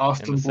Blythe.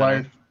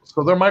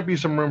 So there might be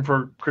some room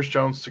for Chris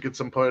Jones to get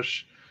some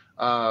push.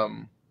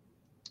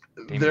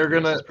 They're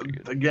gonna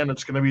again.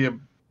 It's gonna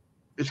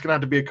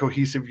have to be a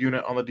cohesive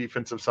unit on the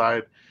defensive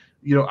side.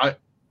 You know,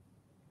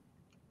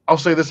 I'll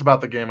say this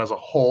about the game as a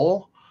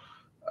whole.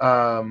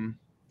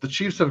 The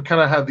Chiefs have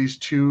kind of had these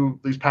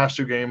past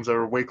two games that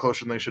are way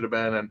closer than they should have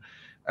been, and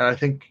I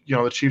think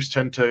the Chiefs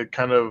tend to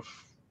kind of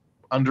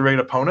underrate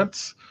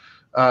opponents.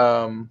 They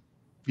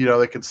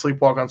can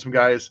sleepwalk on some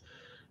guys.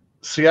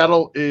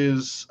 Seattle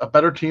is a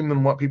better team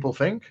than what people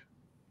think.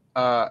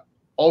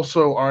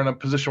 Also are in a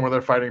position where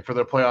they're fighting for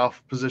their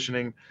playoff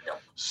positioning.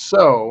 Yep.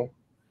 So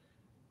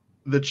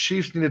the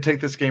Chiefs need to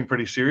take this game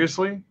pretty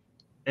seriously.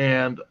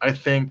 And I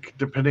think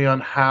depending on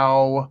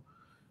how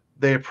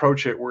they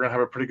approach it, we're going to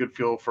have a pretty good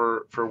feel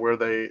for where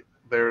they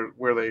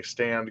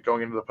stand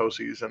going into the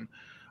postseason.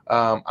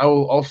 I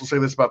will also say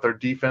this about their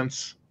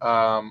defense.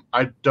 We're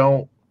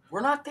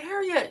not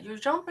there yet. You're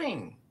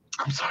jumping.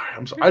 I'm sorry.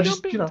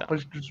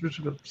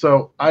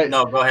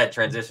 No, go ahead.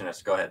 Transition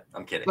us. Go ahead.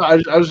 I'm kidding. No,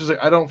 I was just saying,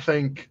 I don't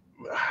think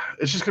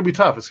it's just going to be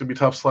tough. It's going to be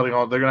tough sledding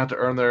on. They're going to have to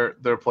earn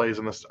their plays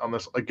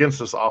against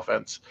this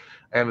offense.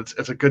 And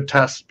it's a good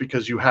test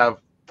because you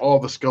have all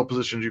the skill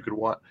positions you could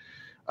want,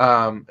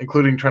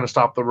 including trying to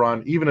stop the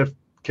run. Even if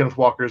Kenneth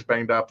Walker is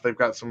banged up, they've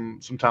got some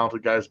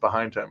talented guys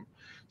behind him.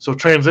 So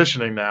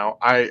transitioning now,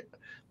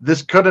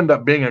 this could end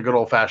up being a good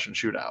old-fashioned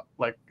shootout.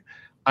 Like,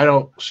 I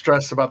don't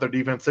stress about their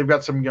defense. They've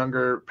got some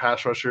younger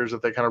pass rushers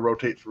that they kind of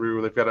rotate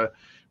through. They've got a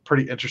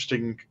pretty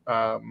interesting,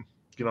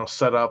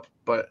 setup.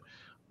 But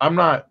I'm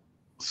not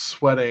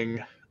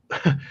sweating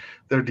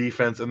their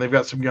defense, and they've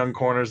got some young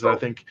corners that I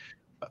think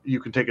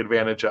you can take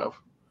advantage of.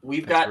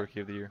 You've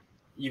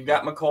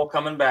got McCole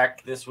coming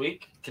back this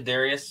week.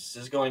 Kadarius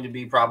is going to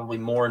be probably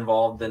more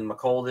involved than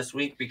McCole this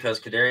week because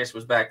Kadarius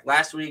was back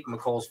last week.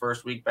 McCole's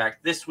first week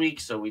back this week,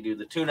 so we do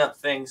the tune-up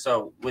thing.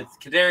 So with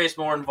Kadarius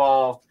more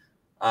involved,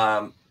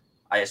 I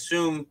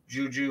assume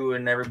Juju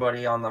and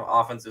everybody on the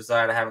offensive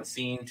side, I haven't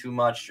seen too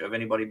much of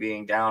anybody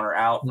being down or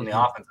out from the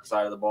offensive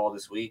side of the ball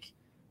this week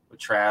with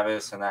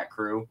Travis and that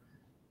crew.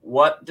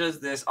 What does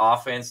this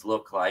offense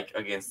look like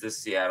against this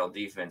Seattle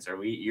defense?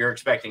 You're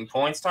expecting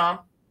points, Tom?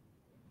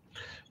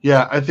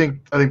 Yeah, I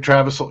think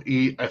Travis will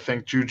eat. I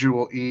think Juju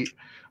will eat.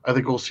 I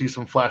think we'll see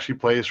some flashy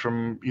plays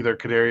from either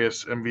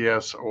Kadarius,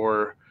 MVS,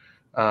 or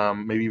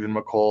maybe even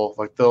McCole.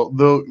 Like they'll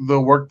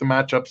work the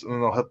matchups and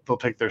then they'll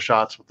take their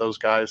shots with those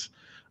guys.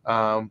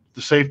 The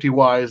safety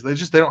wise, they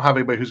don't have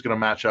anybody who's going to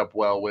match up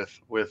well with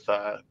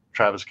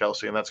Travis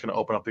Kelce, and that's going to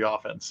open up the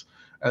offense.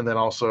 And then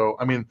also,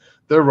 I mean,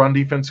 their run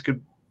defense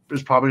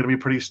is probably going to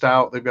be pretty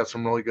stout. They've got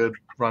some really good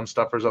run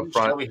stuffers up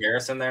front. Shelby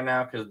Harris in there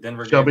now because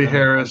Denver. Shelby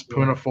Harris,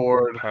 Poona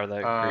Ford. Part of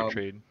that great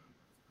trade.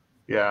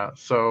 Yeah.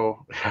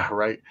 So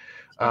right.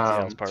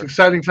 It's an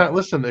exciting time.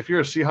 Listen, if you're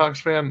a Seahawks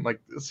fan, like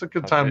it's a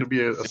good time to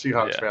be a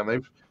Seahawks fan.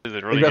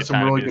 They've got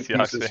some really good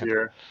pieces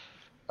here.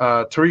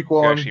 Tariq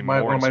Woolen,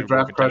 one of my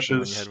draft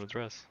crushes,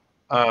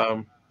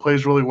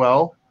 plays really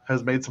well.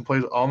 Has made some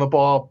plays on the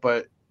ball,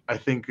 but I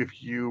think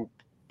if you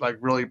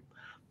really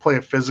play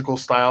a physical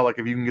style, like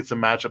if you can get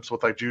some matchups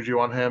with Juju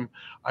on him,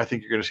 I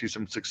think you're going to see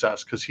some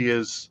success because he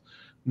is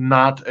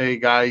not a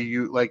guy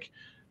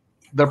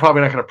they're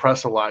probably not going to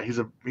press a lot. He's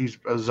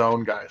a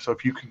zone guy. So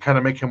if you can kind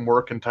of make him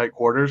work in tight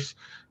quarters,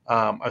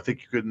 I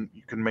think you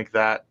can make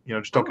that.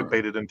 Just don't get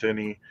baited into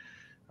any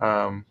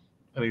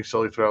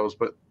silly throws.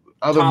 But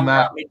other Tom than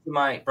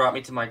that, brought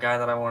me to my guy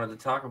that I wanted to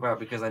talk about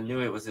because I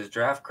knew it was his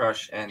draft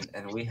crush, and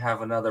we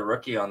have another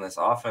rookie on this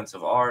offense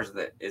of ours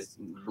that is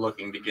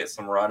looking to get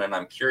some run, and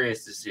I'm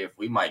curious to see if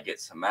we might get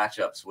some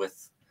matchups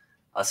with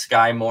a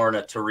Sky Moore and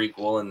a Tariq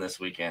Woolen this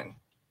weekend.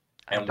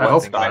 And I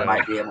what Sky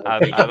might be able to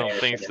I don't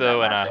think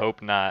so, and I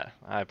hope not.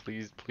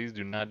 Please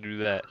do not do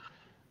that.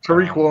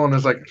 Tariq Woolen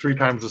is 3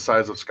 times the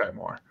size of Sky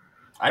Moore.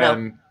 I know.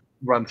 And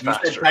runs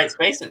faster. Tight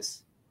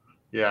spaces.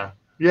 Yeah.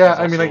 Yeah,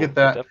 I mean, I get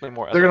that. They're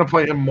going to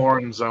play him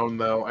more in zone,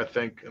 though, I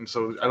think. And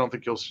so I don't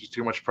think you'll see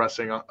too much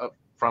pressing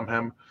from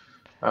him.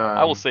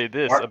 I will say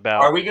this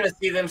Are we going to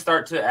see them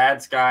start to add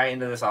Sky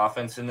into this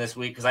offense in this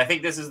week? Because I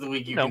think this is the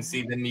week you can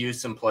see them use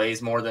some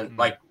plays more than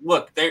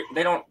look, they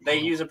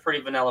use a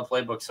pretty vanilla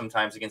playbook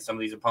sometimes against some of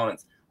these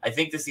opponents. I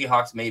think the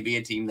Seahawks may be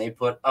a team they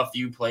put a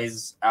few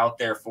plays out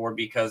there for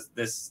because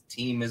this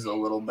team is a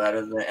little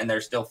better and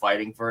they're still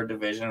fighting for a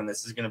division, and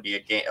this is going to be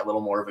a little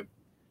more of a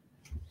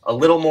a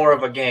little more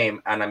of a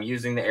game, and I'm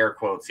using the air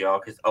quotes, y'all,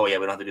 because we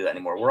don't have to do that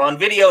anymore. We're on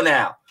video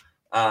now,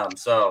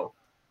 so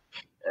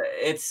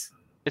it's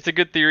a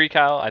good theory,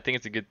 Kyle. I think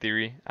it's a good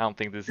theory. I don't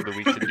think this is the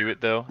week to do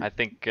it though. I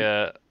think,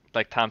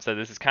 like Tom said,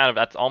 this is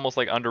that's almost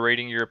like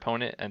underrating your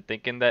opponent and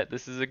thinking that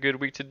this is a good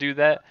week to do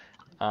that.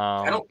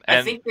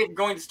 I think they're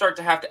going to start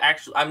to have to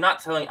actually. I'm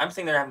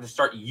saying they're having to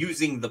start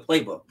using the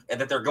playbook, and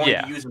that they're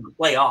going to use in the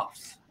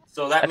playoffs.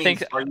 So that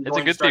means are you it's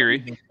going a good to start theory.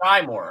 using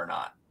Sky more or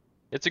not?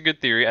 It's a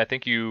good theory. I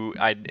think in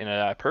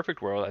a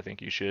perfect world, I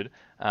think you should.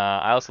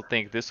 I also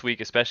think this week,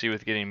 especially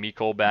with getting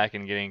Mecole back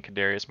and getting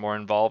Kadarius more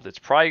involved, it's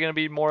probably going to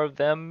be more of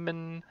them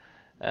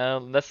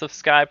and less of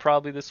Sky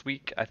probably this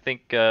week. I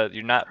think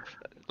you're not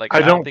like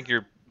I don't think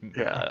you're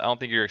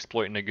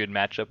exploiting a good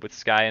matchup with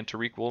Sky and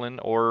Tariq Woolen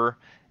or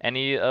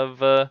any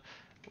of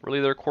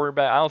really their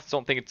quarterback. I also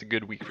don't think it's a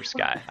good week for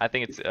Sky. I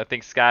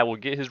think Sky will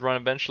get his run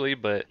eventually,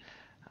 but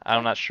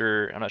I'm not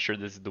sure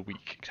this is the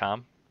week.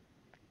 Tom?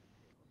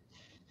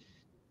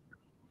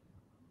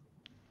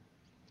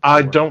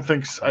 I don't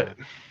think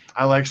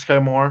I like Sky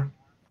more.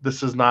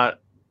 This is not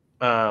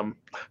a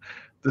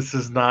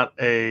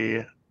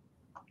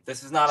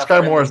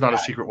Sky Moore is not a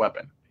secret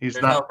weapon.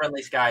 There's no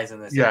friendly skies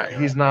in this. Yeah, area.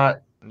 He's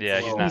not. Yeah,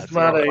 he's not. He's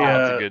not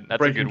a that's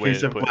breaking a good way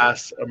piece to of put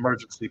glass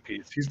emergency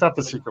piece. He's not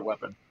the secret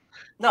weapon.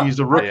 No, he's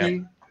a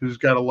rookie who's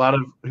got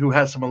who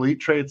has some elite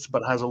traits,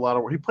 but has a lot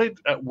of. He played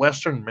at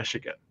Western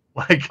Michigan.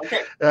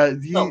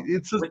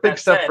 It's a big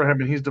step for him,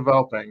 and he's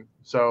developing.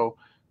 So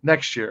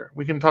next year,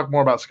 we can talk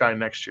more about Sky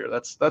next year.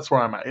 That's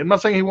where I'm at. I'm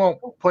not saying he won't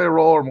play a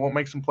role or won't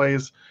make some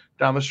plays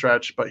down the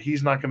stretch, but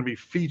he's not going to be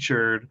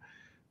featured.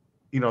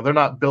 They're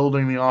not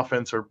building the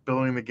offense or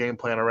building the game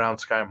plan around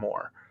Sky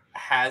Moore.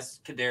 Has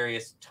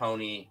Kadarius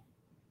Toney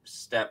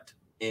stepped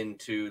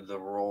into the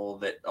role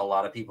that a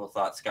lot of people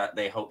thought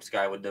they hoped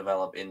Sky would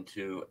develop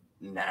into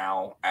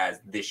now, as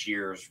this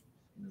year's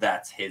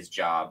that's his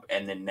job,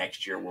 and then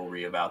next year we'll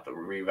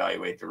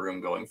reevaluate the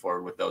room going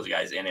forward with those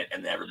guys in it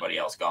and everybody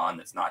else gone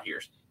that's not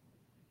here?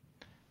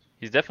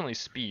 He's definitely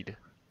speed.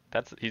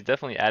 He's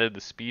definitely added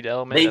the speed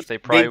element that they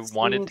probably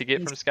wanted to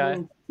get from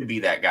Sky. To be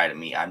that guy to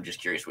me, I'm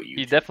just curious what you.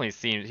 He definitely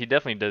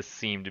does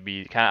seem to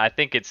be kind of. I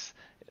think it's.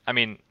 I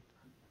mean,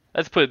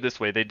 let's put it this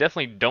way: they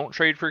definitely don't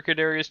trade for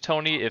Kadarius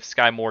Toney if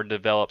Sky Moore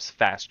develops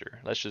faster.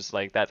 Let's just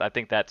like that. I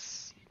think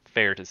that's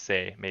fair to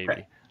say, maybe.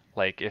 Right.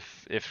 Like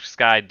if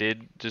Sky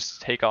did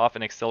just take off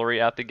and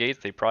accelerate out the gates,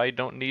 they probably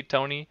don't need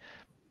Toney,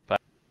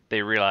 but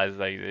they realize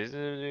like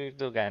they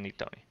still gotta need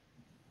Toney.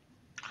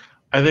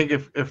 I think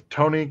if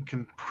Toney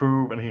can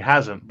prove, and he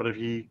hasn't, but if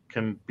he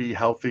can be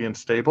healthy and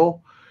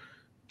stable,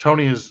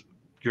 Toney is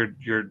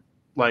your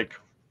like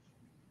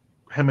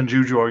him and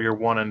Juju are your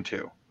 1 and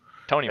 2.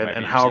 Toney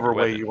and however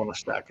way you want to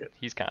stack it.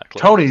 He's kind of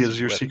close. Toney is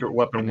your secret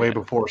weapon way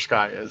before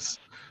Sky is.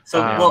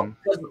 So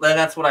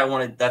that's what I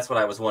wanted. That's what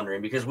I was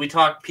wondering, because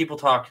people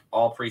talk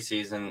all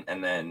preseason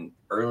and then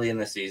early in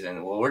the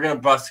season. Well, we're gonna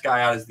bust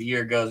Sky out as the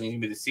year goes, and he's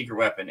gonna be the secret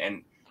weapon.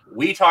 And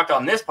we talked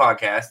on this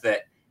podcast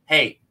that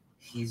hey,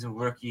 he's a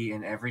rookie,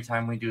 and every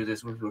time we do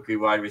this with rookie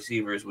wide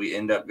receivers, we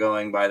end up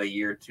going by the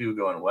year 2,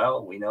 going,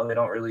 well, we know they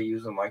don't really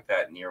use them like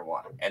that in year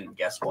 1. And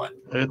guess what?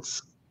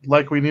 It's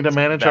like we need to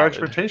manage our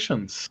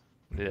expectations.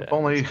 Yeah, if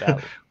only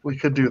we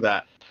could do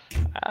that.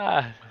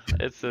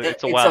 It's a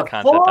wild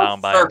concept. I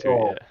don't buy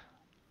into it.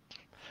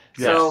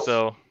 Yeah.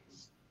 So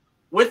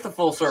with the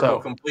full circle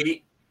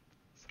complete,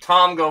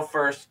 Tom go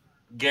first.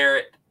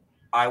 Garrett,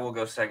 I will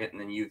go second, and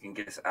then you can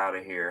get us out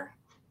of here.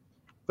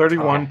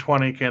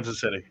 31-20 Kansas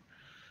City.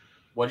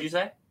 What'd you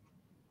say?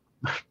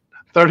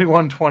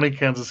 31-20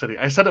 Kansas City.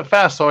 I said it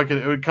fast so it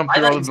would come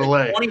through on the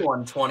delay.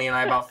 21-20, and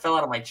I about fell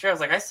out of my chair. I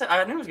was like,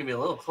 I knew it was gonna be a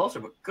little closer,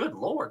 but good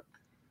lord.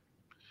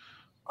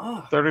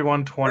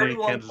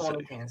 31-20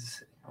 Kansas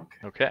City.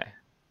 Okay.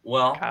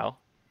 Well, Kyle,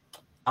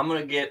 I'm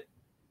gonna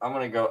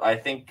go. I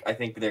think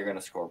they're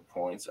gonna score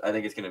points. I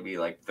think it's gonna be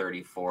like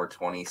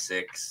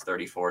 34-26,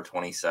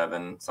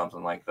 34-27,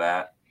 something like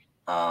that.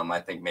 I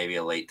think maybe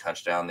a late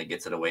touchdown that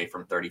gets it away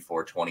from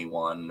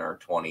 34-21 or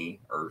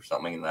 20 or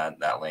something in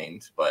that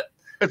lanes. But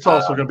it's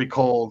also going to be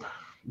cold.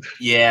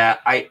 Yeah,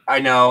 I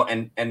know.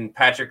 And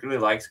Patrick really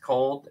likes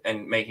cold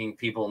and making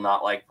people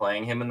not like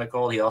playing him in the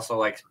cold. He also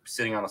likes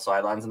sitting on the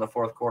sidelines in the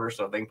fourth quarter.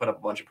 So if they can put up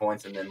a bunch of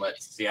points and then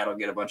let Seattle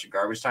get a bunch of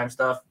garbage time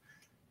stuff,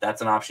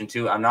 that's an option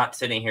too. I'm not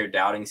sitting here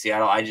doubting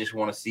Seattle. I just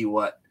want to see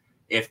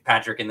if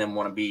Patrick and them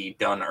want to be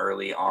done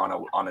early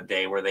on a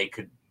day where they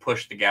could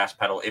push the gas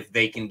pedal, if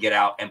they can get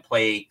out and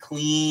play a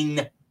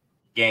clean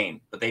game.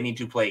 But they need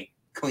to play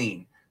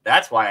clean.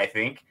 That's why I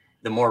think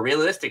the more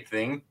realistic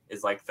thing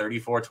is like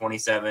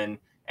 34-27,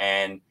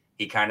 and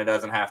he kind of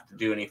doesn't have to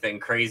do anything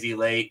crazy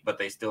late, but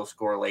they still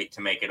score late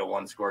to make it a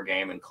 1-score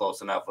game and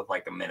close enough with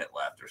like a minute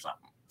left or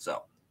something.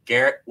 So,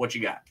 Garrett, what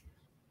you got?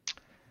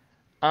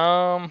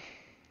 I'm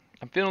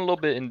feeling a little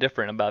bit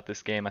indifferent about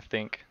this game, I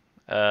think.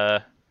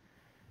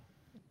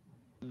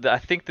 I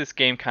think this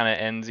game kind of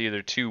ends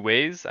either two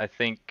ways. I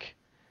think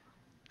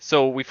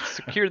so. We've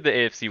secured the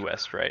AFC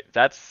West, right?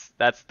 That's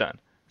done.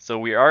 So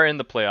we are in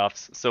the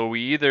playoffs. So we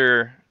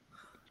either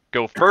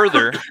go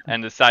further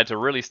and decide to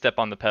really step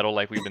on the pedal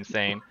like we've been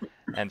saying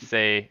and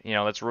say,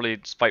 let's really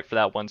fight for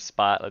that one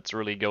spot. Let's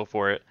really go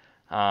for it.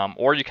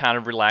 Or you kind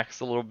of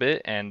relax a little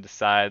bit and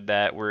decide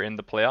that we're in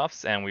the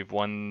playoffs and we've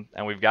won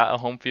and we've got a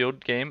home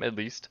field game at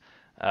least.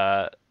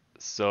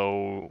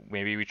 So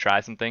maybe we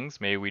try some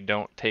things. Maybe we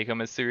don't take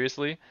them as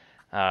seriously.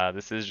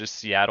 This is just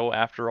Seattle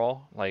after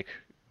all. Like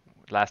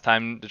last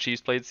time the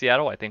Chiefs played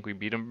Seattle, I think we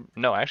beat them.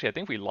 No, actually, I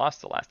think we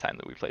lost the last time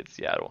that we played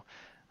Seattle.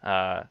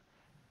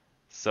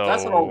 So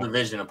that's an old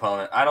division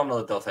opponent. I don't know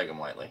that they'll take them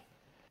lightly.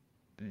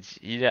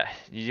 Yeah,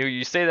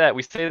 you say that.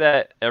 We say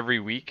that every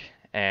week,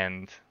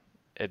 and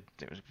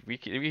we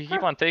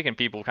keep on taking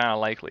people kind of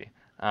lightly.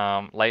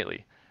 I'm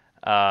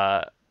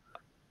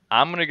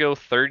gonna go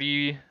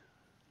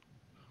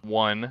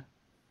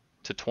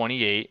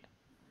 31-28,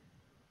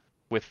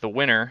 with the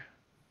winner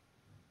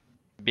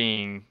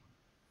being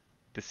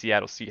the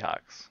Seattle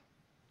Seahawks.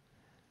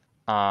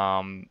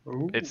 I'm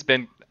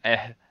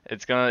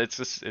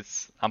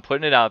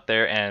putting it out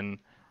there, and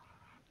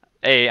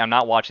I'm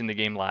not watching the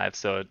game live,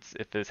 so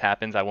if this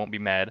happens, I won't be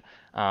mad.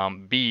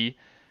 B,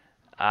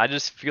 I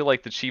just feel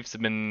like the Chiefs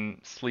have been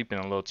sleeping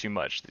a little too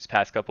much these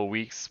past couple of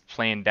weeks,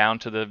 playing down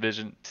to the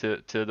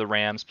to the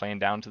Rams, playing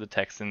down to the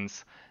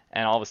Texans,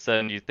 and all of a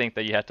sudden you think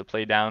that you have to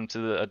play down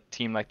to a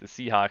team like the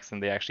Seahawks,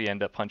 and they actually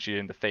end up punching you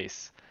in the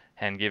face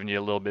and giving you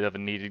a little bit of a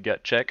needed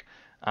gut check.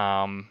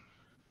 And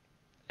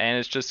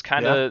it's just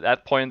kind of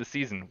that point in the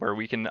season where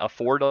we can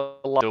afford a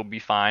lot, still be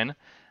fine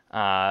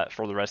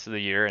for the rest of the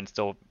year, and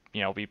still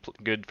be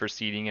good for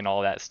seeding and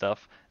all that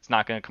stuff. It's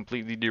not going to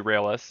completely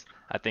derail us.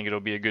 I think it'll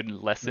be a good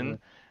lesson.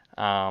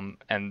 But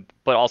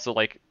also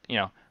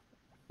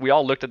we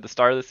all looked at the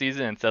start of the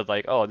season and said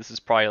oh, this is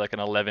probably like an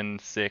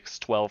 11-6,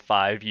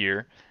 12-5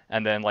 year.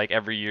 And then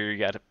every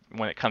year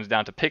when it comes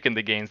down to picking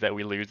the games that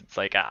we lose, it's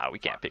we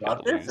can't pick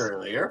up the lose.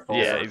 Earlier.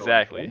 Yeah,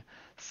 exactly.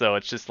 So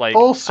it's just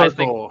full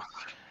circle.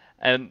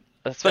 And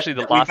especially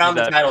the losses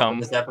that title come.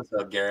 For this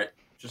episode, Garrett.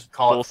 Just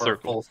call it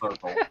full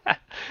circle.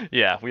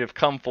 Yeah, we have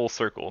come full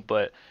circle.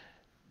 But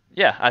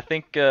yeah, I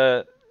think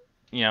I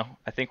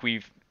think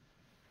we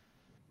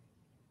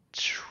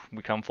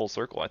come full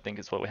circle. I think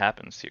is what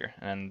happens here,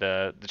 and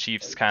the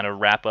Chiefs kind of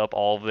wrap up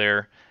all of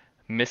their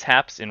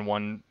mishaps in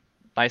one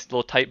nice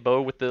little tight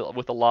bow with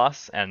the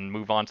loss, and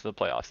move on to the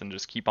playoffs, and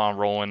just keep on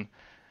rolling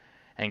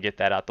and get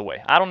that out the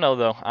way. I don't know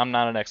though. I'm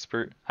not an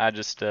expert. I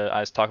just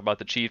talk about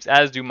the Chiefs,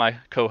 as do my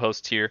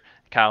co-host here,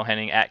 Kyle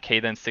Henning at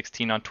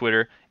KThen16 on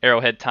Twitter,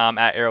 Arrowhead Tom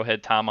at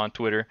Arrowhead Tom on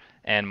Twitter,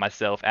 and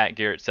myself at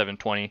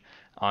Garrett720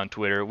 on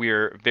Twitter. We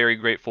are very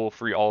grateful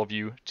for all of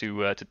you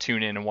to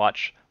tune in and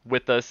watch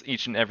with us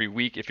each and every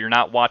week. If you're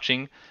not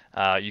watching,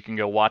 you can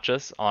go watch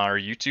us on our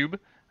YouTube,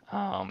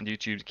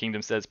 YouTube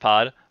Kingdom Says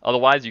Pod.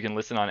 Otherwise, you can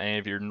listen on any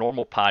of your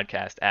normal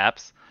podcast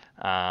apps.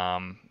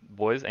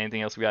 Boys,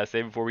 anything else we gotta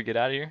say before we get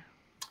out of here?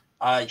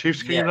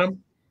 Chiefs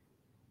Kingdom,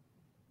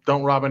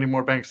 don't rob any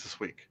more banks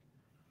this week.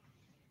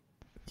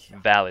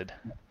 Valid.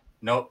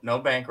 No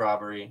bank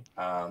robbery.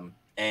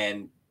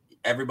 And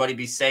everybody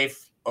be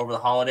safe over the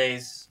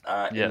holidays.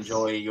 Yes.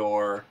 Enjoy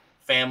your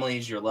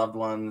families, your loved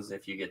ones,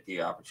 if you get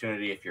the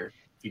opportunity. If you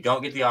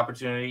don't get the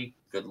opportunity,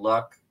 good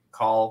luck.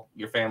 Call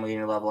your family and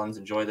your loved ones.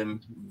 Enjoy them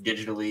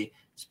digitally.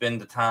 Spend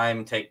the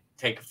time. Take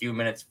a few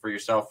minutes for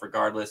yourself,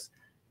 regardless.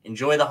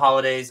 Enjoy the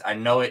holidays. I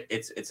know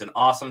it's an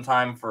awesome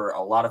time for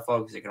a lot of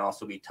folks. It can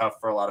also be tough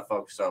for a lot of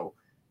folks. So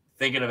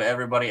thinking of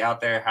everybody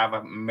out there, have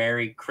a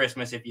Merry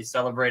Christmas if you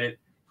celebrate it.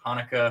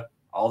 Hanukkah,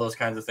 all those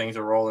kinds of things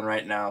are rolling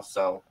right now.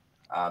 So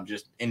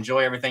just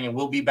enjoy everything, and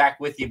we'll be back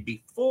with you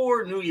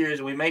before New Year's.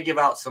 And we may give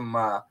out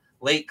some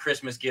late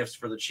Christmas gifts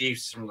for the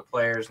Chiefs from the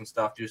players and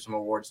stuff, do some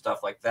award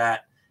stuff like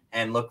that,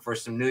 and look for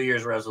some New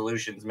Year's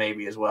resolutions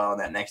maybe as well in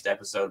that next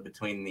episode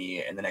in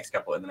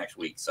the next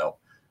week. So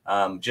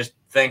just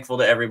thankful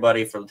to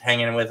everybody for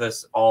hanging with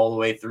us all the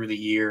way through the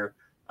year,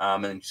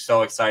 and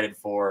so excited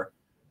for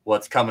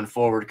what's coming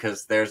forward,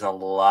 because there's a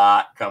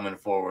lot coming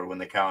forward when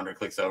the calendar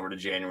clicks over to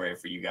January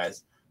for you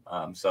guys.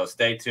 So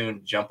stay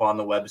tuned, jump on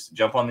the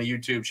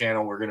YouTube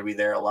channel. We're going to be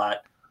there a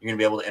lot. You're going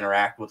to be able to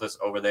interact with us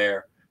over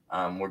there.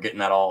 We're getting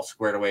that all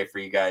squared away for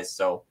you guys.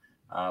 So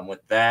with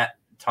that,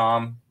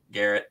 Tom,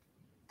 Garrett,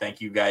 thank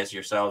you guys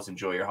yourselves.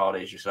 Enjoy your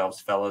holidays yourselves,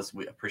 fellas.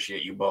 We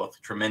appreciate you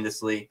both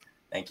tremendously.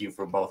 Thank you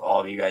for both all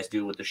of you guys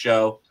do with the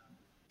show.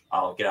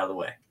 I'll get out of the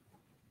way.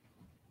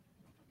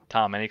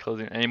 Tom, any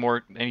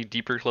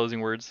deeper closing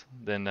words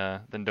than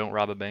don't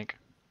rob a bank?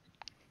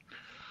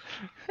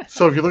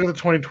 So if you look at the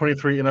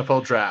 2023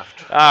 NFL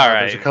Draft, all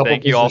right.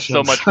 Thank you all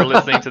so much for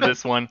listening to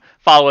this one.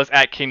 Follow us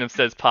at Kingdom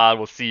Says Pod.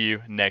 We'll see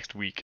you next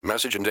week.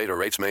 Message and data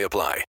rates may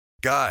apply.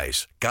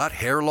 Guys, got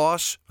hair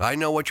loss? I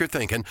know what you're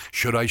thinking.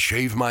 Should I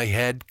shave my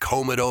head,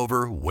 comb it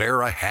over,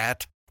 wear a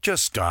hat?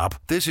 Just stop.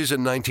 This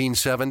isn't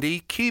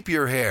 1970. Keep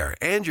your hair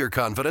and your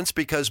confidence,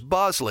 because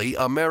Bosley,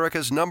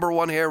 America's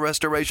 #1 hair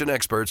restoration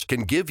experts,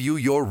 can give you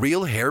your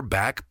real hair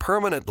back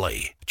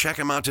permanently. Check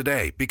them out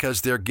today, because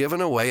they're giving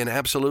away an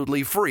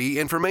absolutely free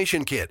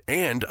information kit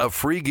and a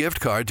free gift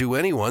card to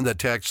anyone that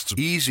texts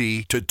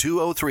EASY to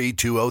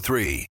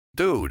 203203.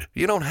 Dude,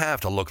 you don't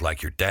have to look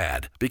like your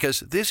dad,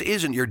 because this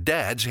isn't your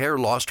dad's hair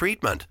loss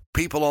treatment.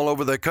 People all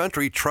over the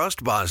country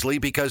trust Bosley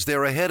because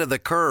they're ahead of the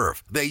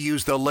curve. They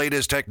use the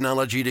latest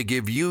technology to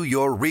give you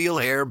your real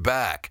hair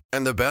back.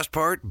 And the best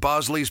part?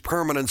 Bosley's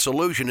permanent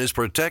solution is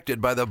protected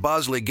by the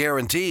Bosley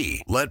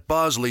Guarantee. Let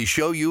Bosley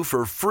show you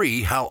for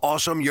free how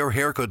awesome your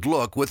hair could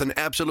look with an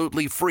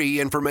absolutely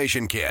free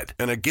information kit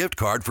and a gift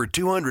card for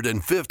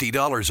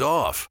 $250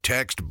 off.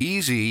 Text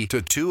EASY to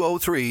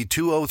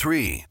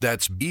 203-203.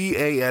 That's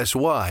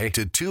BASY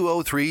to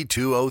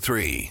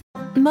 203-203.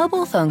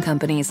 Mobile phone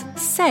companies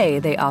say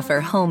they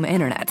offer home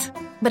internet.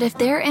 But if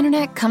their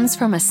internet comes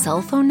from a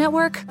cell phone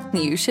network,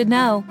 you should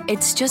know.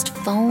 It's just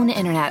phone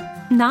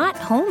internet, not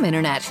home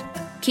internet.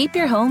 Keep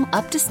your home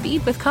up to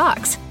speed with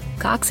Cox.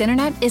 Cox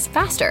internet is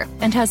faster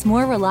and has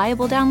more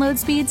reliable download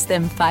speeds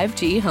than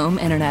 5G home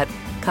internet.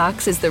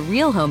 Cox is the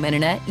real home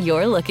internet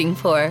you're looking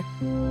for.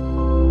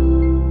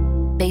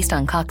 Based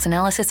on Cox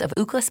analysis of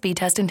Ookla speed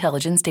test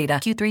intelligence data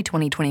Q3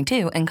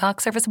 2022 and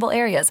Cox serviceable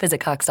areas,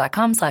 visit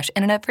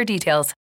cox.com/internet for details.